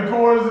song,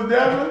 According to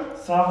Devin.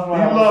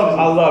 Sunflower. He loves it.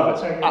 I love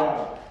it. Check it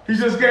out. He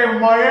just came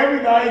from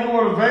Miami, now he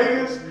going to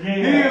Vegas. Yeah.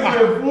 He is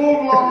in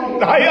full blown.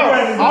 Nah, yo,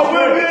 ready to I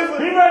will strip.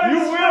 be. He ready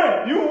to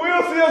strip. You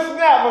will see a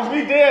snap of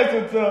me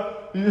dancing to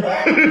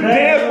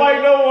dance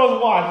like no one's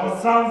For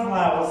watching.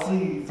 sunflower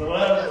seeds or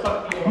whatever the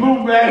fuck you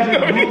Blue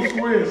Magic, Blue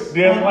Swiss.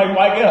 Dance like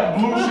Mike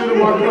Epps. Blue shit in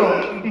my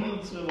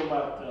cup. Chill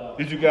about that.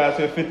 Did you guys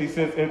hear 50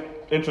 Cent's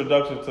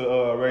introduction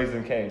to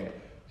Raising Canaan?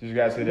 Did you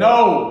guys hear that?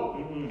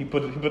 No. He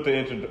put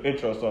the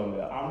intro song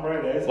out. I'm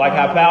ready. It's Like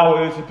how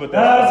Power is, he put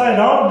that. I say,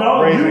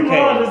 don't. Raising You know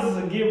Canaan. this is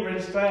a get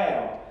rich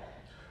style.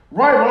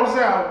 Right, but I'm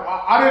saying,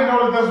 I didn't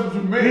know that that's what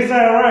you meant. He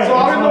said right. So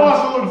I didn't know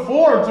I should look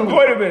forward to it.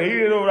 Wait a minute, he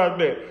didn't know what I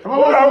meant. Am I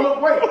supposed to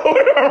look, wait,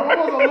 am I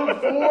supposed to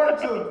look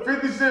forward to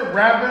 50 Cent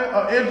rapping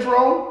an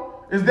intro?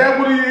 Is that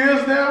what he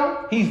is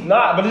now? He's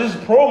not, but it's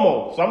just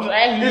promo. So I'm just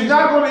asking you. It's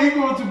not going to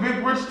equal to Big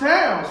Rich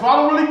Town, so I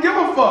don't really give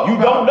a fuck. You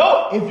about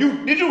don't know.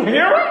 Did you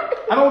hear it?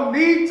 I don't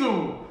need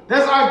to.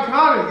 That's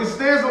iconic. It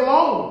stands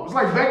alone. It's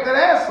like back that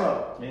ass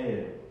up.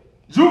 Yeah.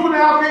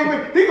 Juvenile can't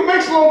make, he can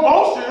make slow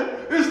motion.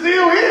 It's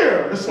still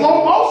here. It's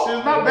slow motion.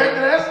 It's not back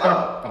that ass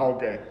up.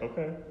 Okay.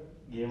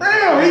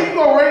 Damn, he can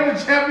go ready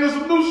to champion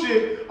some new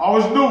shit. Oh,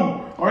 it's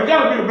new. Or it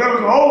gotta be better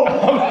than the old.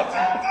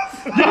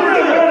 You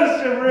really heard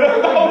this shit real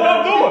quick. That's what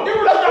I'm doing.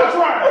 Give Rich got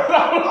trying.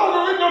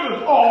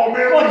 Oh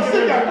man, like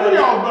shit got 3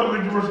 y'all better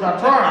than Give Rich got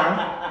trying.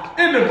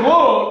 In the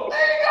club. They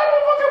ain't got no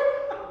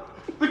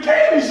fucking. The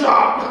candy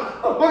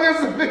shop. Look at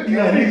some big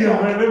Yeah, candy he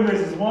shop. get rid of them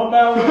bitches one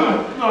by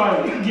one.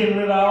 Like, He getting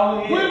rid of all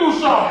of it. window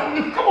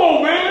shopping. Come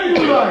on, man.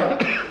 You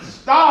like,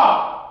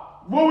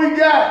 stop. What we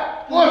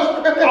got?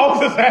 What's I was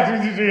just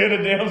asking you to hear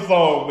the damn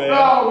song, man.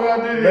 No, man,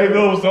 I didn't. Maybe it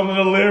was some of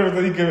the lyrics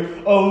that you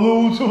could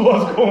allude to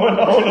what's going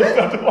on or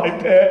something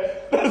like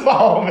that. That's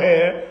all,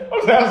 man. I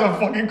was asking a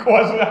fucking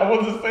question I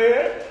wasn't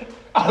saying.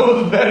 I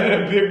was better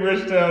than Big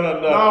Rich Town or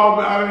nothing. No,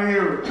 man, I didn't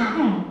hear it.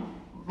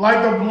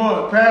 Like the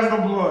blood, pass the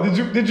blood.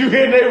 Did you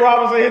hear Nate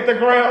Robinson hit the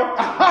ground?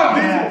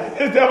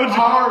 Yes. Is that what you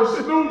I heard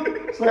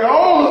Snoop say,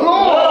 "Oh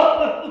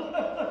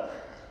Lord."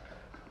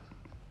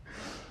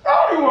 I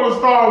don't even want to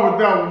start with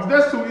that one.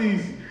 That's too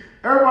easy.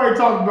 Everybody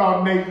talking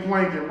about Nate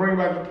Plank and bring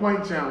back the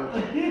Plank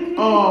challenge.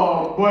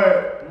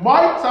 But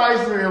Mike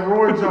Tyson and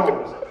Roy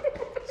Jones.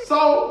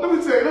 So let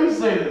me say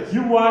this.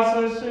 You watch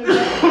that shit?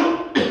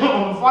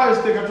 On the Fire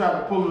Stick, I tried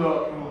to pull it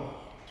up,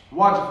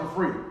 watch it for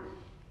free.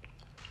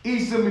 He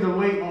sent me the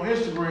link on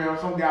Instagram.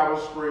 Some guy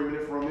was streaming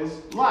it from his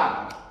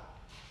live.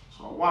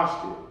 So I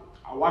watched it.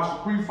 I watched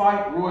the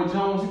pre-fight. Roy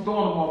Jones, he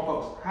throwing the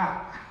motherfuckers.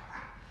 Ha.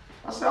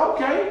 I said,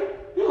 okay.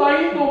 He like,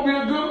 it's going to be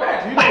a good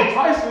match. You know,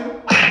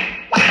 Tyson,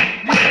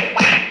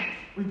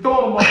 we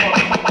throwing the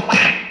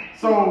motherfuckers.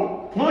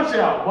 So, punch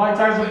out. Mike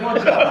Tyson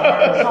punch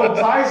out. So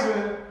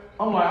Tyson,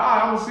 I'm like, all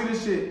right, I'm going to see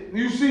this shit.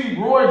 You see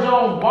Roy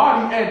Jones'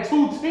 body at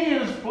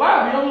 210 is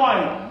flabby. I'm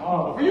like,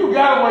 Oh. you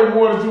got to weigh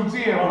more than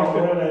 210. Oh,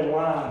 bro. where they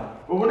lying?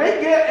 But when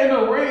they get in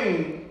the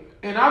ring,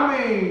 and I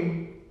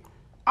mean,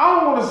 I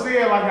don't want to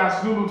say it like I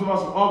snoodled to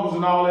some uncles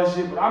and all that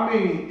shit, but I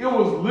mean, it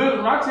was literally,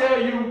 when I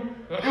tell you,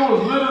 it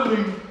was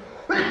literally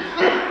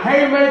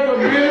haymaker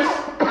miss,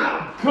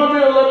 come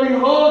here and let me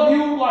hug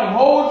you, like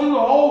hold you the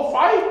whole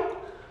fight.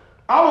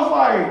 I was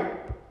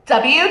like,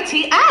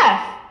 WTF?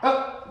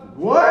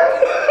 what?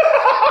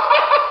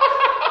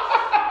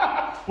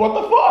 What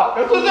the fuck?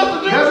 That's what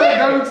you That's said.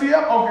 a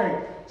WTF?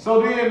 Okay.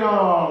 So then,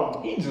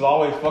 He just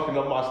always fucking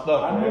up my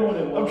stuff, I man. knew what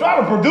it was. I'm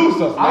trying to produce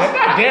us, man.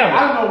 God damn it. I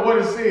don't know what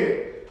it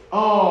said.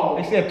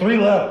 They said 3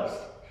 letters.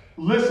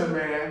 Listen,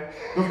 man,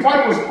 the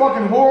fight was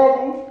fucking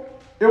horrible.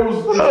 It was.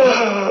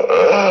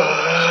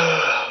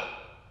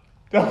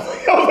 That was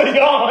a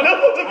yawn. That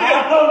was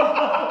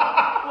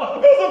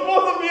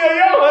supposed to be a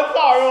yawn. I'm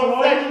sorry.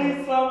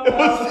 It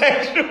was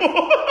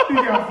sexual. He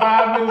got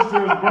 5 minutes to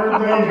his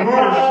birthday.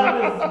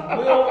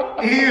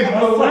 He is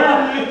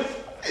delirious.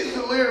 He's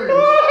delirious.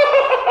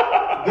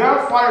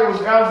 That fight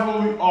was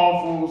absolutely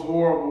awful. It was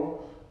horrible.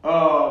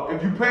 If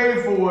you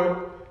paid for it,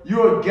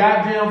 you're a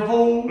goddamn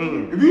fool.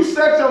 If you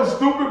set your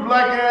stupid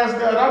black ass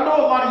down, I know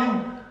a lot of you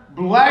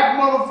black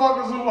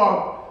motherfuckers who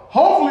are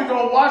hopefully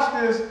gonna watch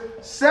this,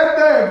 sat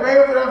there and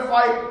paid for that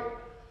fight.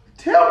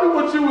 Tell me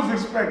what you was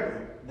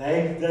expecting.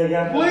 They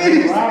got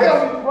Please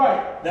tell me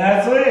right.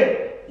 That's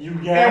it. You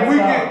got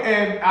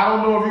And I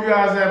don't know if you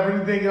guys have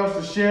anything else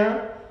to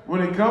share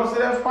when it comes to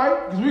that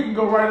fight, because we can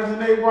go right into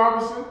Nate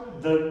Robinson.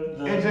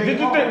 And Jake Did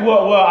you Paul. think?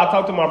 Well, I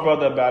talked to my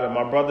brother about it.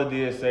 My brother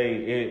did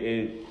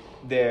say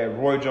that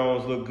Roy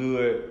Jones looked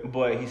good,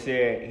 but he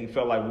said he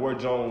felt like Roy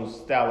Jones'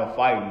 style of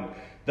fighting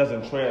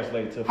doesn't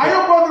translate to. How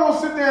your brother gonna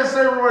sit there and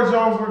say Roy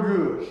Jones were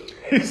good?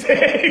 He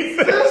said.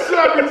 This is what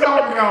I've been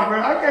talking about,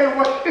 man. I can't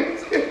wait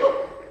until.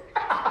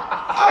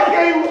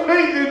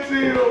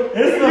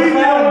 It's the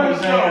family,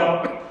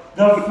 man.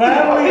 The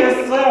family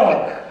itself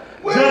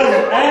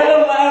just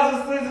analyzes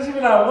things and she be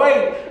like,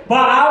 wait,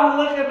 but I'm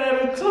looking at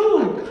it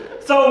too.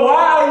 So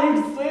why are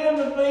you saying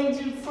the things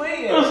you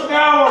saying? The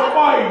style of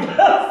fighting.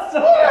 What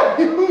are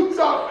you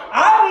talking?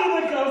 I need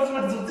to come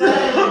spend some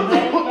time with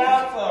Nate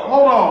Paso.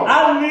 Hold on. I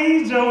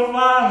need your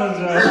father,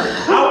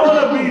 Joe. I want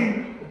to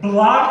be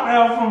blocked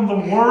out from the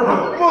world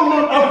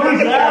of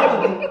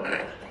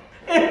reality.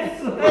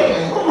 It's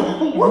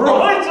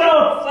Roy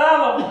Jones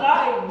style of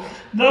fighting.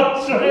 No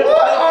translation.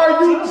 What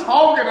are you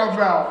talking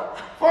about?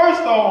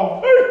 First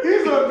off,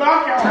 he's a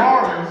knockout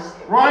artist,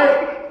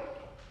 right?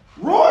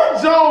 Roy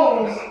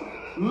Jones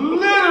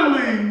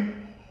literally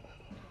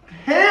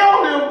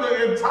held him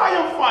the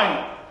entire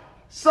fight.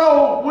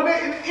 So when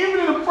even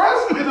in the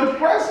press, when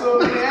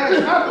they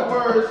asked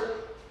afterwards,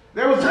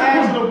 they was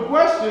asking a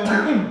question.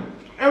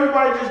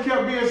 Everybody just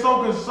kept being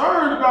so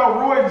concerned about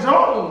Roy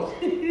Jones.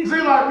 See,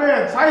 like,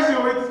 man,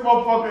 Tyson hit this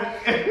motherfucker.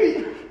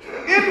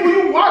 And when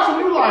you watch him,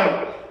 you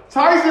like,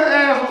 Tyson's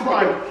ass was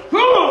like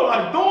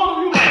throwing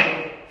him. You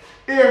like,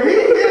 if he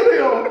hit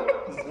him,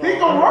 he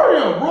gonna hurt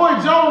him. Roy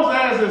Jones'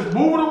 ass is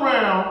moving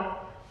around,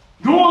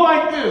 doing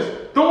like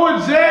this, throwing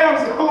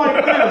jabs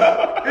like this,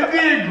 and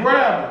then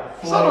grabbing.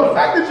 So the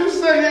fact that you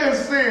sat here and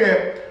said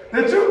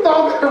that you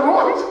thought that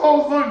Roy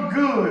Jones looked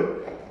good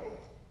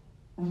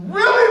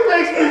really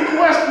makes me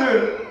question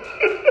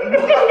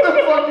what the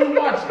fuck you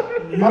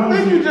watching. I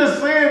think you just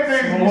saying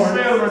things you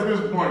said at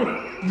this point.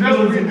 Just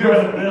to be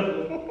different.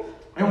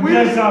 And we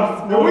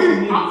vibe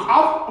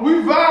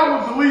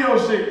with the Leo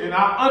shit, and I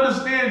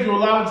understand you a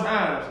lot of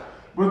times.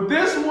 But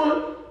this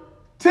one,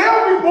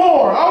 tell me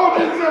more. I want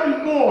you to tell me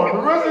more.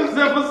 The rest of this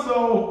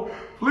episode,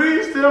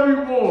 please tell me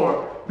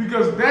more.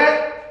 Because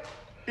that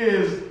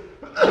is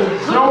the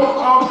joke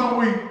of the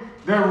week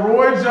that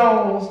Roy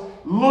Jones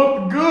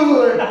looked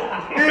good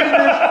in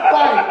this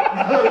fight.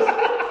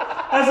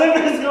 As if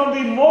it's gonna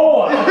be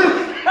more.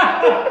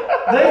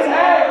 They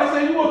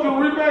said, you want the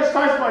rematch?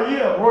 Tyson like,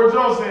 yeah. Roy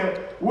Jones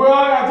said, well, I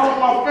gotta talk to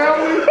my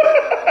family.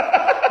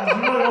 You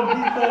ain't gonna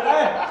beat that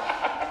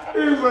ass.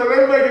 He was like,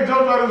 they making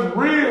jokes out of his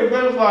ribs.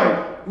 They was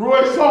like,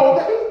 Roy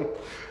Jones.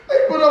 They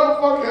put up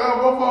a fucking, my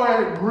phone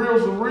had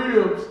grills of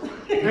ribs.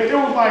 And it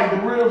was like the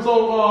ribs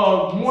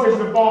so moist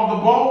and formed the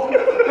bone.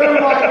 They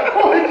was like,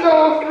 Roy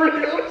Jones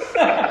ribs.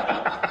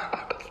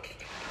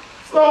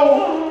 So,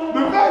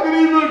 the fact that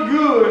he looked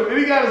good and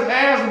he got his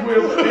ass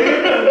whipped,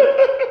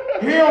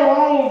 he held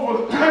on for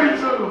the 30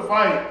 to the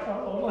fight.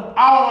 I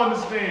don't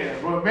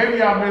understand, but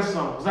maybe I missed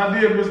something. Because I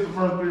did miss the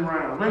first 3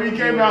 rounds. Maybe he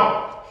came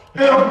out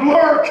in a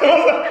blur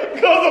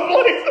because of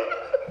Blazer.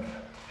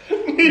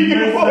 You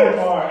missed that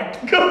part.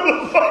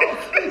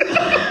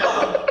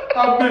 I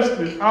missed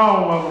it. I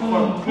don't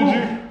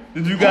motherfucker.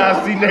 Did you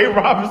guys see Nate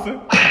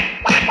Robinson?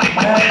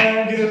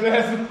 Man, get his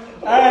ass.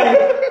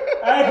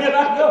 Hey, can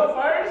I go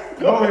first?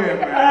 Go ahead,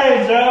 man.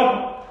 Hey,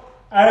 Joe.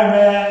 Hey,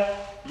 man.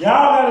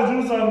 Y'all gotta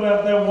do something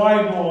about that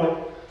white boy.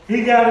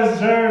 He got his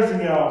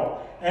jersey on.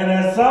 And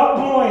at some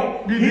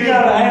point, he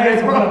gotta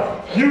ask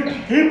him.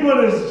 He put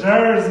his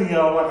jersey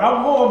on. Like,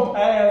 I'm going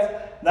past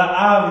the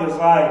obvious.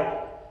 Like,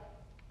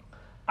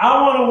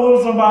 I want to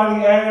whoop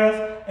somebody's ass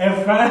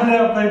and find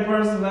out their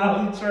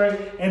personality trait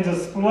and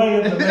display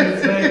it the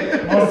next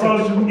day on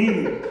social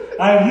media.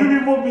 Like, if you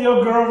be whooping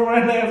your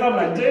girlfriend ass, I'm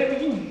like, damn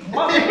it, you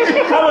mother. I'm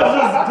gonna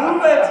just do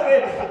that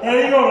shit. And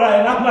he gonna like,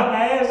 and I'm gonna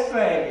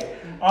hashtag it.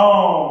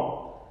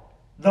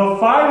 The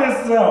fight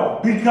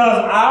itself, because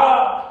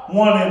I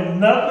wanted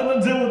nothing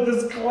to do with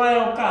this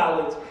clown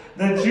college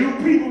that you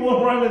people were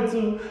running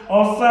to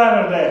on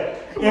Saturday.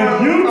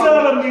 If you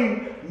telling me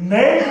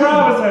Nate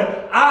Robinson,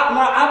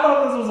 I thought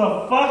this was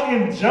a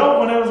fucking joke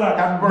when it was like,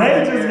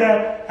 Nate just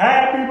got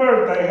happy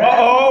birthday,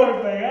 happy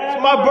birthday.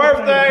 It's my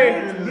birthday.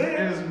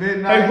 It's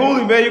midnight. Hey,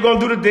 Hooli, man, you gonna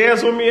do the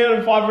dance with me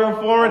in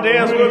 504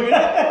 dance with me? We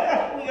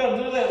gonna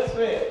do that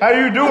shit. How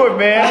you do it,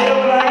 man?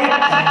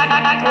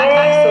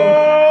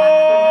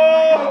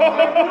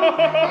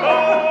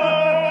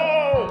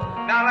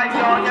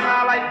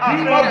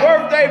 It's my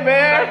birthday,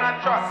 man.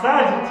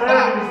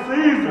 Sagittarius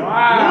season.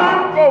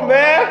 Wow. Go,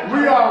 man.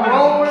 We are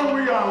rolling.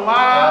 We are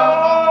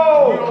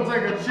live. We gonna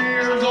take a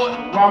cheers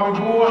while we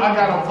going. I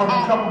got a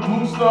fucking cup of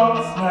blue stuff.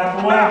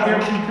 Smack away.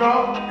 Empty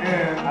cup.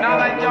 And Not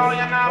like y'all,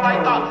 you're not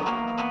like us.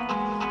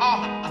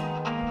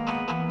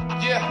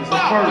 Yeah,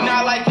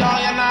 not like y'all,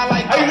 you're not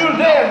like us. How you do the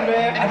dance,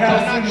 man? I gotta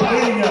see the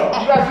video.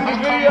 You gotta see the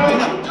video?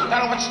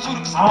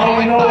 I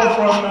only know it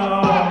from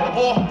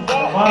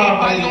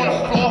everybody on the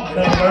floor.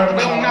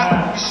 Will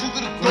not shoot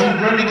to the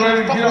door. ready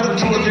to get up and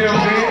do a damn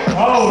dance.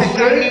 Oh,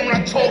 shit.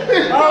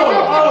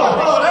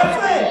 Oh, that's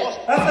it.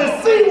 That's a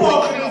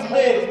sea-walk in this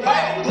bitch,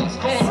 man.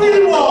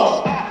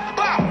 Sea-walk.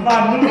 My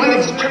new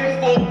niggas tripping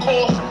for a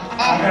course.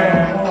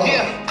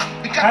 Yeah.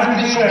 We got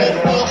the bitch on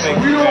all fours.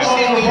 We don't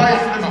own the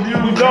rights to this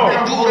music. We don't.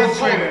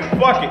 Say that.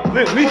 Fuck it.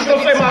 At least you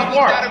don't say my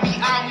part. Gotta be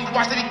out, we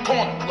watch every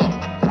corner. Look,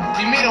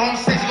 we made a home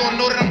safe, you gon'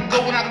 know that I'm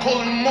good when I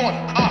call in the morning.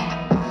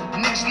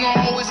 Niggas know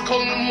I always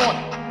call in the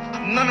morning.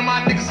 None of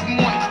my niggas is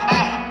morning.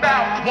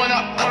 One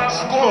up,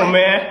 score. Come on,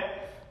 man.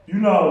 You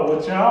know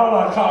what y'all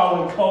are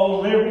calling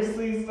cold lyrics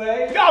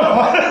say? The Come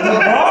on.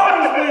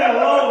 bar is being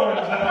lowered,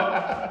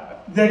 y'all.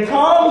 They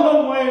called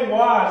Lil Wayne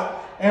Watch,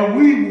 and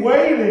we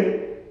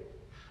waited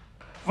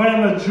for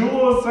him to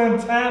Jewel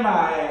Santana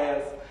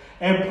ass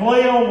and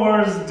play on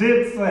words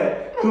did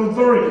say through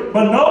 3.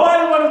 But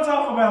nobody want to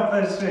talk about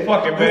that shit.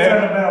 Fuck it, This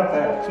man. ain't about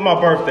that. It's my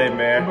birthday,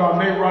 man. About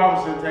Nate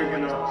Robinson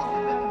taking up.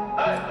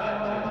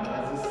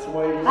 It's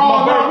sway.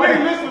 Oh, no, we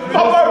ain't listening to It's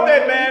my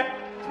birthday, man.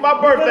 It's my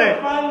birthday.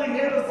 Finally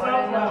hit us off.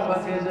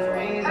 Fuck is the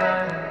reason,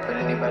 but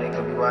anybody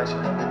could be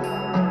watching.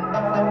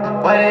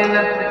 What in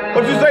the?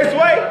 What you say,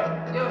 Sway?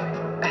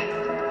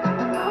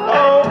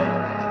 Oh.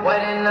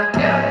 What in the?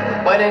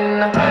 What in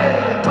the?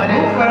 What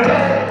in the?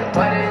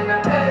 What in the?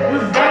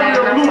 This is gotta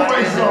be a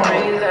Blueface song.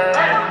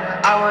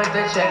 I want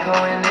to check who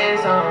in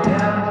this song.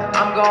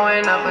 I'm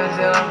going up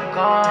until I'm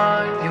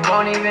gone. You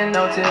won't even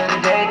know till the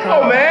day comes.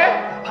 Oh,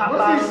 man.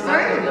 What's he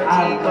saying?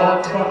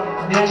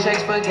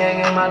 Milkshakes for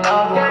gang and my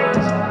loved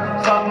ones.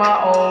 Fuck my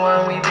old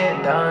one, we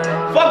been done.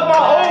 Fuck my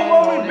old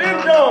one, we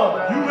been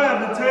done. You have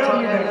to tell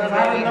me that because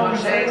I didn't know you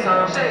said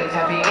some. something.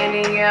 Happy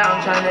ending, yeah,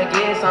 I'm trying to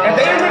get some. At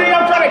the end of the day,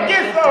 I'm trying to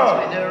get some.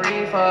 With the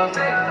reefer.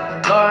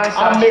 Lord,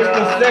 I mixed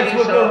the sex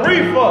with the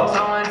reefer.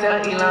 Someone tell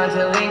Elon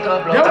to link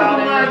up. That was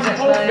the line you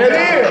posted. It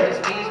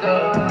is.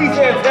 He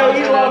said, tell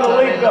Elon to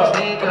link up.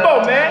 Come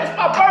on, man. It's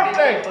my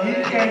birthday.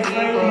 He can't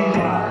say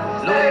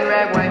Elon. Louis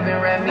rag wipe and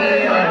wrap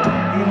me up.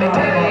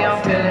 Baby, I'm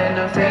feeling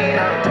the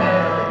freedom.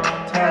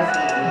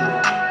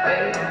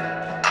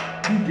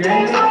 You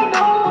gay? No,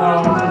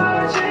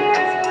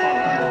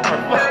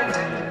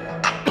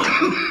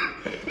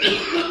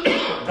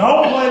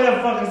 don't play that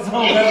fucking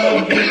song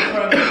that get in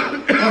front of me.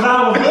 Because I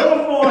was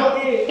looking for a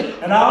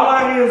hit, and all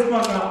I hear is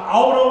fucking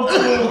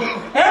auto-tune.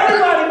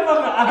 Everybody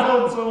fucking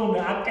auto-tune.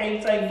 I can't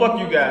take Fuck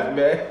you guys,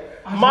 man.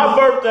 My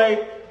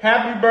birthday,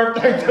 happy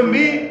birthday to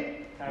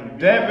me,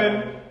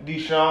 Devin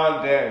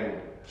Deshaun Daniel.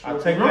 I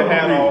take the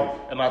hat off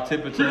and I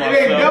tip it to myself.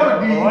 It ain't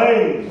double D.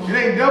 Blaze. It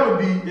ain't double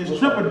D. It's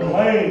triple D.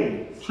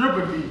 Blaze.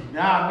 Triple D.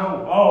 Now I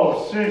know.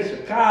 Oh shit,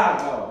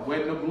 Chicago.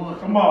 Wet the blunt.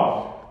 Come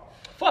on.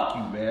 Fuck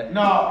you, man.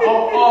 No,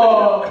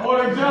 for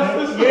the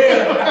justice.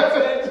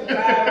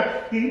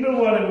 Yeah. He knew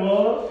what it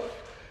was.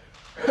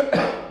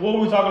 What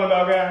were we talking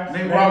about, guys?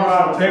 Nate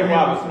Robinson. Nate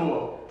Robinson.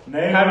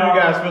 How do you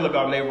guys feel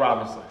about Nate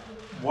Robinson?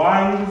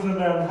 Why he was in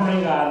that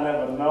ring, I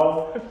never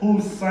know.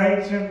 Who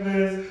sanctioned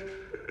this?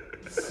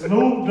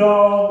 Snoop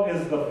Dogg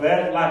is the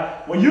best.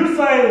 Like, when you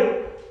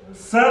say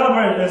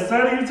celebrate,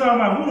 instead of you talking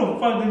about who the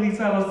fuck did he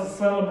tell us to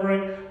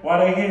celebrate while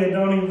they here, it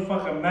don't even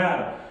fucking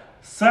matter.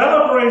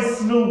 Celebrate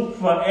Snoop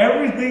for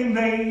everything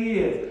that he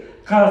is.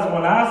 Because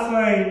when I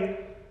say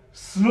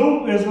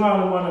Snoop is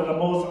probably one of the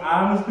most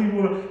honest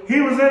people.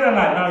 He was in there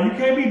like, no, you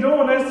can't be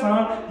doing this,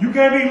 son. You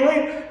can't be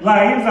linked.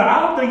 Like, he was like,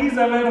 I don't think he's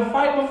ever had a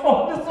fight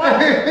before. It's like,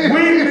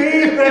 we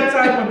need that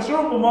type of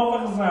truth, but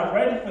motherfuckers not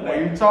ready for that. What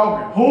are you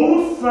talking?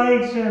 Who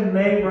sanctioned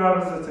Nate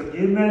Robinson to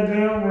get in that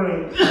damn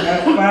ring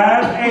at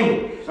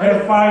 5'8"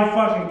 and fight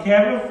fucking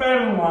Kevin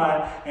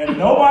Federline, and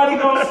nobody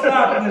gonna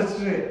stop this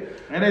shit?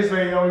 And they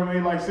say he only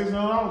made like $600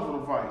 for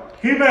the fight.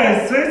 He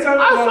made $600.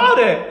 I saw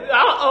that.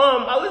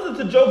 I listened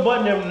to Joe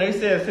Budden and they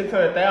said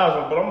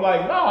 600,000, but I'm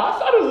like, no, I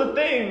saw it was a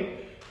thing.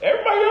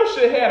 Everybody else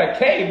shit had a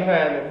K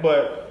behind it,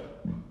 but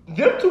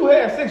them two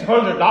had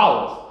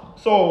 $600.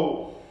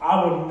 So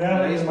I would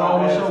never. He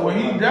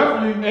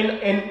definitely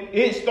and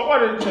it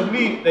started to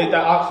me. They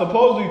thought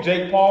supposedly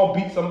Jake Paul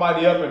beat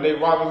somebody up, and Nate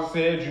Robinson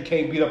said you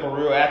can't beat up a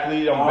real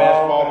athlete. I'm a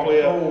basketball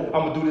player. Cool.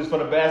 I'm gonna do this for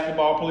the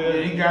basketball player.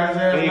 Yeah, he got his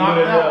ass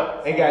knocked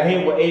out and got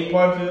hit with 8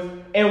 punches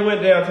and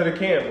went down to the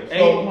canvas.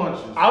 8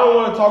 punches. I don't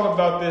want to talk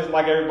about this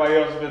like everybody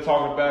else has been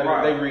talking about it.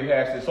 Right. They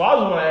rehashed it. So I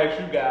just want to ask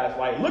you guys,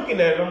 like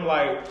looking at it, I'm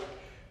like,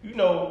 you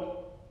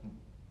know,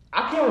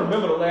 I can't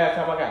remember the last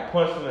time I got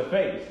punched in the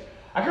face.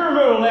 I can't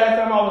remember the last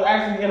time I was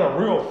actually in a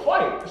real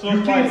fight. So you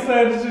it's keep like,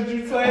 saying the shit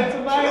you saying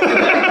tonight.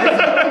 Tonight.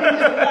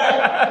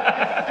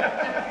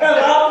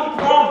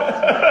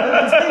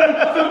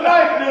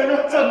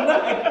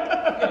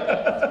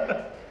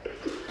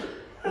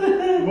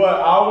 But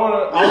I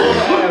wanna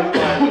ask,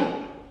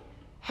 like,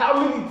 how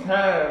many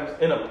times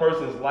in a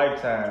person's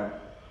lifetime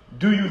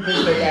do you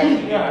think they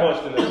actually get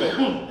punched in the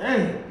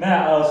face?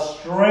 Now a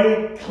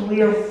straight,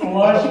 clear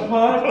flush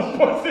punch.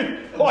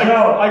 like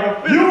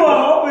a you will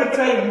hope it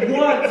take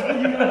once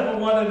and you never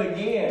want it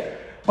again.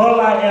 But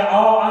like in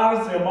all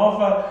honesty, a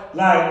motherfucker,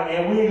 like,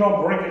 and we ain't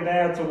gonna break it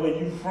down to where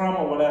you from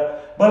or whatever.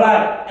 But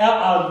like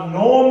a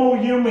normal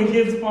human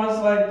gets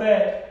punched like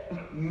that,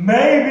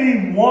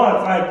 maybe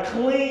once, like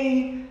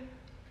clean,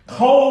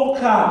 cold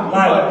cop,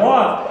 like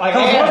once.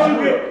 Because once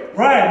you get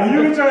right, when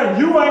you get turned,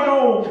 you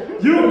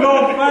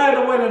gonna find a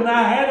way to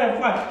not have that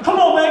fight. Come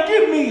on, man,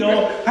 get me,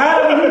 or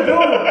however you do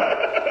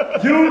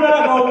it. You're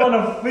not gonna want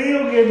to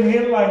feel getting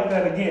hit like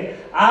that again.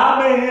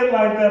 I've been hit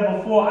like that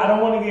before. I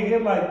don't want to get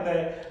hit like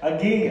that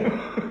again.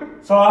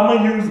 So I'm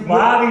gonna use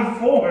body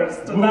force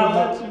to not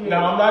let you.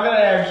 Now I'm not gonna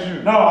ask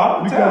you.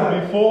 No,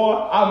 because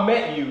before I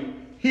met you,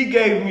 he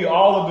gave me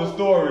all of the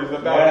stories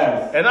about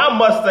you, and I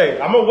must say,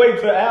 I'm gonna wait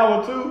till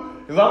hour 2.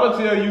 Because I'm going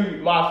to tell you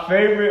my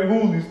favorite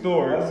Hooli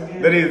story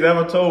that he's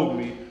ever told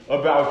me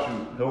about you.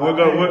 So I'm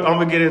going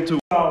to get into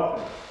it. Hold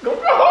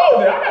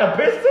it. I got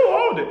a bitch too.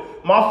 Hold it.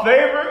 My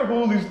favorite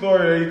Hooli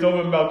story that he told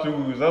me about you,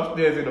 who was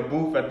upstairs in the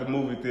booth at the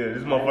movie theater.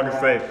 This motherfucker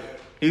said,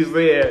 he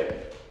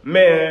said,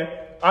 man,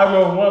 I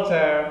remember one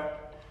time,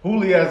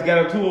 Hooli has got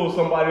into it with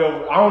somebody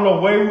over. I don't know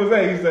where he was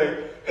at. He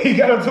said, he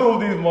got into it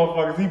with these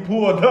motherfuckers. He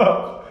pulled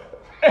up.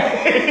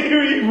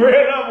 He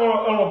ran up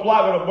on a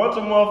block with a bunch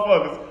of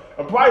motherfuckers.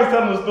 I'm probably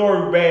telling the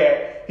story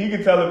bad. He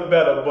can tell it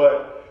better,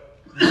 but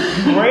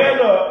you ran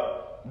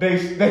up, they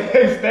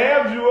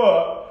stabbed you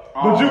up,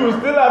 but you were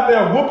still out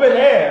there whooping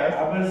ass.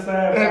 I've been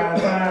stabbed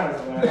 5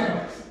 times,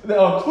 man.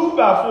 A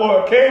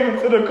 2x4 came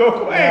into the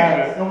Coco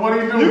Angels. And what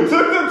do you do? You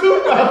took the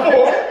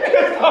 2x4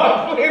 and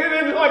started playing it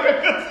in like a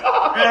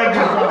guitar.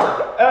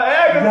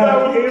 Air guitar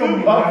with a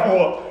 2x4.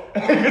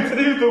 And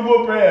continued to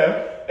whoop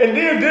ass. And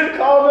then didn't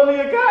call none of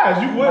your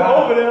guys. You went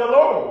over there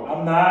alone.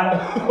 I'm not.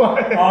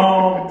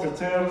 To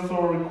tell the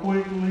story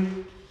quickly,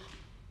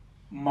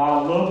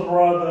 my little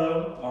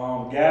brother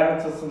got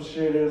into some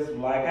shit. Is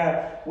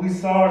like we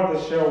started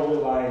the show with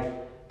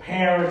like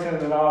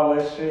parenting and all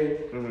that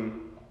shit. Mm-hmm.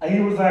 He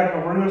was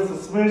acting real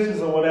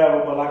suspicious or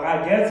whatever, but like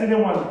I guess he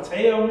didn't want to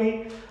tell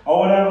me or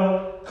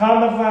whatever.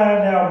 Come to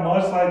find out,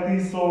 much like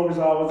these stories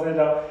I was in,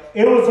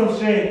 it was some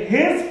shit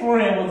his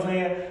friend was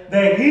in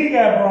that he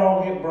got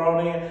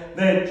brought in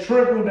that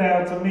trickled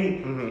down to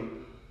me. Mm-hmm.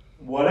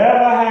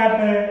 Whatever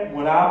happened,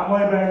 when I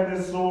play back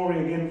this story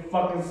and getting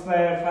fucking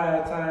stabbed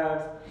 5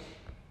 times,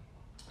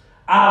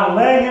 I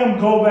let him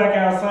go back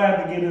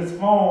outside to get his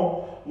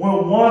phone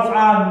when once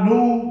I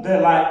knew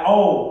that like,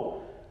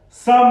 oh,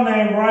 something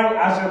ain't right,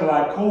 I should be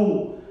like,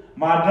 cool.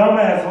 My dumb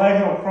ass let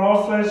him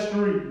cross that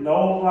street,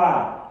 no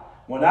lie.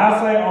 When I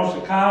say on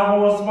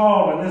Chicago or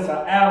Spalding, it's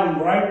an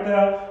alley right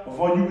there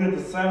before you get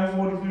to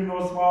 743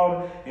 North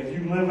Spalding. If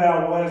you live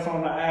out west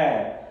on the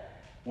Ave.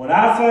 When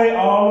I say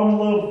all them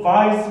little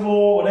Vice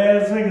Lord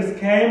ass niggas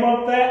came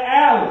up that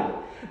alley.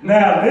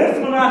 Now this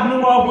one I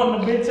knew I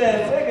wasn't a bitch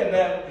ass nigga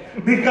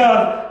that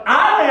because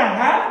I didn't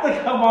have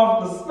to come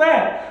off the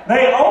snap.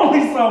 They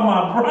only saw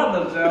my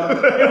brother,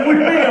 Joe. If we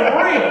being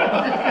real,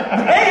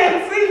 they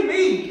didn't see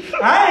me.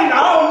 I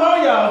don't know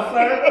y'all,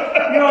 sir.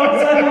 You know what I'm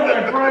saying?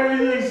 That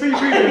crazy, you ain't see me.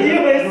 You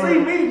ain't see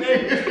me,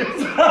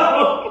 nigga.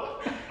 So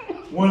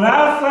when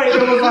I say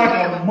it was like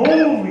a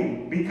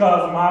movie,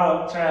 because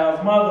my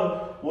child's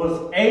mother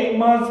was 8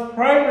 months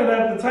pregnant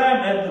at the time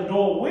at the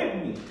door with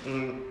me.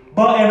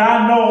 And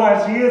I know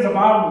how she is. If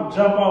I would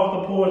jump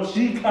off the porch,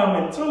 she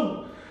coming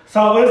too.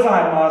 So it's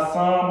like my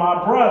son,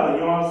 my brother, you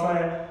know what I'm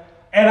saying?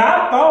 And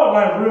I thought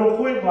like real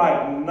quick,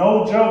 like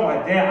no joke,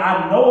 like damn,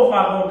 I know if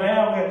I go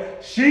down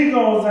there, she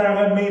goes down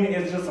there, meaning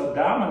it's just a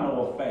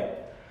domino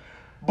effect.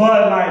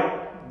 But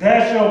like,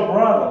 that's your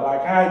brother.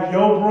 Like how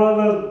your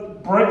brother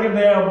breaking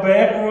down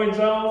Bad Boy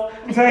Jones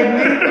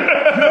technique,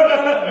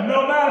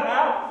 no matter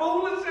how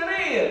foolish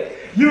it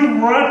is, you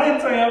run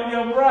into him,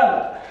 your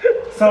brother.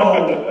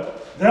 So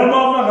them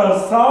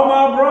motherfuckers saw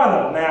my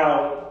brother.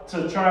 Now,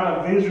 to try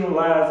to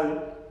visualize it,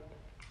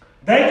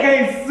 they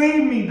can't see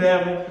me,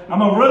 Devin. I'm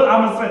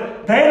gonna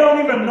say, they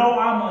don't even know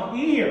I'm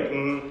here.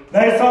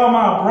 They saw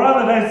my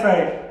brother, they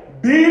say,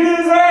 beat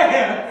his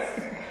ass.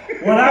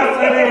 When I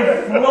say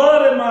they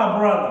flooded my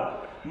brother,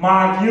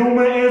 my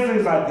human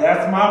instincts like,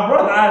 that's my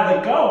brother, I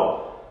had to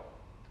go.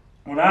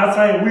 When I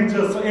say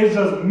it's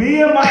just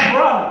me and my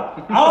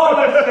brother, all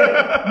that shit.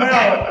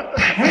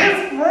 Now,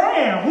 his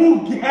friend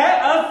who got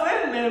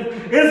us in this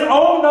is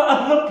on the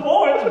other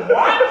porch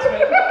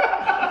watching.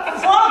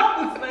 Fuck,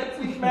 this makes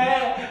me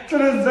mad to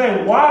this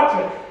day,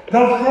 watching.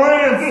 The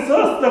friend's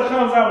sister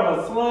comes out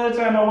with a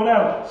sledgehammer or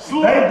whatever.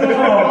 They do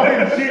all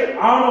shit.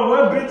 I don't know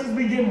what bitches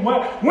be getting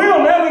wet. We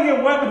don't never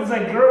get weapons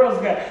that girls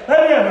got. They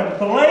be having the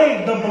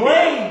blade. They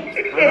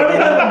be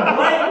having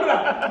blade.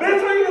 Bitch,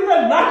 where you get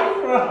that knife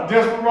from?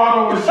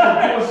 Desperado and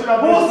shit.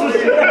 Pull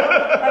shit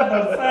out At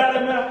the side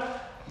of them.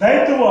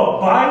 They threw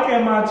a bike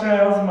at my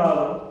child's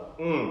mother.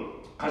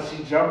 Cause she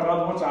jumped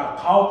out the window. I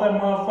caught that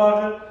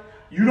motherfucker.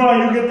 You know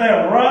how you get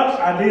that rush?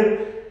 I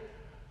did.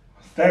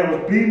 They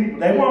was beating,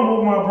 they weren't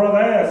whooping my brother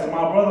ass.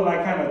 My brother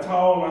like kind of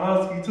tall and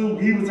husky too.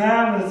 He was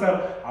handling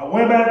himself. I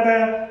went back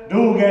there,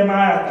 dude gave my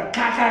ass the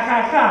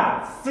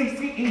ka.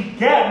 60, he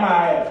got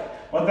my ass.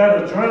 But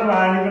that adrenaline,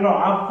 I didn't even know.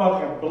 I'm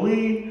fucking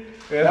bleed.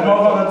 That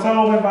motherfucker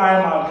told me if I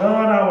had my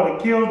gun, I would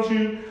have killed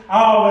you.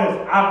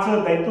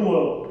 They threw a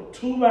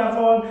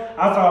 2x4.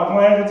 I started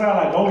playing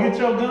guitar like, go get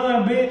your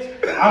gun, bitch.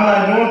 I'm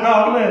like doing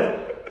all this.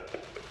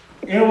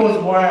 It was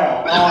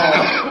wild.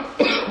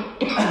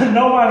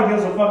 Nobody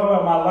gives a fuck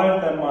about my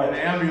life that much. An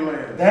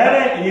ambulance.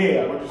 That ain't,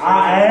 yeah.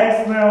 I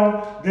asked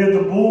them, did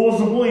the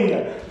Bulls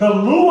win? The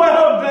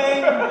Luau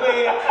Dame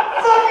win.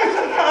 Fucking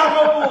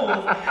Chicago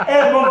Bulls.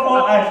 And I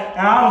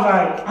was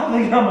like, I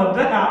think I'm gonna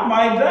die. I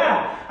might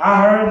die. I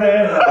heard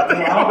that. I don't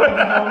think I'm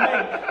gonna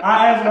make it. I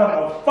asked about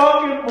the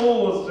fucking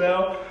Bulls,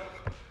 Joe.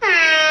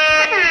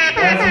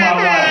 That's my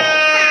life.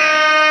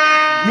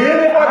 Get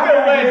it?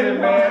 Fucking legend,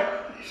 man.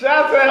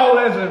 Shout out to our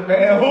legend,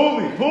 man.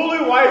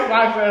 Hooley White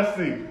Sox SC.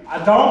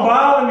 Don't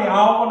bother me. I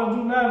don't want to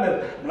do none of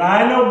that. But I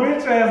ain't no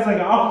bitch ass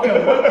nigga. I don't care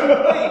what you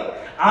think.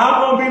 I'm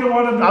gonna be the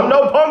one to do I'm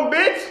no punk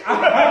bitch. I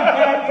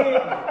got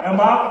it in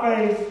my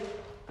face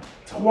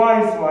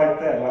twice like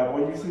that. Like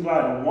when you see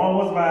like one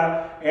was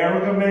by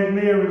Erica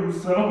McNeary who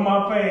sit on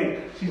my page.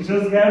 She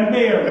just got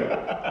married.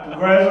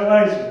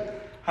 Congratulations.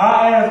 Her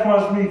ass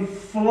punched me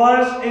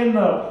flush in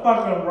the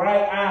fucking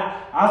right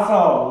eye. I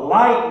saw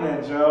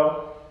lightning,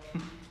 Joe.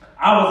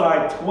 I was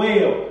like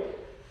 12.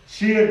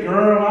 She a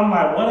girl. I'm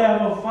like,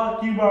 whatever,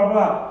 fuck you, blah,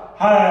 blah.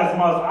 Her ass I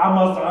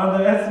must have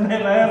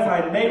underestimated her ass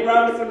like Nate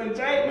Robinson and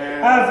Jake.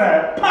 Man. I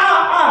said,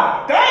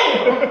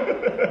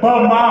 damn.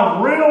 But my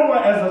real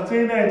one as a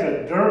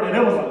teenager, dirt, and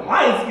it was a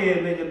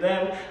light-skinned nigga,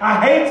 damn it. I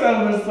hate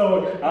telling this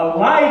story. A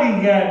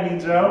lighty got me,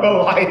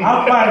 Joe.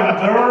 I'm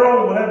fighting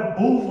Durrell, whatever,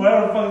 Booth,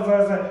 whatever the fuck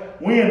I said.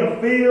 We in the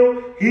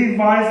field. He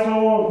Vice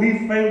Lord.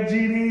 We fake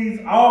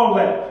GDs, all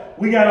that.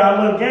 We got our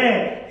little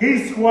gang.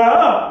 He square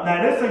up.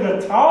 Now this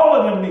nigga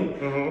taller than me.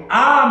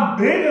 I'm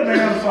bigger than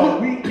him, so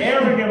we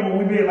arrogant when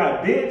we be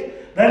like,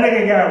 bitch. That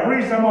nigga got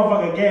reached. That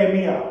motherfucker gave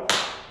me up.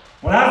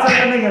 When I say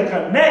that nigga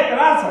connected,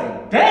 I say,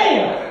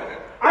 damn.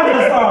 I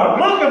just started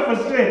looking for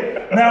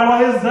shit. Now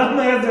when his dumb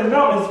ass said,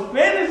 no, it's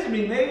finished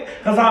me, nigga.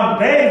 Cause I'm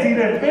dazed, he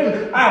didn't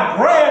finish. I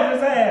grabbed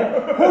his ass.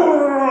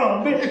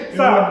 Bitch.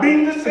 So I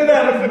beat the shit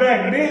out of his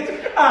back, bitch.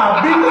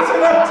 I beat the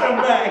shit out your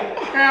back.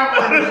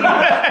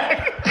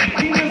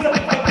 He was a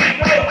fucking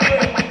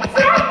girlfriend.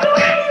 Stop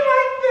doing me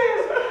like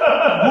this.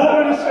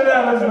 Moving the shit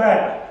out of his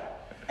back.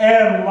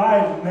 And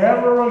life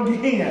never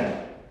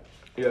again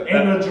in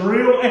the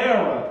drill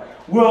era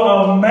will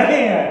a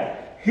man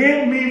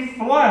hit me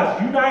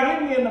flush. You not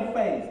hitting me in the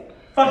face.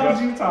 Fuck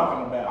is you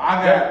talking about?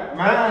 I got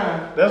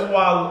mine. That's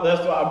why I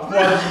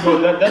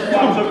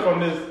took from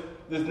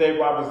this Nate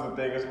Robinson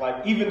thing. It's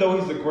like, even though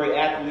he's a great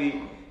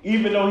athlete,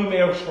 even though he may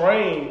have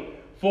trained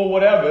for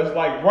whatever, it's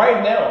like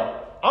right now,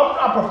 I'm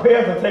not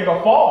prepared to take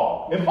a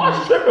fall. If I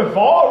trip and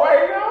fall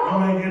right now, You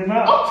ain't getting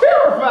up. I'm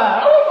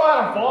terrified. I don't know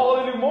how to fall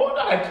anymore. I'm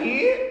not a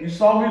kid. You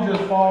saw me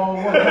just fall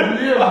a couple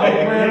years ago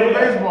playing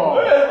baseball.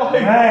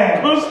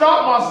 Man, Couldn't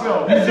stop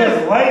myself. you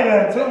just lay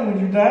there too when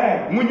you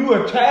die. When you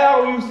a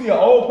child, when you see an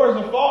old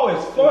person fall,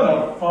 it's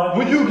funny. It's funny.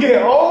 When you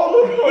get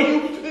older,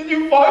 when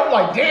you fall, you're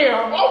like,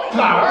 damn, I'm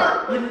not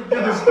hurt. You get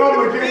the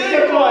stomach and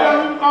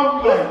Yeah,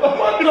 I'm like,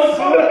 what the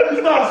fuck? You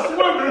start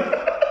swimming.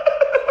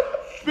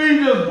 Then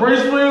you just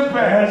brace for impact.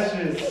 That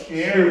shit's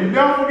scary. You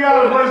never forget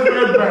to brace for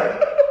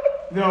impact.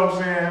 You know what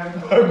I'm saying?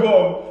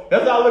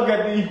 That's how I look at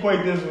the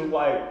equate this was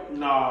like,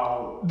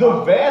 No.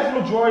 the vast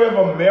majority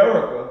of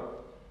America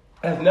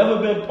has never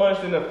been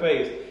punched in the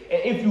face.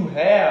 And if you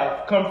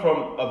have come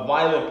from a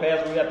violent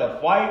past where you have to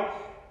fight,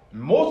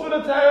 most of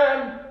the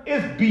time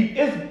it's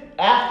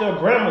after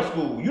grammar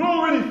school. You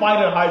don't really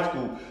fight in high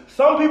school.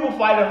 Some people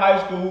fight in high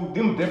school,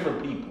 them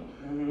different people.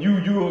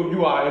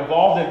 You are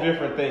involved in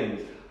different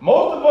things.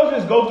 Most of us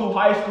just go through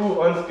high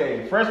school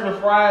unscathed. Freshman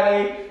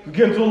Friday, you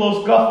get into a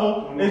little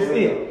scuffle, it's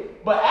it.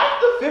 But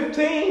after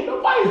 15,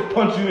 nobody's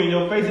punch you in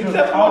your face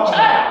except for a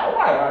child,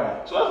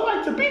 right? So it's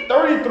like, to be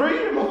 33,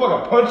 the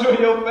motherfucker punch you in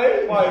your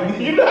face, like,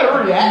 you're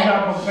not reacting. You're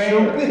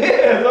not prepared.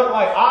 Yeah, so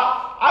like,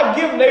 I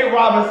give Nate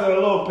Robinson a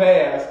little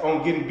pass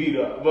on getting beat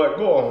up, but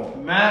go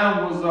on.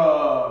 Mine was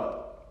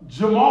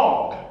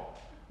Jamal.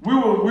 We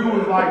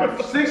were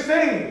like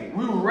 16.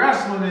 We were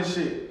wrestling and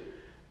shit.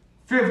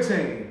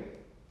 15.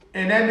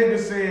 And that nigga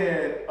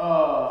said,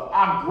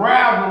 I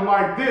grabbed him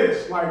like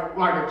this, like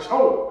a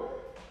choke.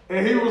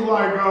 And he was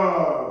like, I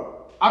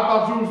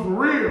thought you was for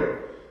real.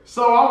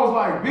 So I was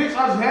like, bitch,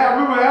 I just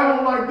remember having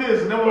him like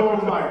this. And then one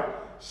was like,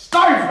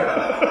 stifle.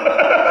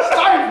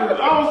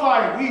 I was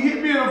like, he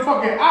hit me in the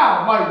fucking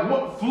eye, like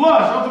what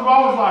flush. I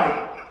was like,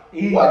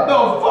 what the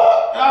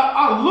fuck?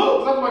 I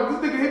looked, I was like,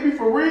 this nigga hit me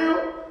for real?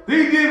 Then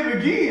he did it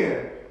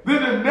again.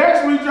 Then the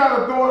next one he tried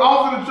to throw it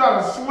off and try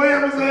to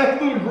slam his ass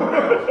through the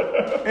ground.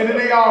 And then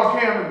they all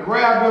came and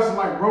grabbed us and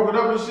like broke it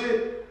up and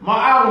shit. My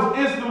eye was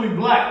instantly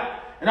black.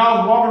 And I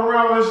was walking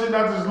around with that shit and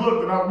I just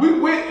looked. And we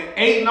went and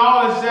ate and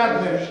all that shit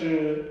after that.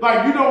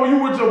 Like, you know, when you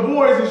with your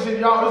boys and shit,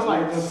 y'all, it's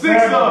like 6 of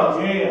us.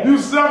 Yeah. You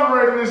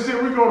separated and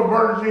shit. We go to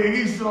Burger King,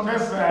 he sit on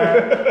that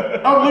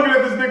side. I'm looking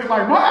at this nigga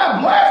like, my eye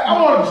black? I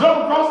want to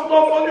jump across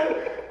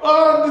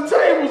the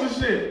tables and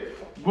shit.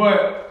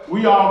 But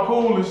we all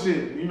cool and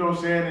shit. You know what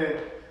I'm saying? And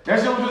that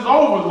shit was just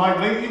over. Like,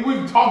 we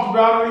talked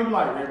about it. He was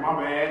like, hey, my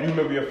bad. You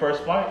remember your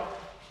first fight?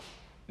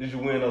 Did you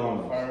win or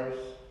lose?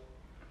 First.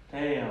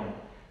 Damn.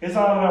 It's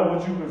all about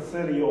what you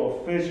consider your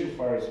official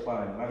first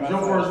fight. Like Was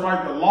your first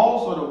fight the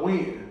loss or the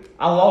win?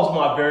 I lost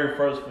my very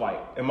first fight,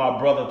 and my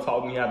brother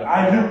taught me how to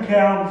fight. You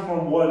count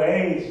from what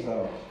age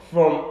though?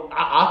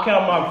 I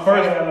count my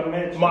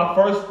elementary. my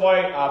first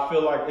fight. I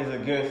feel like is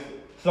against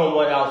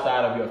someone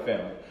outside of your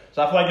family.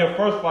 So I feel like your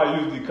first fight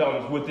usually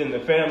comes within the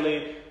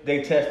family.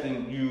 They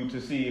testing you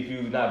to see if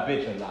you're not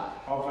bitch or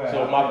not. Okay,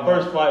 so my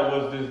first fight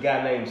was this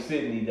guy named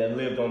Sydney that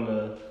lived on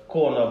the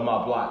corner of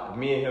my block.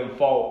 Me and him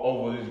fought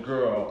over this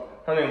girl.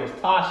 Her name was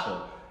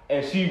Tasha.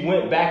 And she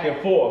went back and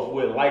forth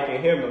with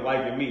liking him and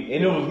liking me.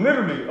 And it was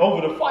literally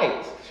over the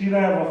fights. She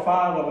didn't have a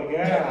father to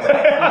guy.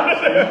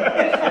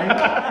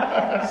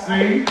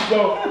 See?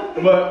 So,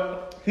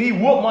 but he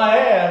whooped my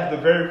ass the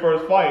very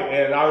first fight.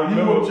 And I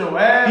remember. He whooped your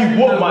ass? He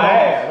whooped my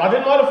ass. I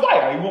didn't know how to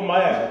fight. He whooped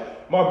my ass.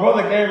 My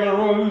brother came in the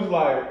room. He was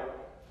like,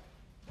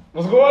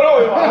 what's going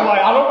on? I'm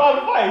like, I don't know how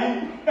to fight.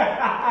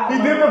 He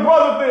did the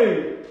brother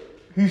thing.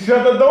 He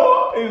shut the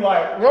door. He's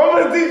like, I'm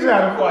going to teach you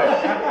how to fight.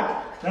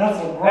 That's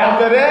a problem.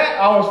 After that,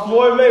 I was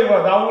Floyd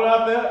Mayweather. I went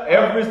out there.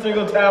 Every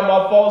single time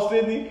I fought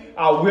Sydney,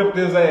 I whipped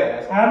his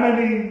ass. How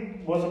many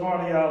was a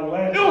part of y'all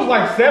legend? It was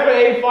like 7,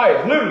 8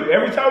 fights. Literally,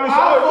 every time we I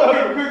saw each fucking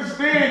other. couldn't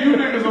stand you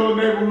niggas on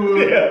the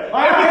neighborhood. Yeah.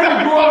 Like, I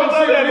had to grow up and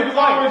see niggas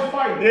always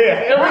fighting.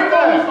 Yeah, every Rico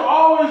time. used to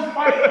always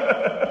fight.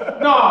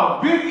 Nah,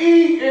 Big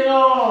E and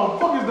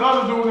fuck is the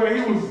other dude that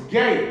he was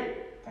gay.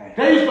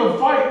 They used to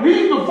fight. We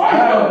used to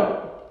fight though.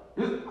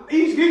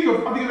 He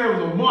could, I think his name was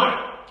Lamont.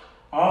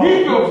 Oh,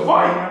 he could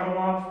fight. I remember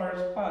my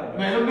first fight.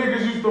 Man, them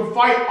niggas used to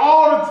fight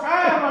all the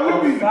time. Like,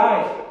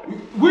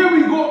 we'll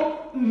be going.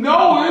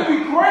 No, it'd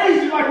be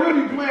crazy. Like, we'll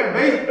be playing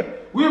baseball.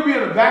 We'll be in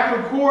the back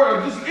of the court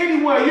or just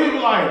anywhere. You'll be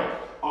like,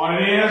 oh,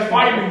 they ass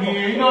fighting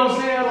again. You know what I'm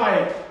saying?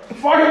 Like,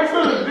 fighting to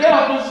the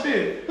death and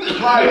shit.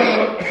 Like,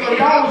 so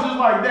y'all was just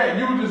like that.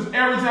 You would just,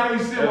 every time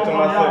you see them,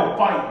 y'all were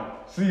fighting.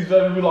 See each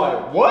other, be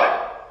like, what?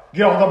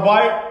 Get off the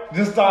bike,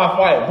 just start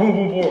fighting. Boom,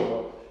 boom, boom.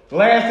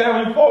 Last time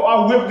we fought,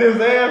 I whipped his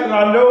ass, and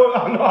I know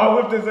I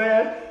whipped his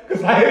ass,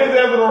 because I hit his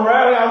ass with a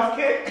roundhouse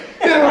kick.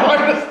 Hit him right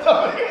in the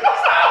stomach.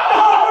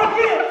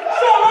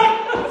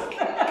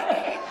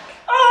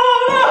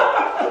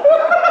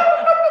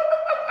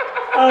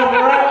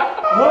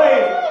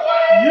 Wait,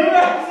 you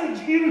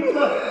executed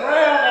the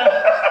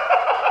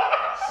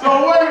roundhouse. So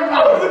wait a minute. I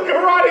was a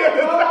karate at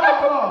the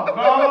time.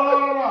 No.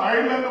 I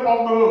ain't letting him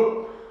off the hook.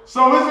 So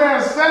his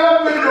ass sat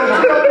up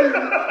there and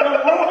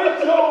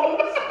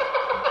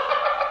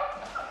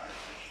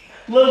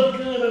Look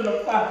good in the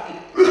fight.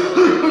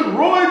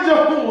 Roy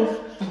Jones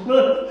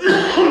look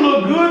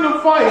good in the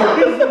fight.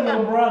 He's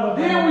your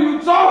brother. Then when you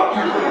talk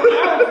in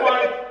the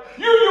fight,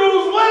 you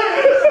use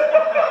legs.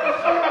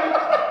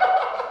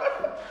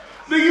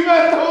 Nigga,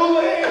 back those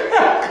legs.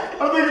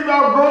 I'm thinking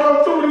about growing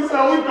up too. This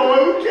how we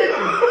throwing the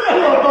kicking.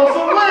 We gonna throw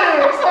some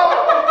legs.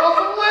 Throw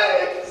some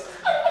legs.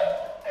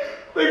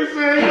 Nigga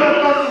said he gonna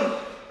throw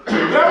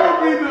some. That would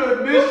be the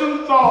initial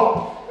thought.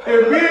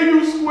 And me and you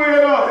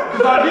squared up.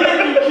 Cause I did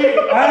get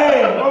kicked.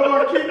 Hey, I'm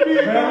gonna kick me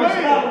in the very leg.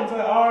 talented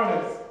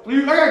artist. I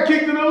got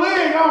kicked in the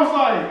leg. I was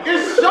like,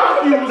 it's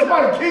shocking when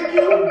somebody kick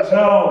you.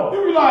 Joe, You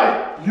be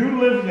like, you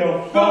live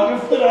your fucking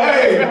foot out.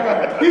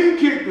 hey, he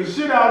kicked the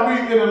shit out of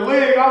me in the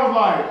leg. I was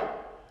like,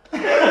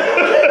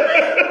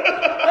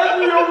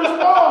 that's your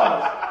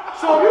response.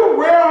 So if you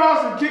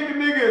warehouse and kick a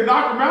nigga and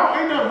knock him out,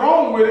 ain't nothing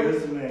wrong with it.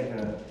 This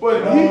nigga. But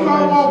if he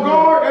caught him off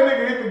guard, that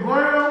nigga hit the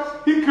ground,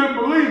 he couldn't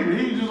believe it.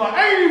 He was just like, I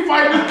ain't even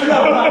fighting this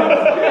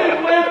nigga. He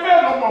ain't playing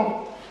fair no more.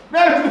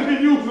 That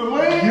nigga used the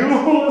leg. You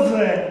was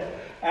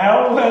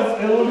out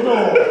West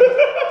Illinois.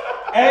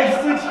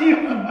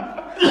 Execute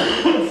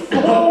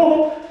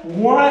full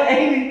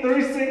 180,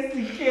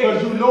 360 kick.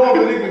 Because you know if a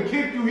nigga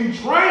kick you, he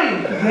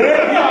trained.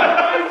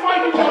 Yeah. I ain't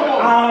fighting you no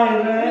more.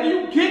 Alright, man.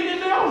 You kicking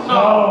now?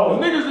 No.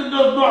 The niggas that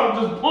does not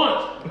just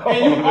punch. And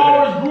you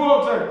always grew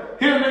up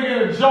to hit a nigga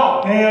in the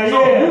jaw. Hell so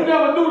yeah. you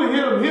never knew to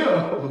hit him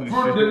here.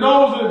 For the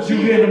nose and the You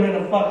chin. hit him in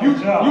the fucking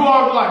jaw. You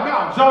always like,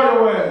 nah, jaw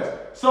your ass.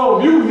 So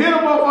if you hit a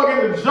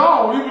motherfucker in the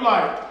jaw, you be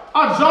like,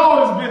 I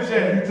jaw this bitch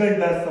You ass. think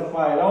that's the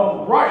fight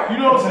over. Right, you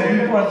know what I'm So you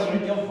saying? punch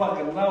him in your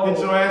fucking nose. Hit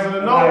your ass in the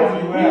And nose. knock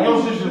And you your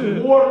out. shit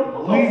just water.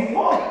 What the Leave.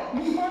 fuck?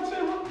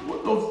 What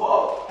the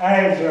fuck?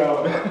 Hey,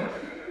 Joe.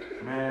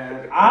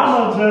 Man.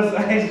 I'ma just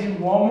ask you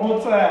one more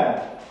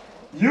time.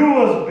 You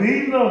was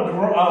beating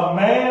a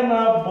man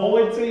up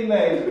boy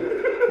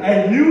teenager,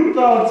 and you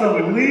thought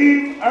to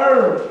leave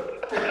Earth,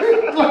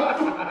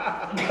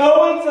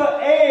 go into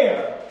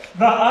air,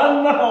 the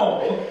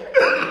unknown,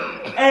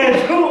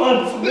 and do a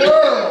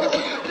twirl.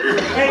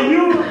 And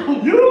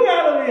you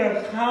gotta be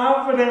a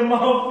confident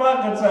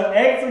motherfucker to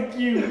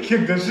execute.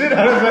 Kick the shit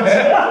out of his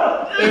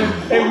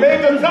ass. and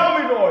made the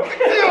Tommy noise.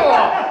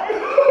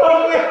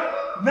 Okay,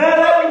 now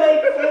that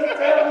makes sense.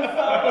 Tell me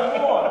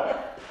something more.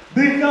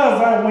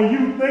 Because like, when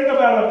you think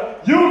about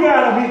it, you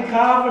gotta be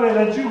confident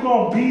that you're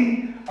gonna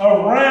be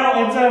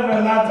around in time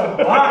and not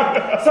to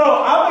block. So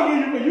I'm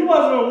gonna give you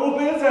must have been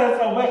whooping his ass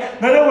so bad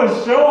that it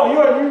was showing.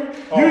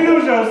 You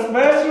use your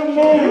special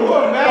move You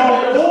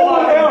imagine on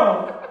full health.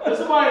 if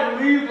somebody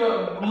leave the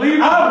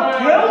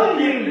I'm killing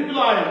you. You be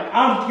like,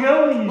 I'm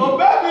killing you.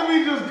 imagine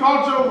if he just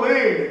caught your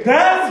leg.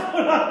 That's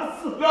what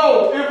I'm saying.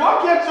 No, if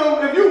I catch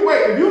your, if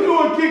you do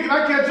a kick and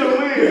I catch your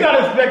leg, You're not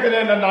expecting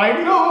that in the 90s.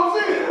 you know what I'm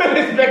saying?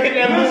 Expecting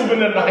that move in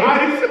the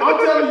 90s. I'm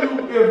telling you,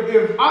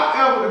 if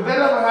that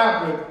ever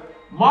happened,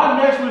 my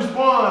next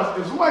response,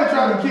 if somebody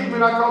tried to kick me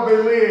and I caught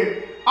their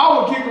leg, I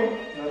would kick them.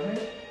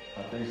 I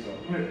think so.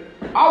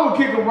 I would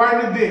kick them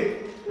right in the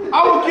dick. I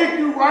would kick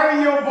you right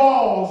in your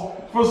balls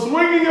for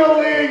swinging your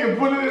leg and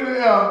putting it in the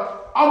air.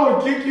 I'm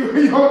gonna kick you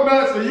in your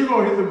nuts and you're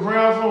gonna hit the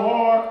ground so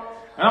hard,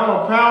 and I'm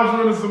gonna pound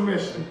you into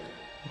submission.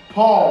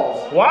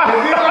 Pause. Why?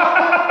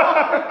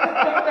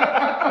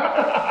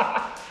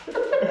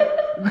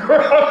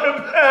 Ground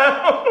and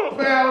pound.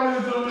 Pound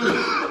into the.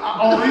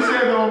 Oh, he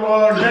said on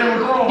Game of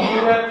Thrones.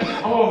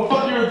 I'm gonna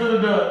fuck you into the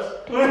nuts.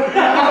 I'm gonna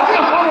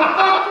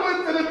fuck you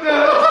into the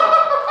nuts.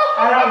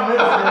 I missed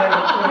that.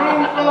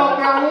 Dude fell off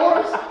that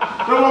horse.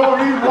 The one when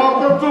he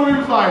walked up to him, he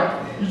was like,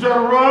 "You trying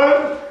to run?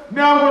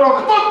 Now I'm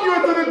gonna fuck you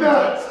into the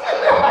nuts."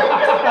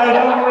 I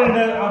don't bring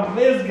that on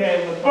this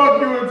game.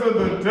 Fuck you into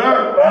the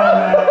dirt. I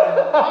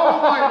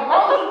was like, why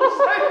would you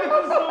say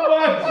this so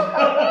much?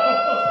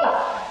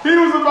 He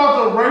was about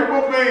to rape a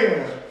man.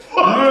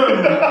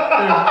 Literally. And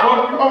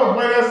fuck you. I'm gonna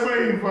play that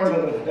scene for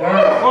you.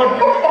 Fuck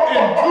you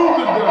into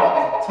the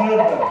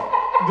dirt.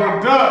 The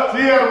ducks.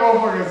 He had a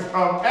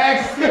motherfucking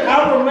accent. I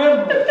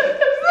remember.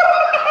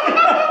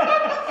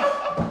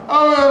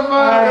 I'm gonna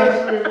find that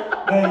shit.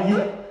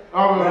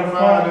 I'm gonna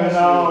find that shit.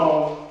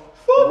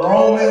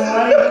 Roman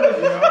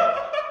language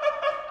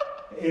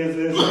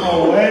is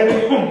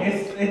poetic.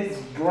 It's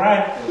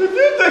graphic. Did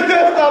you think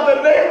that's not the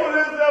name of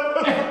this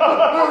episode?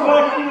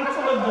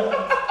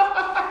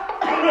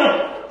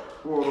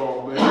 Hold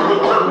on, man.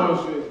 I'm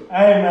bullshit.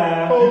 Hey,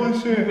 man. Holy You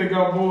shit. think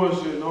I'm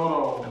bullshit?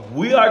 Hold on.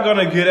 We are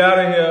gonna get out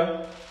of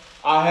here.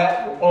 I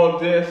had on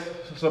this.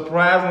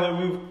 Surprisingly,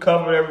 we've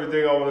covered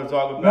everything I want to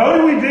talk about.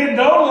 No, we didn't.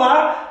 Don't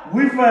lie.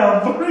 We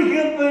found 3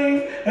 good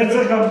things. It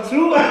took them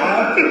 2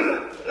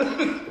 hours.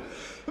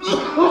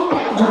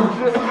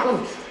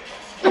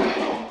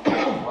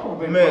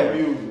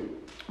 Man,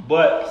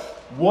 but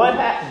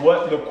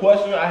what the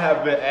question I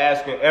have been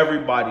asking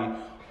everybody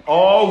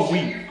all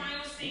week.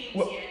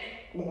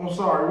 I'm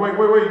sorry.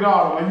 Wait,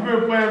 dog. Like, you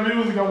been playing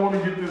music. I want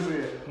to get this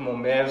in. Come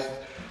on, man.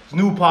 It's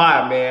new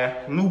pie,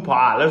 man. New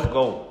pie. Let's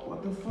go.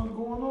 What the fuck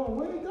going on?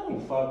 Where you go? You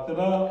fucked it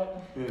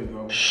up. Here you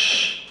go.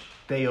 Shh.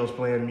 Theo's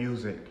playing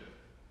music.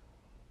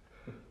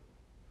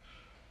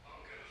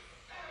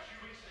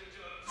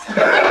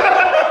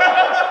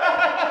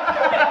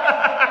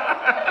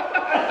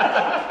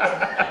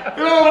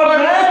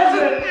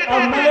 Imagine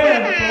a man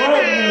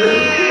threatening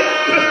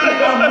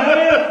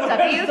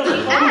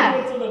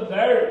to the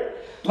dirt.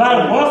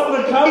 Like, what's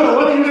the color?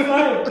 What do you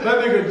say? That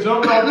nigga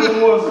jumped off the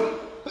horse.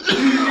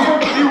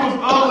 He was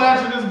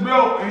unlatching his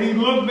belt and he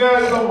looked down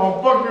and said,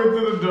 "I'm fucking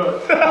into the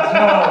dust."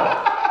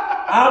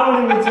 I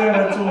wouldn't even tell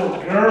that to a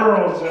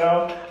girl,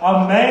 Joe.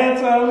 A man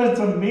telling it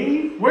to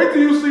me? Wait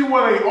till you see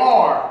where they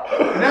are.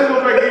 And that's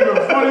gonna make it even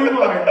funny. You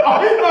like,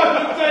 oh, he's about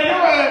to tear your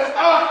ass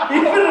up. He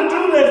finna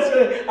do that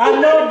shit. I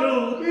know, dude.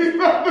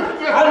 I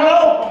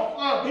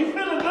know. He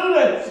finna do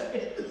that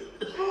shit.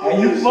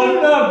 And you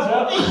fucked up,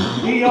 Joe.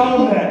 He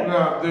on that.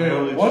 Nah,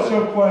 damn. What's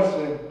your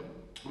question?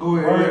 Go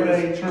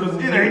ahead. Because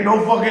it ain't no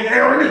fucking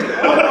Aaron.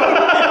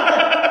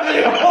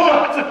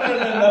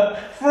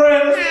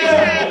 Friends.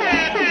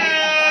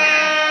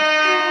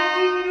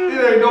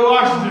 It ain't no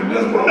oxygen in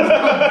this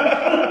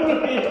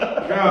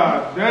motherfucker.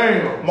 God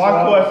damn. My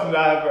question I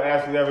have for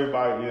asking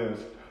everybody is,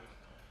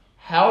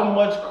 how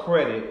much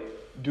credit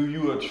do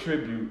you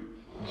attribute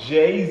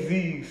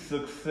Jay-Z's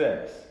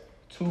success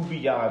to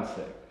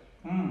Beyonce?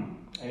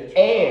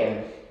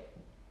 And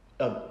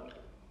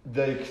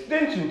the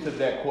extension to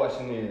that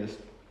question is,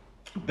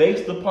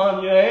 based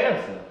upon your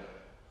answer,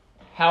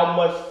 how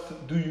much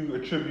do you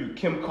attribute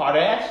Kim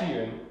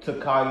Kardashian to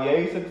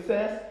Kanye's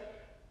success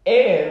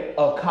and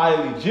a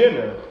Kylie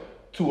Jenner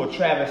to a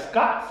Travis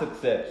Scott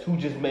success who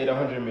just made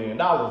 $100 million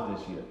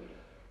this year?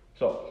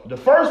 So the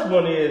first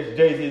one is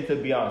Jay-Z to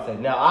Beyonce.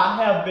 Now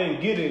I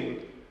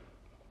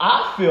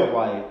feel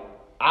like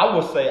I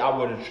would say I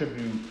would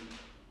attribute,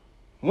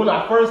 when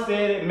I first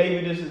said it,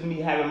 maybe this is me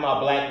having my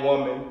black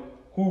woman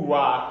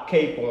hoorah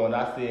cape on,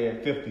 I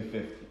said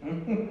 50-50.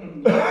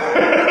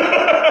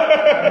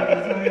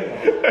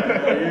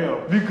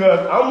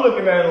 Because I'm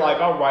looking at it like,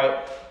 all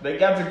right, they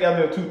got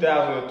together in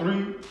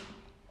 2003.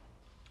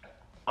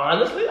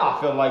 Honestly, I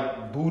feel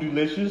like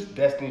Bootylicious,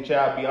 Destiny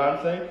Child,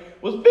 Beyonce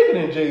was bigger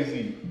than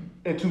Jay-Z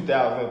in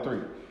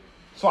 2003.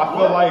 So I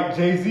feel like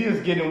Jay-Z is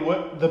getting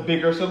the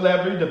bigger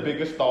celebrity, the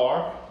bigger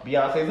star.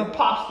 Beyonce's a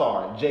pop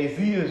star.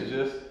 Jay-Z is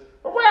just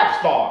a rap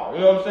star.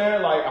 You know what I'm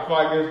saying? Like, I feel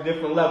like there's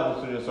different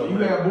levels to this. You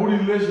had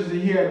Bootylicious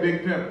and you had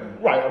Big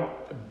Pimpin'. Right.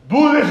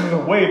 Bootylicious is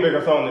a way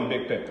bigger song than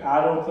Big Pimpin'.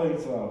 I don't think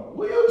so.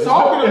 What are you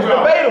talking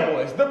about?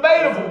 It's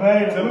debatable.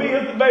 To me,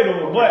 it's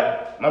debatable.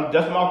 But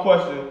that's my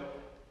question.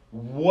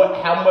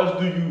 How much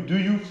do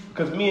you?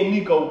 Because me and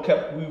Nico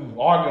we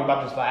were arguing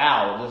about this for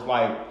hours. It's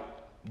like,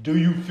 do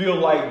you feel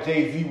like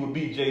Jay-Z would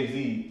be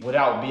Jay-Z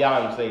without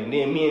Beyonce? And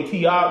then me and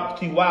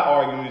T.Y.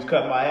 arguing, he's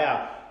cut my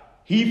hair.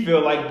 He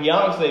feel like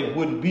Beyonce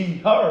wouldn't be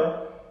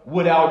her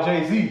without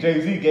Jay-Z.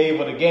 Jay-Z gave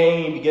her the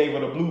game, he gave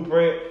her the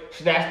blueprint,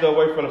 snatched her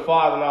away from the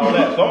father and all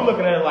that. So I'm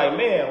looking at it like,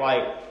 man,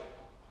 like,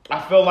 I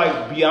feel like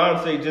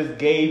Beyonce just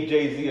gave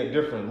Jay-Z a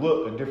different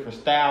look, a different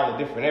style, a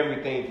different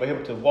everything for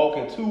him to walk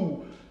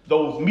into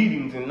those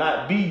meetings and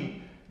not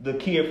be the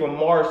kid from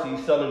Marcy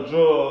selling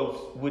drugs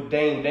with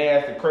Dame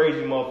Dash, the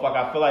crazy motherfucker.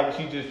 I feel like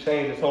she just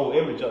changed his whole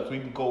image up so he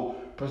can go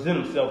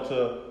present himself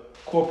to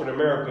corporate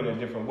America in a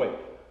different way.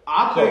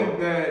 I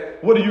think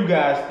that... What do you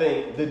guys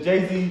think? The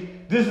Jay-Z...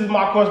 This is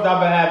my question I've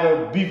been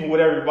having beefing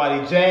with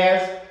everybody.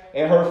 Jazz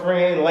and her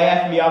friend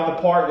laughed me out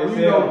the park. They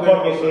said I'm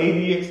fucking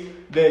idiots.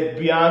 That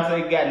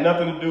Beyonce got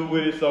nothing to do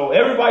with it. So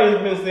everybody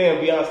has been saying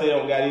Beyonce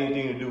don't got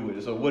anything to do with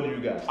it. So what do you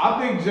guys think?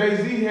 I think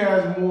Jay-Z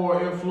has more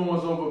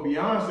influence over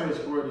Beyonce's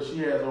career than she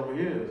has over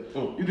his.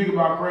 You think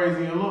about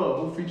Crazy in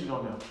Love. Who featured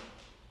on that?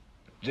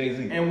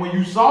 Jay-Z. And when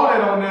you saw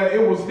that on there,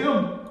 it was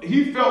him.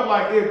 It felt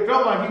like he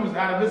was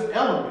out of this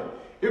element.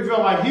 It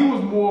felt like it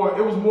was more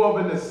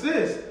of an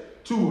assist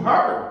to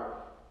her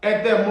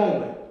at that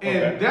moment.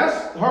 And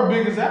that's her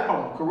biggest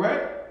album,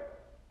 correct?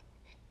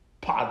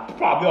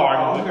 Probably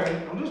arguing. Okay,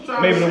 I'm just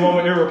trying maybe to the one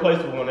with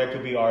Irreplaceable one that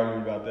could be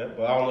arguing about that,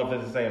 but I don't know if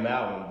it's the same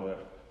album. But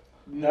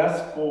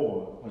that's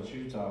 4. What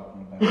you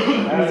talking about?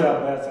 That's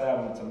our best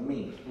album to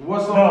me.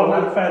 What's on? No,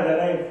 matter of fact,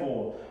 that ain't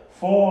 4.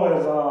 4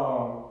 is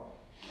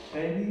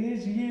Baby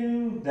It's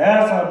You.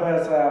 That's our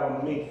best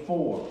album to me.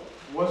 4.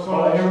 What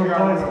song?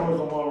 Irreplaceable was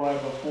the one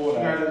right before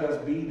that. I think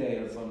that's B-Day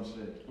or some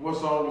shit. What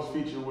song was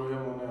featured with him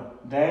on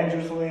that?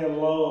 Dangerously in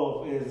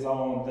Love is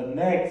on the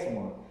next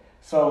one.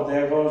 So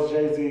there goes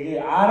Jay-Z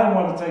again. I don't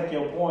want to take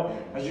your point,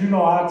 because you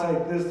know I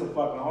take this to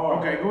fucking heart.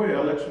 Okay, go ahead.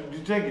 I'll let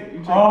you take it. You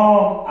would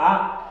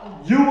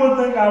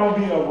think I would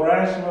be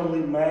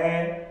irrationally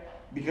mad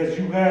because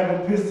you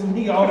haven't pissed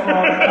me off all the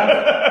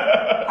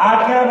time.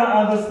 I kind of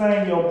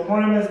understand your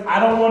premise. I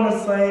don't want to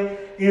say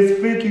it's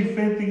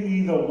 50-50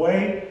 either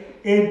way.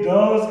 It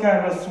does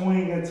kind of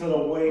swing into the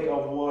way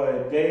of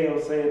what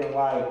Dale said,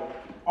 like,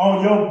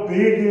 on your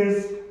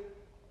biggest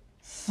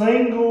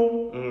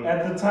single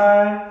at the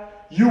time,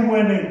 you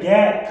went and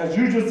got, because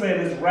you just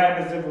said this rap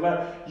is different.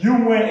 You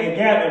went and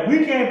got it.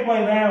 We can't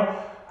play down.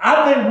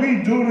 I think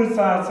we do this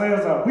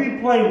ourselves. We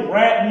play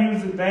rap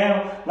music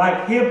down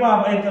like hip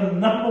hop ain't the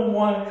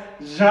 #1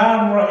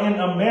 genre in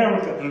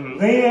America,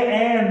 then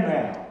and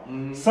now.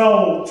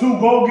 So to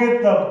go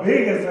get the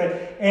biggest,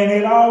 and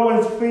it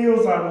always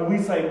feels like when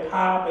we say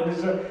pop, and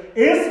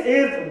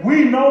it's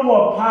we know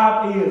what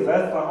pop is.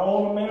 That's the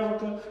whole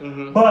America.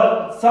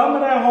 But some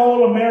of that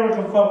whole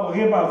America fuck with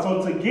hip hop.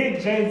 So to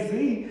get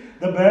Jay-Z,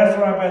 the best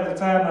rapper at the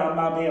time, and I'm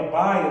not being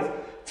biased,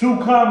 to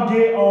come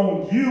get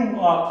on you,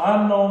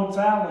 unknown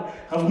talent,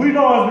 because we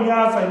know as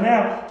Beyonce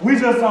now, we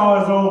just saw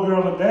his old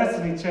girl, the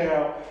Destiny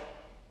Child,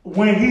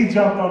 when he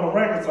jumped on the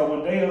record. So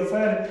when Dale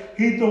said it,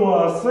 he threw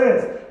an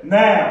assist.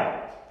 Now,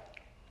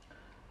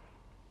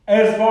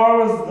 as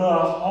far as the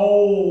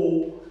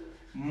whole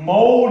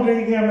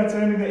molding him into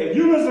anything, if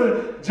you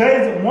listen to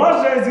Jay-Z,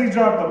 once Jay-Z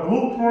dropped the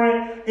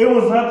Blueprint, it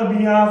was nothing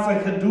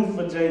Beyonce could do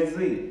for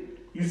Jay-Z.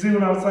 You see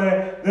what I'm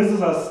saying? This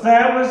is an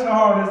established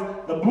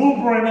artist, the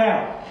Blueprint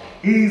now.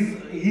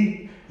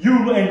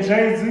 You and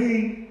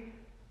Jay-Z,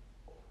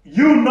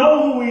 you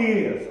know who he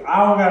is.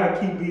 I don't gotta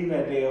keep beating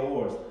that dead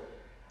horse.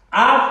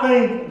 I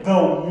think the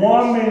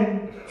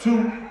woman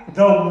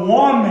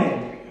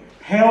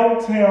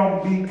helped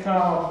him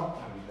become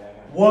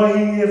what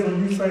he is.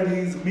 When you say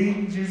these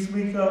meetings, you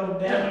speak of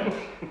them.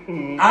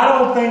 I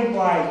don't think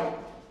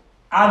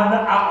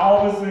I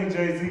always think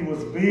Jay-Z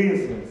was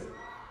business.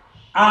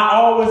 I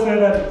always say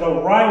that the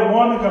right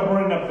woman can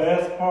bring the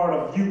best part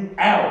of you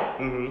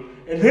out.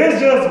 If it's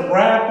just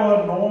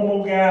rapper,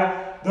 normal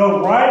guy, the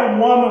right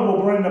woman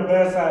will bring the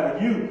best out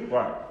of you.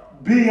 Right.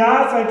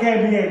 Beyonce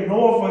can't be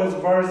ignored for his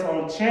verse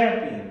on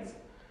Champions.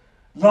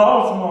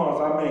 Lost Ones,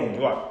 I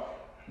mean. Right.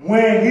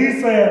 When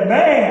he said,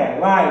 man,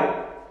 like,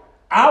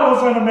 I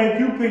was going to make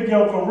you pick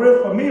your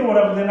career for me or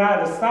whatever, then I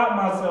had to stop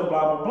myself,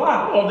 blah, blah,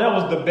 blah. Well, that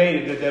was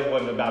debated that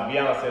wasn't about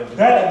Beyonce.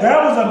 That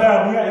was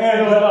about Beyonce.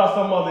 It was about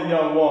some other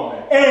young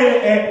woman.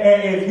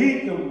 And if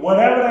he,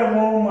 whatever that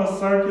rumor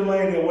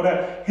circulated,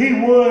 whatever,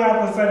 he would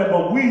have to say that,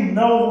 but we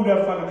know who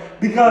that fucking,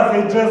 because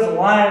it just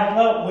lined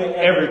up with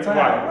every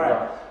time.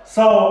 Right.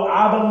 So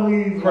I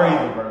believe. Crazy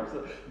verse.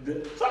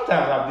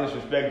 Sometimes I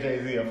disrespect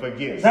Jay-Z and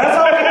forget. That's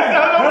okay.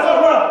 That's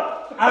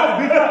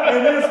okay. Because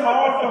it is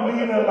hard for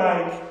me to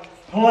like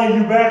play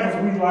you back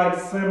because we like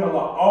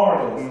similar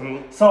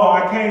artists. So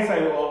I can't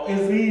say, well,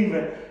 it's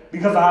even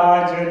because I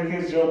like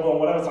Jadakiss, Joe Budden,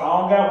 whatever. So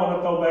I don't got one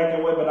to throw back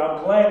that way, but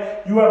I'm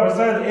glad you ever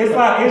said it. It's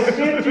like, it's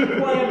shit you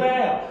playing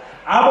down.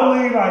 I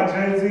believe like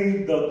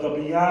Jay-Z, the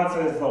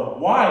Beyonce is the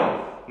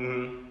wife.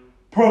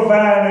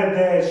 Provided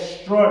that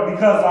struck,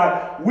 because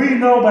like we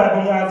know about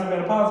Beyonce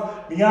being a positive.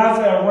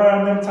 Beyonce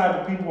around them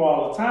type of people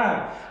all the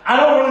time. I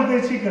don't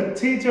really think she could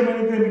teach him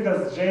anything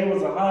because Jay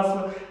was a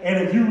hustler. And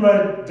if you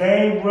let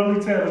Dave really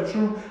tell the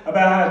truth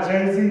about how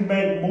Jay-Z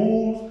make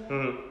moves,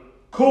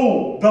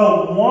 cool.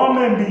 The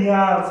woman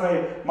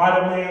Beyonce might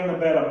have made him a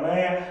better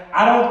man.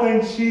 I don't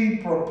think she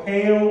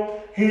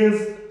propelled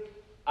his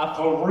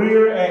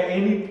career at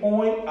any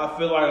point. I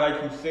feel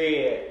like you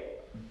said,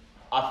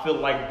 I feel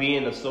like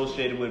being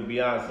associated with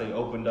Beyonce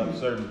opened up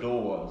certain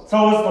doors.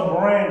 So it's the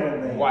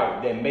branding thing.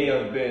 Right, that may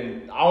have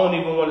been, I don't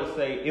even want to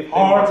say if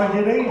hard to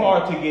get in.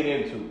 Hard to get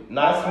into.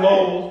 Not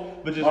slow,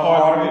 but just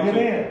hard to get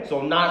in.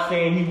 So not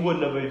saying he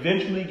wouldn't have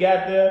eventually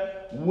got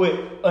there with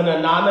an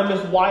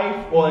anonymous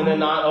wife or or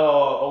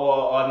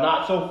a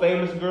not so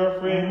famous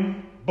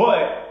girlfriend,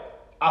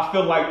 but I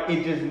feel like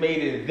it just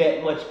made it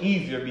that much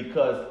easier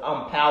because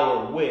I'm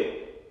powered with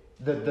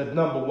the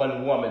number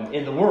one woman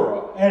in the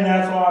world. And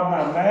that's why I'm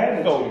not mad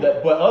at you.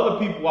 But other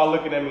people are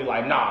looking at me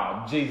like,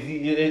 nah, Jay-Z,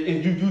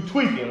 you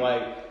tweaking.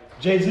 Like,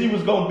 Jay-Z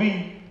was going to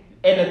be,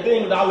 and the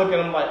thing that I look at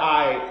him like,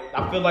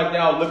 I feel like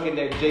y'all looking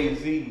at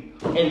Jay-Z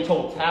in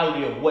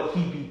totality of what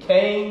he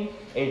became,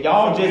 and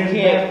y'all just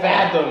can't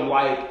fathom,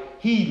 like,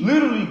 he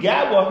literally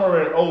got with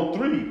her in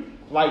 03.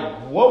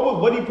 Like,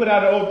 what he put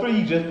out in 03?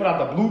 He just put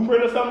out the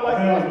Blueprint or something like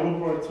that? It was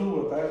Blueprint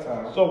 2 at that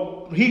time.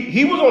 So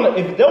he was on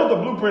if there was the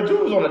Blueprint 2,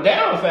 it was on the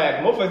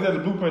downside. Most folks said the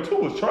Blueprint 2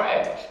 was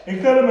trash. It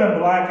could have been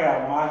Black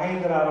Album. I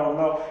hate that I don't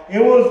know. It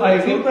was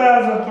like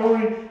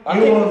 2003.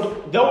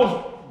 That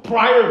was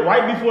prior,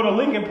 right before the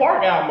Linkin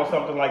Park album or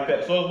something like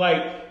that. So it's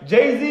like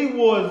Jay-Z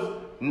was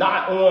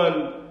not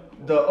on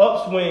the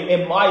upswing,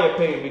 in my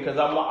opinion, because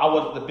I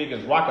wasn't the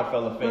biggest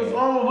Rockefeller fan. It's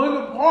on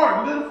Linkin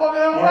Park. Didn't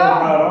fucking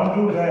have no,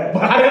 don't do that.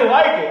 But I didn't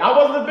like it. I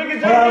wasn't the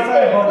biggest Jay-Z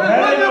fan.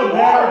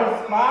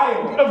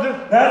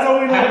 That's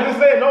what we need. I'm just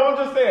saying. No, I'm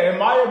just saying. In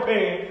my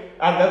opinion,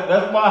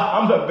 that's why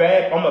I'm a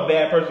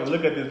bad person to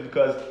look at this,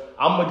 because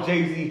I'm a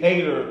Jay-Z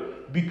hater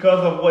because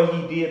of what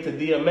he did to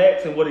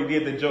DMX and what he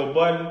did to Joe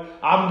Budden.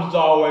 I'm just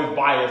always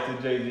biased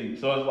to Jay-Z.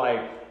 So it's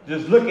like,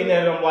 just looking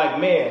at it, I'm like,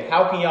 man,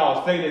 how can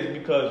y'all say this?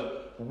 Because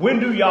when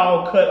do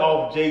y'all cut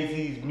off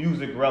Jay-Z's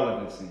music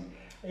relevancy?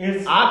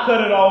 I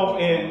cut it off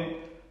in...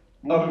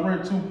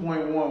 Blueprint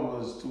 2.1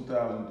 was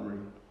 2003.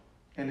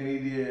 And then he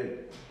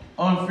did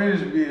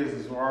Unfinished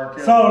Business with R.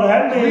 Kelly. So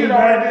that means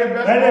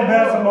that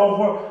basketball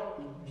for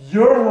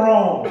you're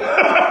wrong.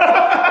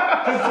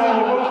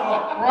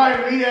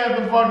 Right, he had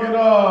the fucking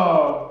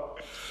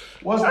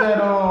what's that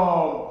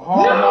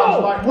Hard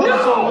Knocks like?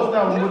 What's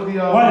that one with the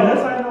Wait,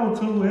 this ain't no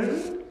 2,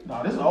 is it?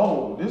 No, this is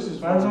old. This is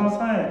that's what I'm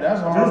saying.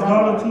 That's Hard Just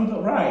Knocks. go to 2,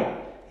 right.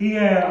 He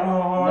had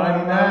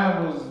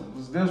 99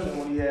 was this one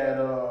when he had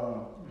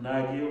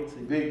Not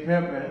Guilty. Big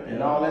Pimpin'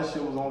 and all that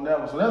shit was on that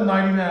one. So that's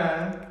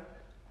 99.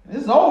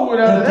 It's over with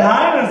The after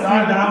that.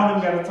 Dynasty, I don't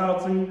even gotta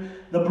talk to you.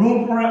 The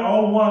Blueprint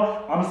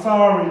 01. I'm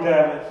sorry,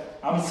 Devin.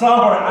 I'm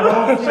sorry. I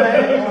don't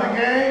Change the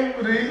game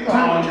for these. Oh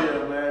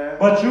yeah, man.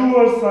 But you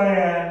were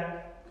saying.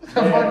 What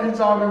the fuck you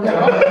talking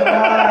about?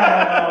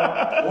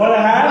 What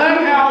happened?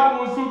 Black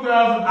Album was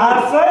 2003.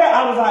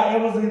 I was like,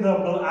 it was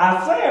either,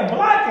 I said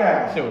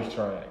Blackout. Shit was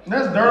trash.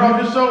 That's dirt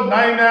off your show,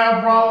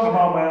 99 Problems. Come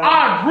on, man.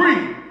 I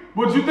agree.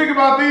 But you think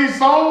about these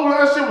songs,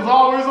 that shit was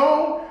always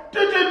on.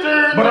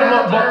 But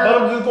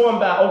I'm just going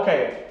back.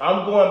 Okay,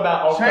 I'm going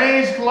back.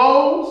 Okay. Change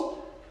clothes.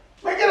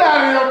 Man, get out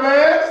of here,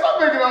 man. Stop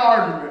making an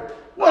argument.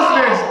 What's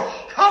this?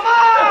 Come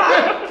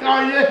on!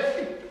 Kanye.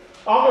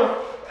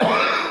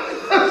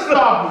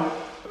 Stop it.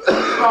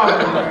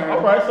 Stop it, man. All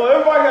right, so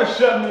everybody has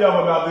shut me up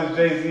about this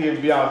Jay-Z and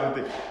Beyonce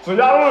thing. So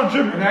y'all don't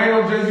trip. And I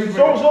ain't no Jay-Z.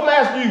 So I'm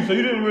asking you. So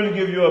you didn't really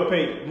give your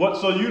opinion.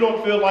 So you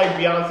don't feel like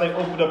Beyonce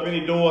opened up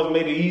any doors,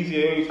 made it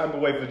easier any type of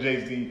way for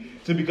Jay-Z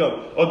to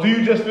become, or do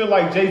you just feel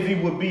like Jay-Z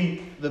would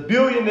be the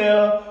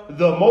billionaire,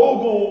 the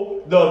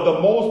mogul, the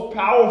most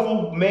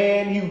powerful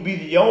man? He would be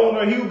the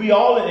owner. He would be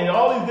all in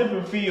all these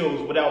different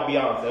fields without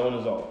Beyonce on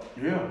his own.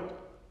 Yeah,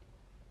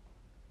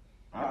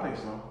 I think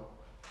so.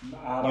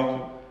 I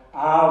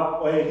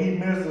don't. He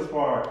missed this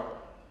part.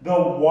 The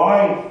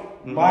wife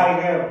might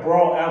have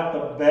brought out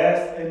the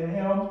best in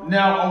him.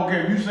 Now,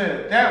 okay, you said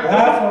it that way.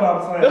 That's what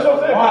I'm saying. That's what I'm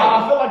saying.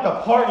 I feel like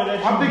the partner that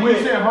you I think with,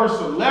 you said her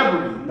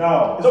celebrity.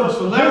 No. It's her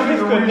celebrity. Just his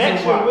the reason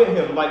connection why. with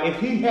him. Like if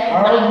he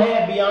had not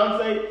had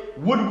Beyonce,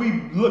 would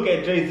we look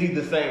at Jay-Z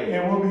the same?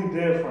 It would be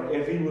different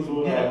if he was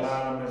with Yes. an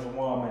anonymous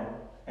woman,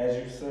 as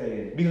you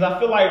said. Because I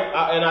feel like,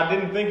 and I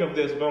didn't think of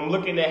this, but I'm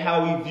looking at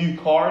how we view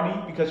Cardi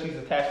because she's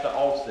attached to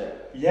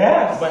Offset.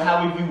 Yes. But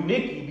how we view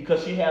Nicki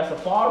because she has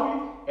Safari,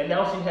 and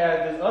now she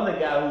has this other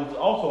guy who's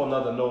also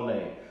another no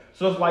name.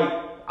 So it's like,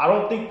 I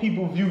don't think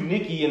people view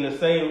Nicki in the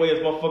same way as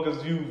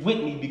motherfuckers view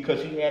Whitney because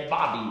she had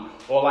Bobby.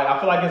 Or like, I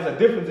feel like it's a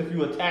difference if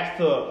you attach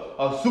to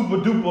a super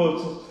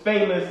duper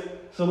famous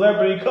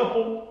celebrity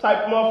couple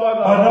type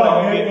motherfucker. But no,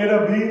 like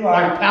it'll be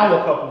like a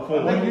power couple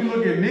for When me. you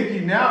look at Nicki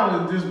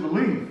now, it's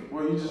disbelief.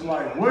 Where you just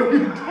like, what are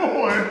you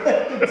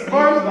doing?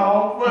 First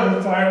off,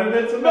 turn it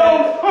into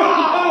no,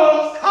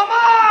 Come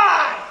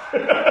on!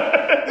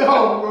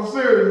 no, I'm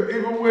serious.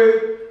 Even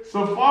with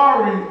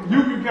Safari,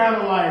 you can kind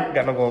of like.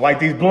 Got no gonna light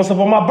these blunts up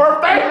on my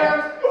birthday.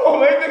 Oh,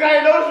 they think I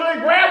ain't know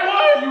straight. Grab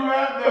one. You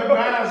have that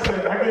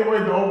mindset. I can't wait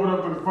to open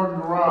up the fucking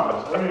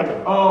garage.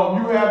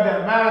 You have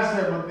that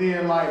mindset, but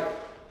then like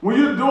when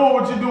you're doing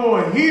what you're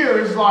doing here,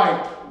 it's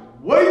like,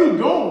 what are you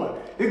doing?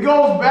 It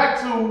goes back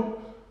to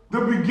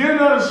the beginning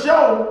of the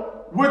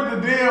show with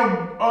the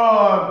damn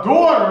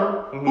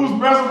daughter who's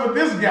messing with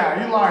this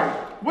guy. You're like,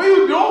 what are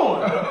you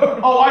doing?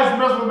 Oh, I used to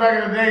mess with him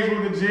back in the days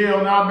with the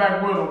jail. Now I'm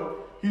back with him.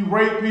 He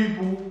raped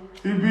people.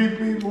 He beat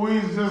people.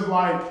 He's just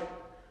like,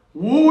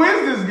 who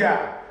is this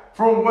guy?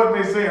 From what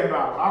they say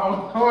about him. I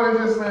don't know what it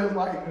just says.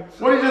 Like,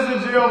 what he just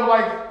in jail for,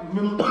 like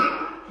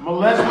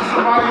molesting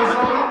somebody or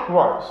something?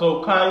 Right.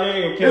 So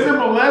Kanye and Kim. Is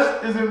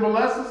it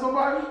molesting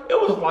somebody? It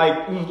was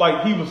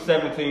like he was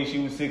 17, she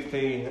was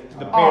 16.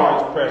 The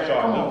parents pressed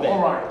man, come charges. on,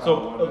 all right.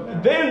 So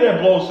then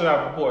that blows shit out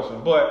of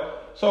proportion.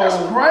 But so That's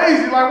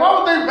crazy. Like, why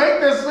would they make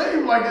that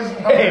seem like it's?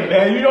 hey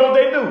man, you know what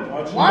they do?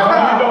 Why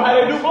not? You know how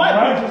they do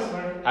black people.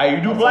 How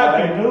you do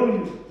black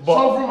people. But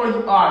So from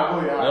a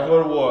all right. that's what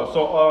it was.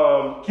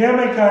 So Kim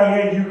and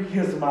Kanye, you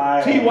kiss my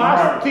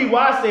ass.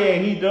 T.Y.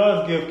 said he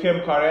does give Kim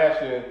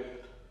Kardashian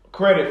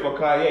credit for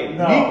Kanye.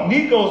 No.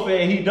 Nico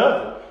said he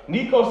doesn't.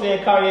 Nico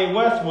said Kanye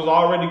West was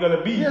already going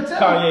to be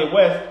Kanye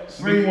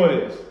West before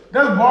this.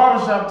 That's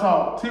barbershop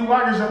talk.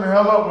 T.Y. can shut the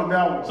hell up with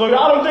that one. So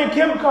y'all don't think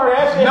Kim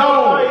Kardashian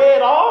No. hates Kanye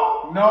at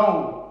all?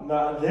 No.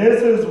 Nah,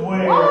 this is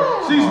where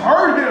She's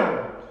heard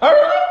him. Heard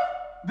him?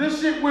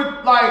 This shit with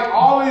like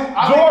all these.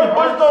 George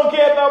Bush don't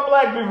care about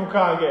black people,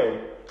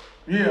 Kanye.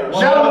 Yeah.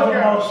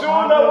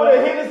 Showing up with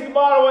a Hennessy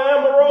bottle of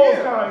Amber Rose,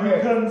 you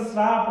Kanye. couldn't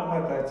stop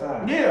him at that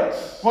time. Yeah.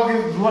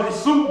 Fucking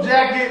suit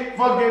jacket,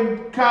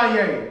 fucking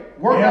Kanye.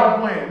 Workout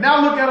plan.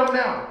 Now look at him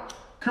now.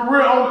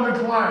 Career on the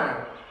decline.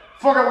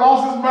 Fucking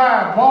lost his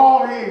mind.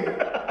 Bald head.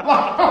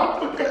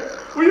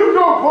 When you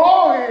go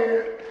bald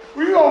head,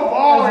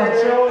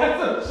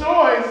 that's a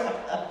choice.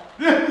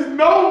 There's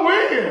no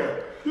win.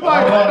 You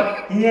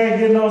like, he ain't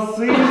getting no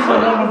season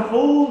on the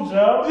food,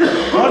 Joe.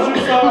 Once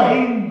you start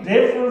eating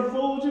different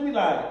food, you be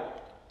like,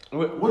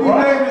 what do you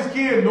name this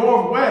kid?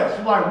 Northwest.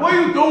 You're like, what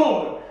are you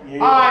doing?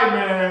 Yeah. All right,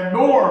 man,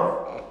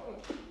 North.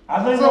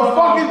 I think It's a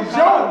fucking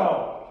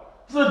joke.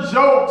 It's a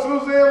joke. See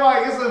what I'm saying?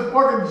 Like, it's a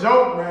fucking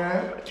joke,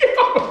 man. Get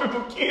off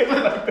of kids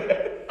like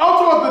that. I'm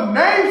talking about the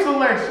name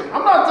selection.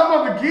 I'm not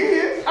talking about the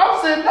kids.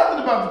 I'm saying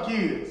nothing about the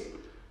kids.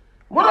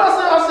 What did I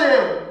say? I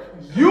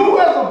said, you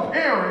as a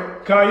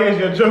parent. Kanye's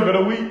your joke of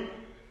the week.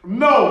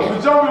 No,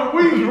 the joke of the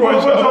week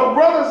was what your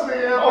brother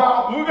said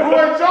about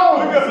Roy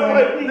Jones.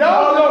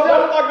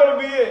 That's not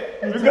going to be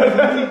it. Because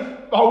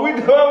are we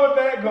done with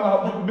that?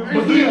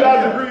 But do you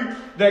guys agree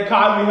that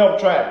Kylie helped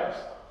Travis?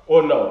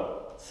 Or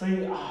no?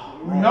 See,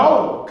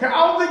 No, I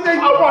don't think they.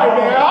 All right,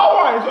 man. All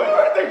right. So you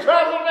really think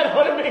Travis made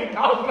 $100 million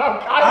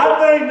about Kylie? I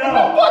think no. Get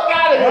the fuck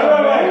out of here,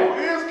 man. Who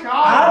is I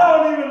Kylie?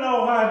 don't even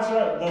know how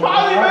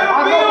Kylie made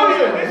 $1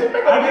 million. They should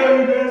make I $1 gave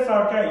million. you this,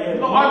 okay, yeah.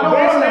 No, I know.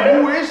 I said,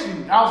 who is she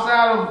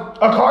outside of?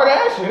 A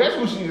Kardashian. That's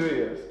who she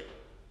is.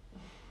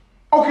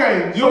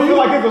 Okay, You don't feel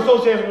like his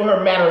association with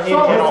her matter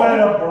So- at It's all. like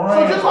a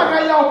brand. So just like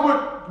how y'all put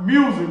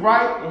music,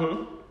 right?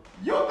 Mm-hmm.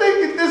 You think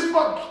that this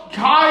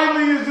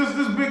Kylie is just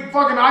this big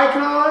fucking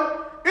icon?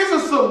 It's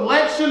a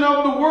selection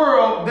of the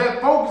world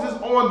that focuses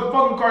on the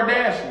fucking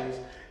Kardashians.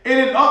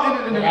 And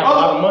They have a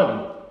lot of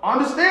money. I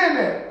understand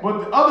that. But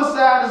the other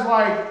side is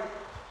like,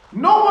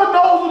 no one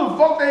knows who the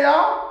fuck they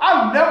are.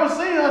 I've never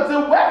seen her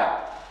until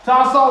WAP. Till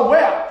I saw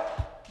WAP.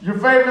 Your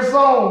favorite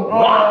song.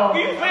 WAP.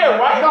 You said it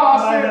right. No,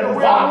 I said the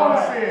way I want to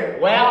WAP. say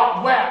it.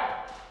 WAP.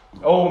 WAP.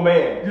 Oh,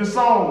 man. Your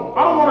song.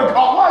 I don't want to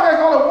call. Why I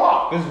call it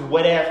WAP? This is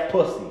wet-ass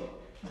pussy.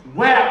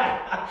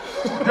 WAP.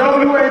 W-A-P.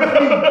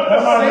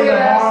 That might be Say it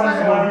the as hardest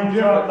sound. one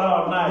you dropped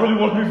all night. Really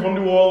want to be from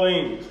New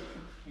Orleans.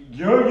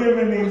 You're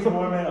giving these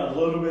women a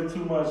little bit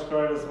too much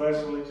credit,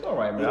 especially. All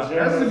right, man. That's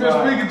just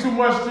been speaking too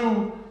much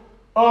to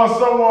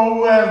someone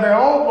who has their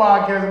own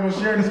podcast and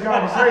been sharing this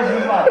conversation.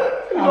 It's like,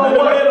 you know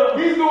what?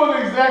 He's doing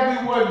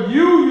exactly what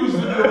you used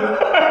to do. You used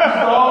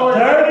to always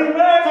Dirty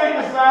man. take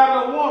the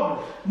side of the woman.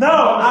 No,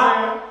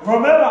 I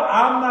remember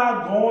I'm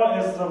not going.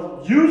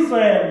 It's you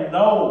saying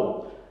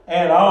no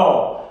at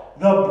all.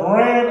 The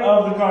brand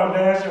of the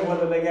Kardashian,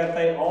 whether they got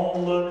their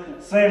own look,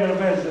 same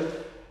invention,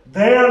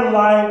 they're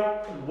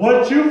like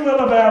what you feel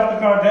about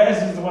the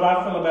Kardashians is what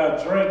I feel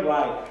about Drake.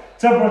 Like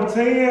to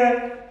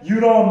pretend you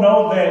don't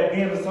know that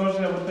being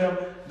associated with them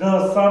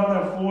does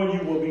something for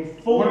you will be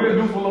foolish. What did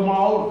it do for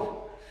Lamar Odom?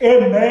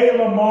 It made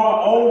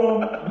Lamar Odom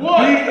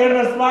be in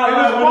the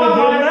spotlight when it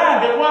didn't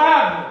matter. And what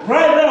happened?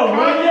 Right now,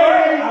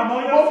 Kanye, I'm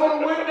on both your of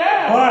them went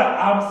down. But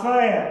I'm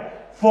saying,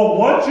 for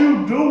what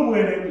you do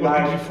with it, What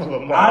like, did you feel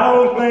about I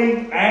don't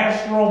think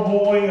Astro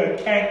Boy or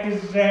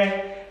Cactus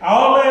Jack,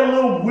 all that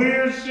little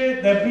weird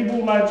shit that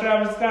people like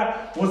Travis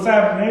Scott was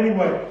happening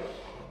anyway.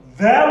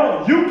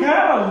 That you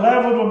kind of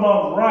leveled them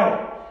up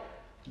right.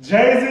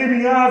 Jay-Z,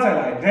 Beyonce,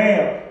 like,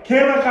 damn,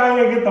 Kim and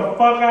Kanye get the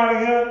fuck out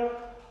of here?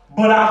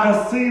 But I can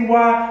see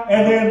why.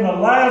 And then the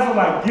last one,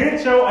 like,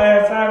 get your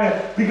ass out of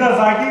here. Because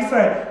like he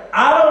said,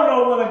 I don't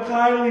know what a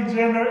Kylie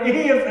Jenner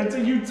is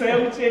until you tell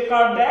me she's a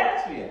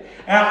Kardashian.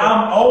 And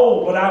I'm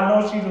old, but I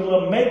know she's a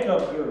little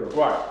makeup girl.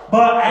 Right.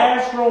 But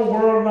Astro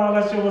World and all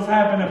that shit was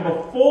happening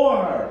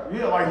before her.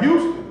 Yeah, like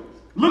Houston.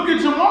 Look at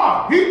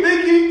Jamar. He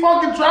think he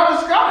fucking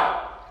Travis Scott.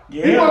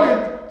 Yeah. He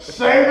fucking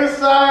shave his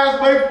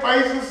sides, make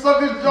faces,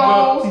 suck his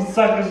jaws. He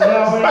suck his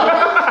jaw.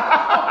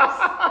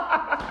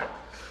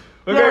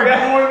 We're gonna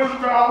Going in his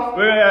mouth.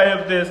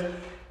 have this.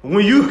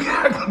 When you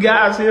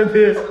guys hear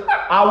this,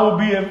 I will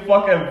be in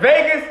fucking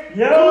Vegas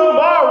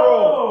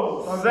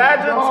tomorrow.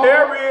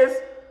 Sagittarius.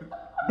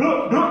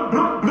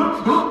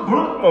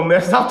 Oh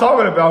man, stop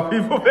talking about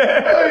people,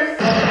 man.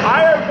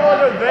 I am going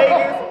to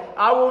Vegas.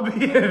 I will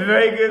be in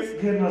Vegas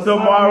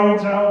tomorrow.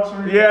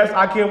 Yes,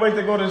 I can't wait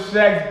to go to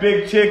Shaq's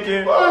Big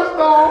Chicken. First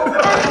off,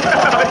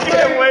 I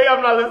can't wait.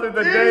 I'm not listening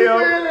to J.O.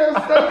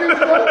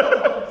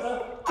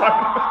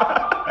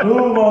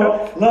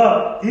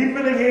 Look, he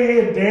finna get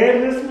hit dead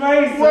in his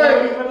face.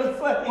 Wait, he finna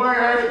say.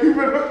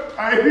 I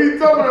ain't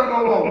talking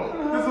about no more.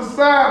 This is a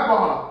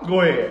sidebar. Go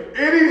ahead.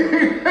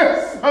 Anything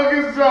that suck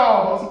his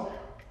jaws,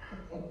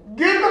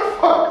 get the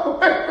fuck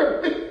away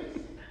from me.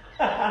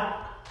 Come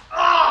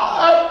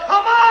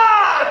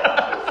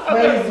on!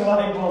 Face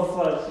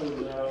liposuction,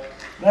 yo.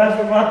 That's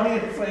what I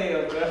need to say, yo.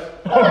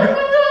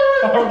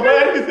 I'm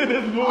glad he's in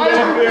this movie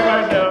up there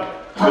right now.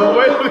 But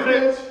wait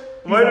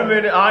a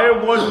minute. I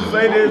am going to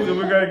say this and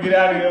we're going to get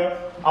out of here.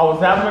 I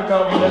was having a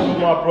conversation with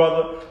my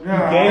brother. He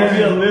gave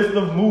me a list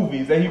of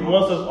movies that he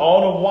wants us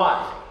all to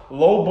watch.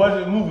 Low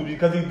budget movies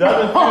because he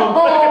doesn't feel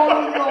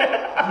Brother,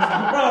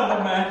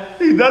 man.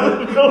 he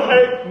doesn't feel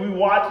like we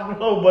watch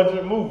low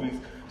budget movies.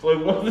 So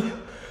he wants us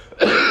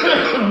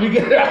we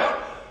get it out.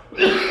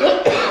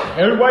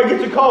 Everybody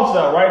get your coughs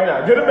out right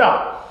now. Get them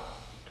out.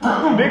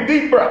 Big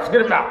deep breaths.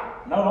 Get them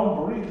out. No,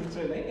 don't breathe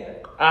into the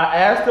head. I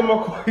asked him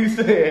a question. He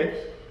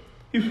said,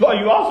 he was like,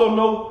 you also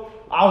know,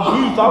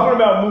 he was talking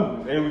about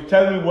movies, and he was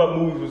telling me what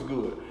movie was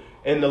good.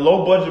 And the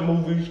low budget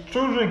movies,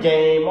 True to the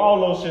Game, all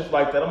those shits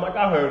like that. I'm like,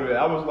 I heard of it.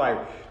 I was like,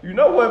 you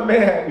know what,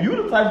 man?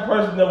 You the type of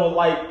person that would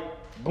like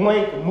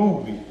blank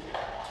movie.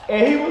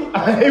 And he was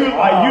like, you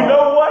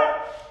know what?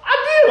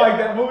 I did like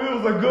that movie. It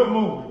was a good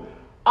movie.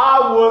 I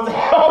was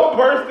hell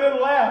burst in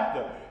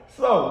laughter.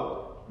 So,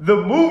 the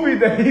movie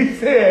that he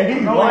said he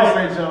liked,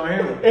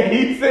 and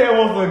he said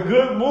was a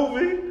good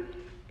movie,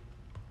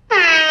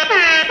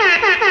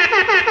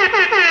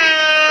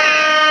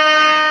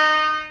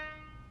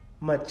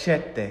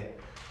 Machete.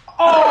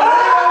 Hey!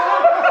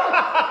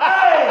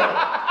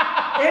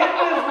 In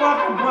this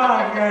fucking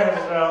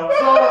podcast, yo.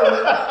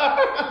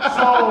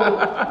 So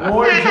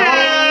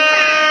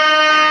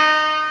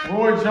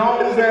Roy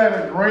Jones had a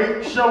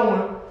great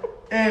showing,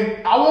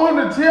 and I want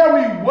him to tell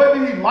me what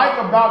did he like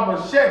about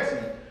Machete,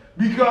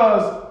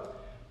 Because,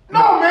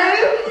 no, man.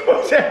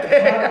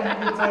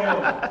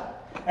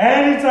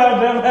 Anytime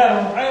them had a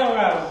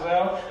round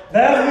yourself,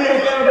 that's me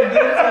and him to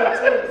get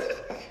too.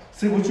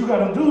 See, what you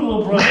gotta do,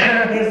 little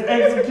brother, is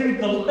execute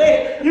the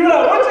leg. You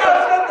know, what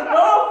y'all shut the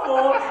door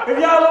for if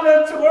y'all in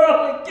there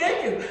twirling and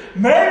kicking?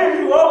 Maybe if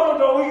you open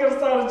the door, we could have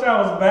thought that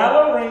y'all was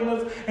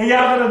ballerinas and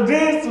y'all could have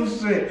did some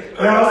shit.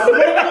 Y'all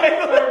spinning in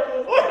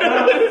circles.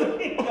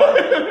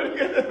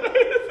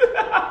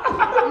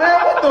 Man,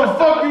 what the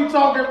fuck you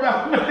talking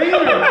about?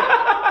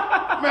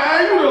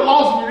 Man, you done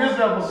lost me this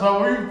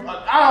episode. I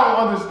don't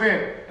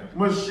understand.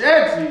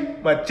 Machete.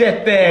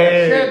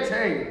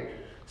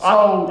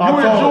 So you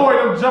enjoy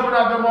them jumping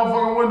out that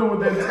motherfucking window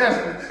with their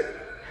intestines,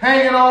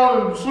 hanging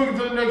on and swinging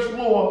to the next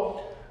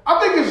floor. I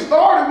think it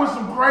started with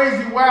some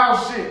crazy wild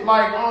shit.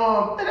 Like,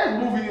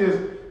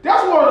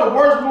 that's one of the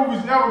worst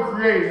movies ever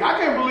created. I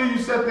can't believe you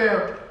sat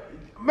there.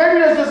 Maybe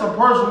that's just a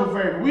personal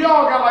favorite. We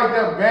all got like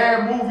that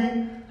bad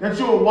movie that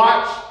you'll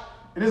watch,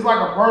 and it's like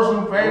a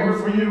personal favorite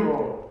for you.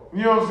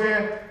 You know what I'm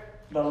saying?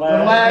 The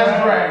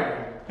Last Dragon.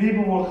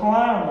 People will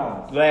clown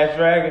us. Last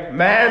Dragon.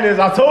 Man,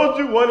 I told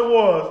you what it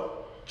was.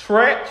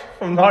 Trench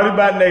from Naughty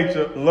by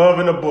Nature,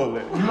 Loving a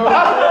Bullet.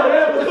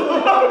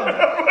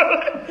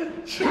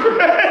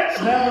 Trench.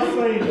 Never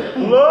seen it.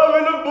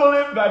 Loving a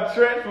Bullet by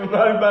Trench from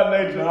Naughty by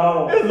Nature.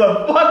 No. It's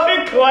a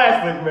fucking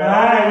classic,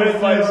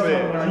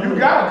 man. You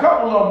got a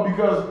couple of them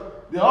because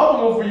the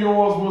other one for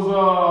yours was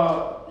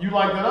you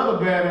like that other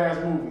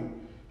badass movie.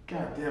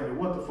 God damn it,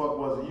 what the fuck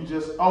was it? With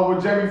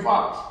Jamie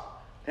Foxx.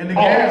 In the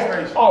gas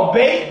station. Oh,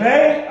 Bait?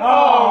 Bait?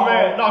 Oh,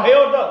 man. No,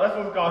 Held Up. That's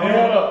what it's called.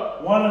 Held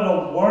Up. One of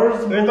the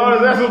worst movies. They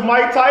thought that was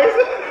Mike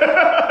Tyson?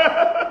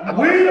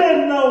 We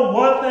didn't know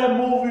what that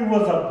movie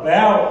was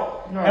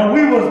about. No. And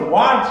we was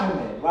watching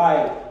it.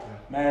 Like,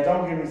 man,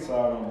 don't get me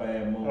started on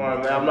bad movies. All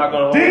right, man. I'm not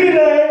going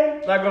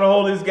to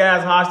hold these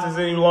guys hostage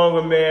any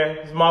longer, man.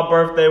 It's my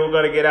birthday. We're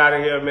going to get out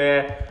of here,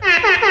 man.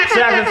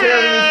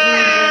 Sagittarius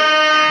season.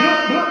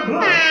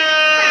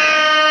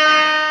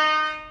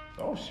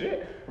 Oh,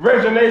 shit.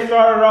 Reggie, they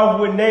started off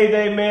with Nay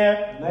Day,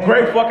 man.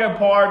 Great fucking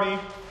party.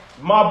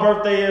 My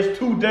birthday is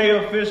today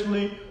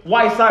officially.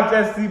 White Sox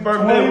SC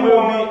birthday 21.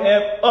 Will be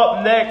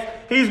up next.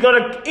 He's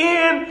gonna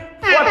end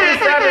fucking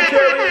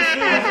Sagittarius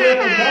season.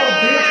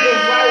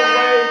 Right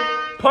way,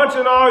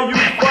 punching all you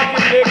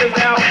fucking niggas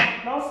out.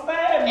 No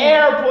spam.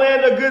 Air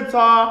playing the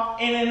guitar.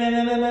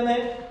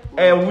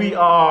 And we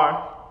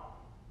are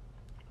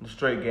the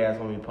Straight Gas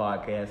Homie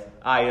Podcast.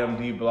 I am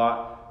D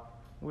Block.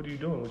 What are you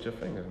doing with your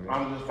fingers, man?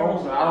 I'm just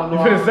focusing. I don't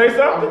know. You finna say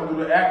something?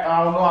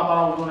 I don't know. I thought I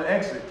was doing the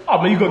exit. Oh,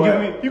 man,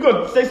 you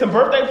gonna say some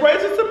birthday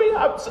praises to me?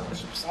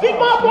 Speak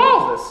my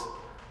applauses.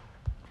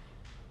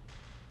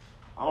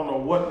 I don't know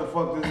what the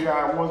fuck this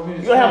guy wants me to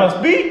say. You gonna have a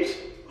speech?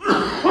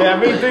 You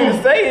have anything to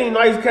say? Any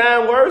nice,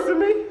 kind words to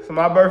me? It's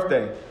my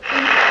birthday.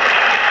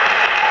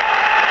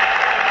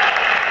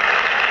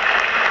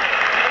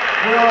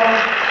 Well,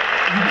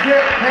 you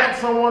can't pat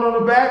someone on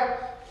the back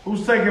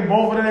who's taking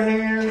both of their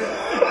hands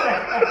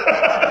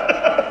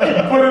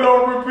and put it on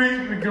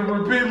repeat. They can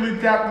repeatedly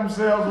tap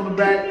themselves on the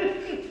back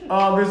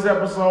of this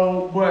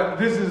episode. But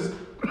this is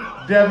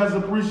Devin's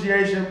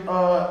appreciation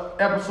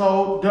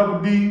episode. Double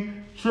D,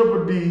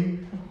 Triple D,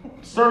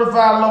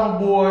 Certified Lover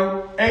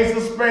Boy, Ace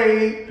of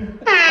Spade,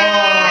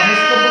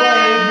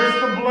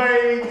 Mr.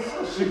 Blades,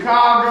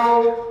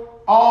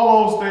 Chicago,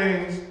 all those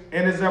things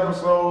in this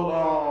episode.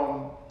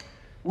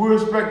 We're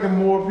expecting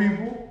more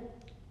people.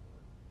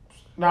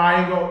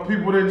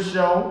 People didn't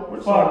show.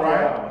 It's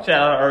alright.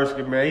 Shout out to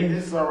Erskine, man.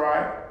 It's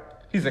alright.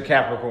 He's a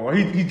Capricorn.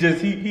 He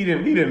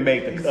didn't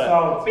make the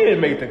cut. He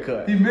didn't make the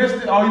cut. He missed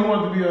it. Oh, he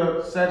wanted to be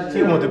a Sagittarius.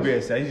 He wanted to be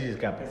a Sagittarius. He just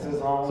got It's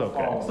his own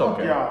fault. It's Fuck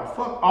okay. y'all.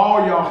 Fuck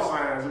all y'all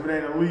signs if it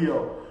ain't a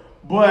Leo.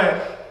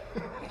 But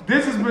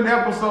this has been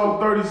episode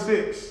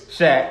 36.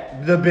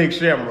 Shaq, the Big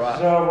Shamrock.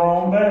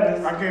 Jerome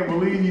Bettis. I can't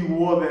believe he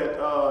wore that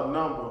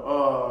number.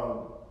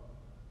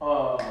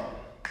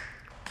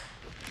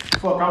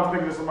 Fuck, I was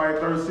thinking of somebody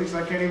 36.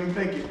 I can't even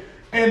think it.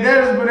 And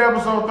that has been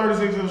episode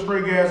 36 of the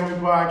Straight Gas Homie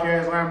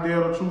Podcast. I'm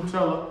Dale, the Truth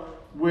Teller,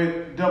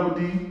 with Double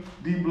D,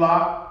 D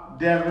Block,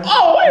 Devin.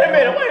 Oh, wait a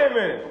minute.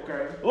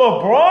 Okay.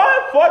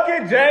 LeBron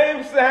fucking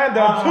James signed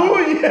a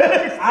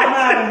 2-year I'm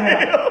out of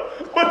here.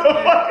 with the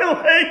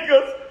fucking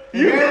Lakers.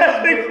 You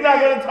guys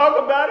not gonna talk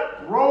about it?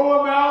 Roll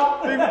him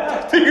out. You're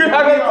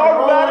not gonna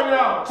talk about it?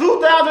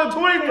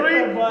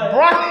 2023,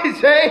 Bronny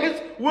James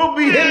will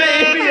be in the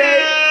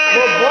NBA.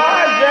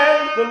 LeBron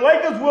James, the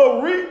Lakers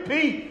will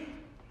repeat.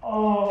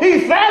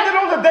 He signed it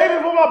on the day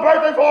before my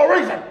birthday for a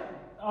reason.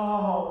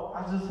 Oh,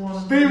 I just want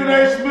to. Stephen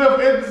A. Smith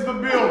enters the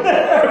building.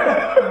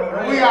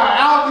 We are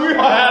out of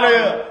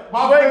here.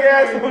 Straight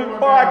Gas Homie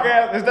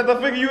Podcast. Is that the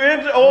figure you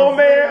injured, old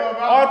man?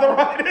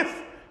 Arthritis?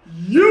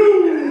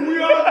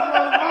 We are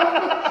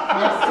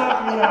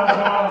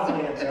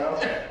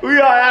We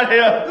are out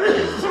here.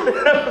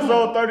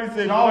 Episode 36,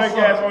 Straight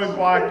Gas Homie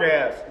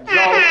Podcast.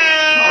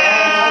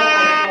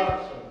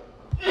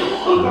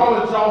 Call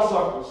it y'all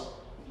suckers.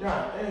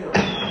 God damn.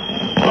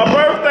 My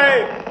birthday.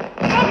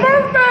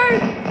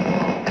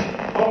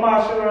 Put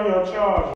my shit on your charger.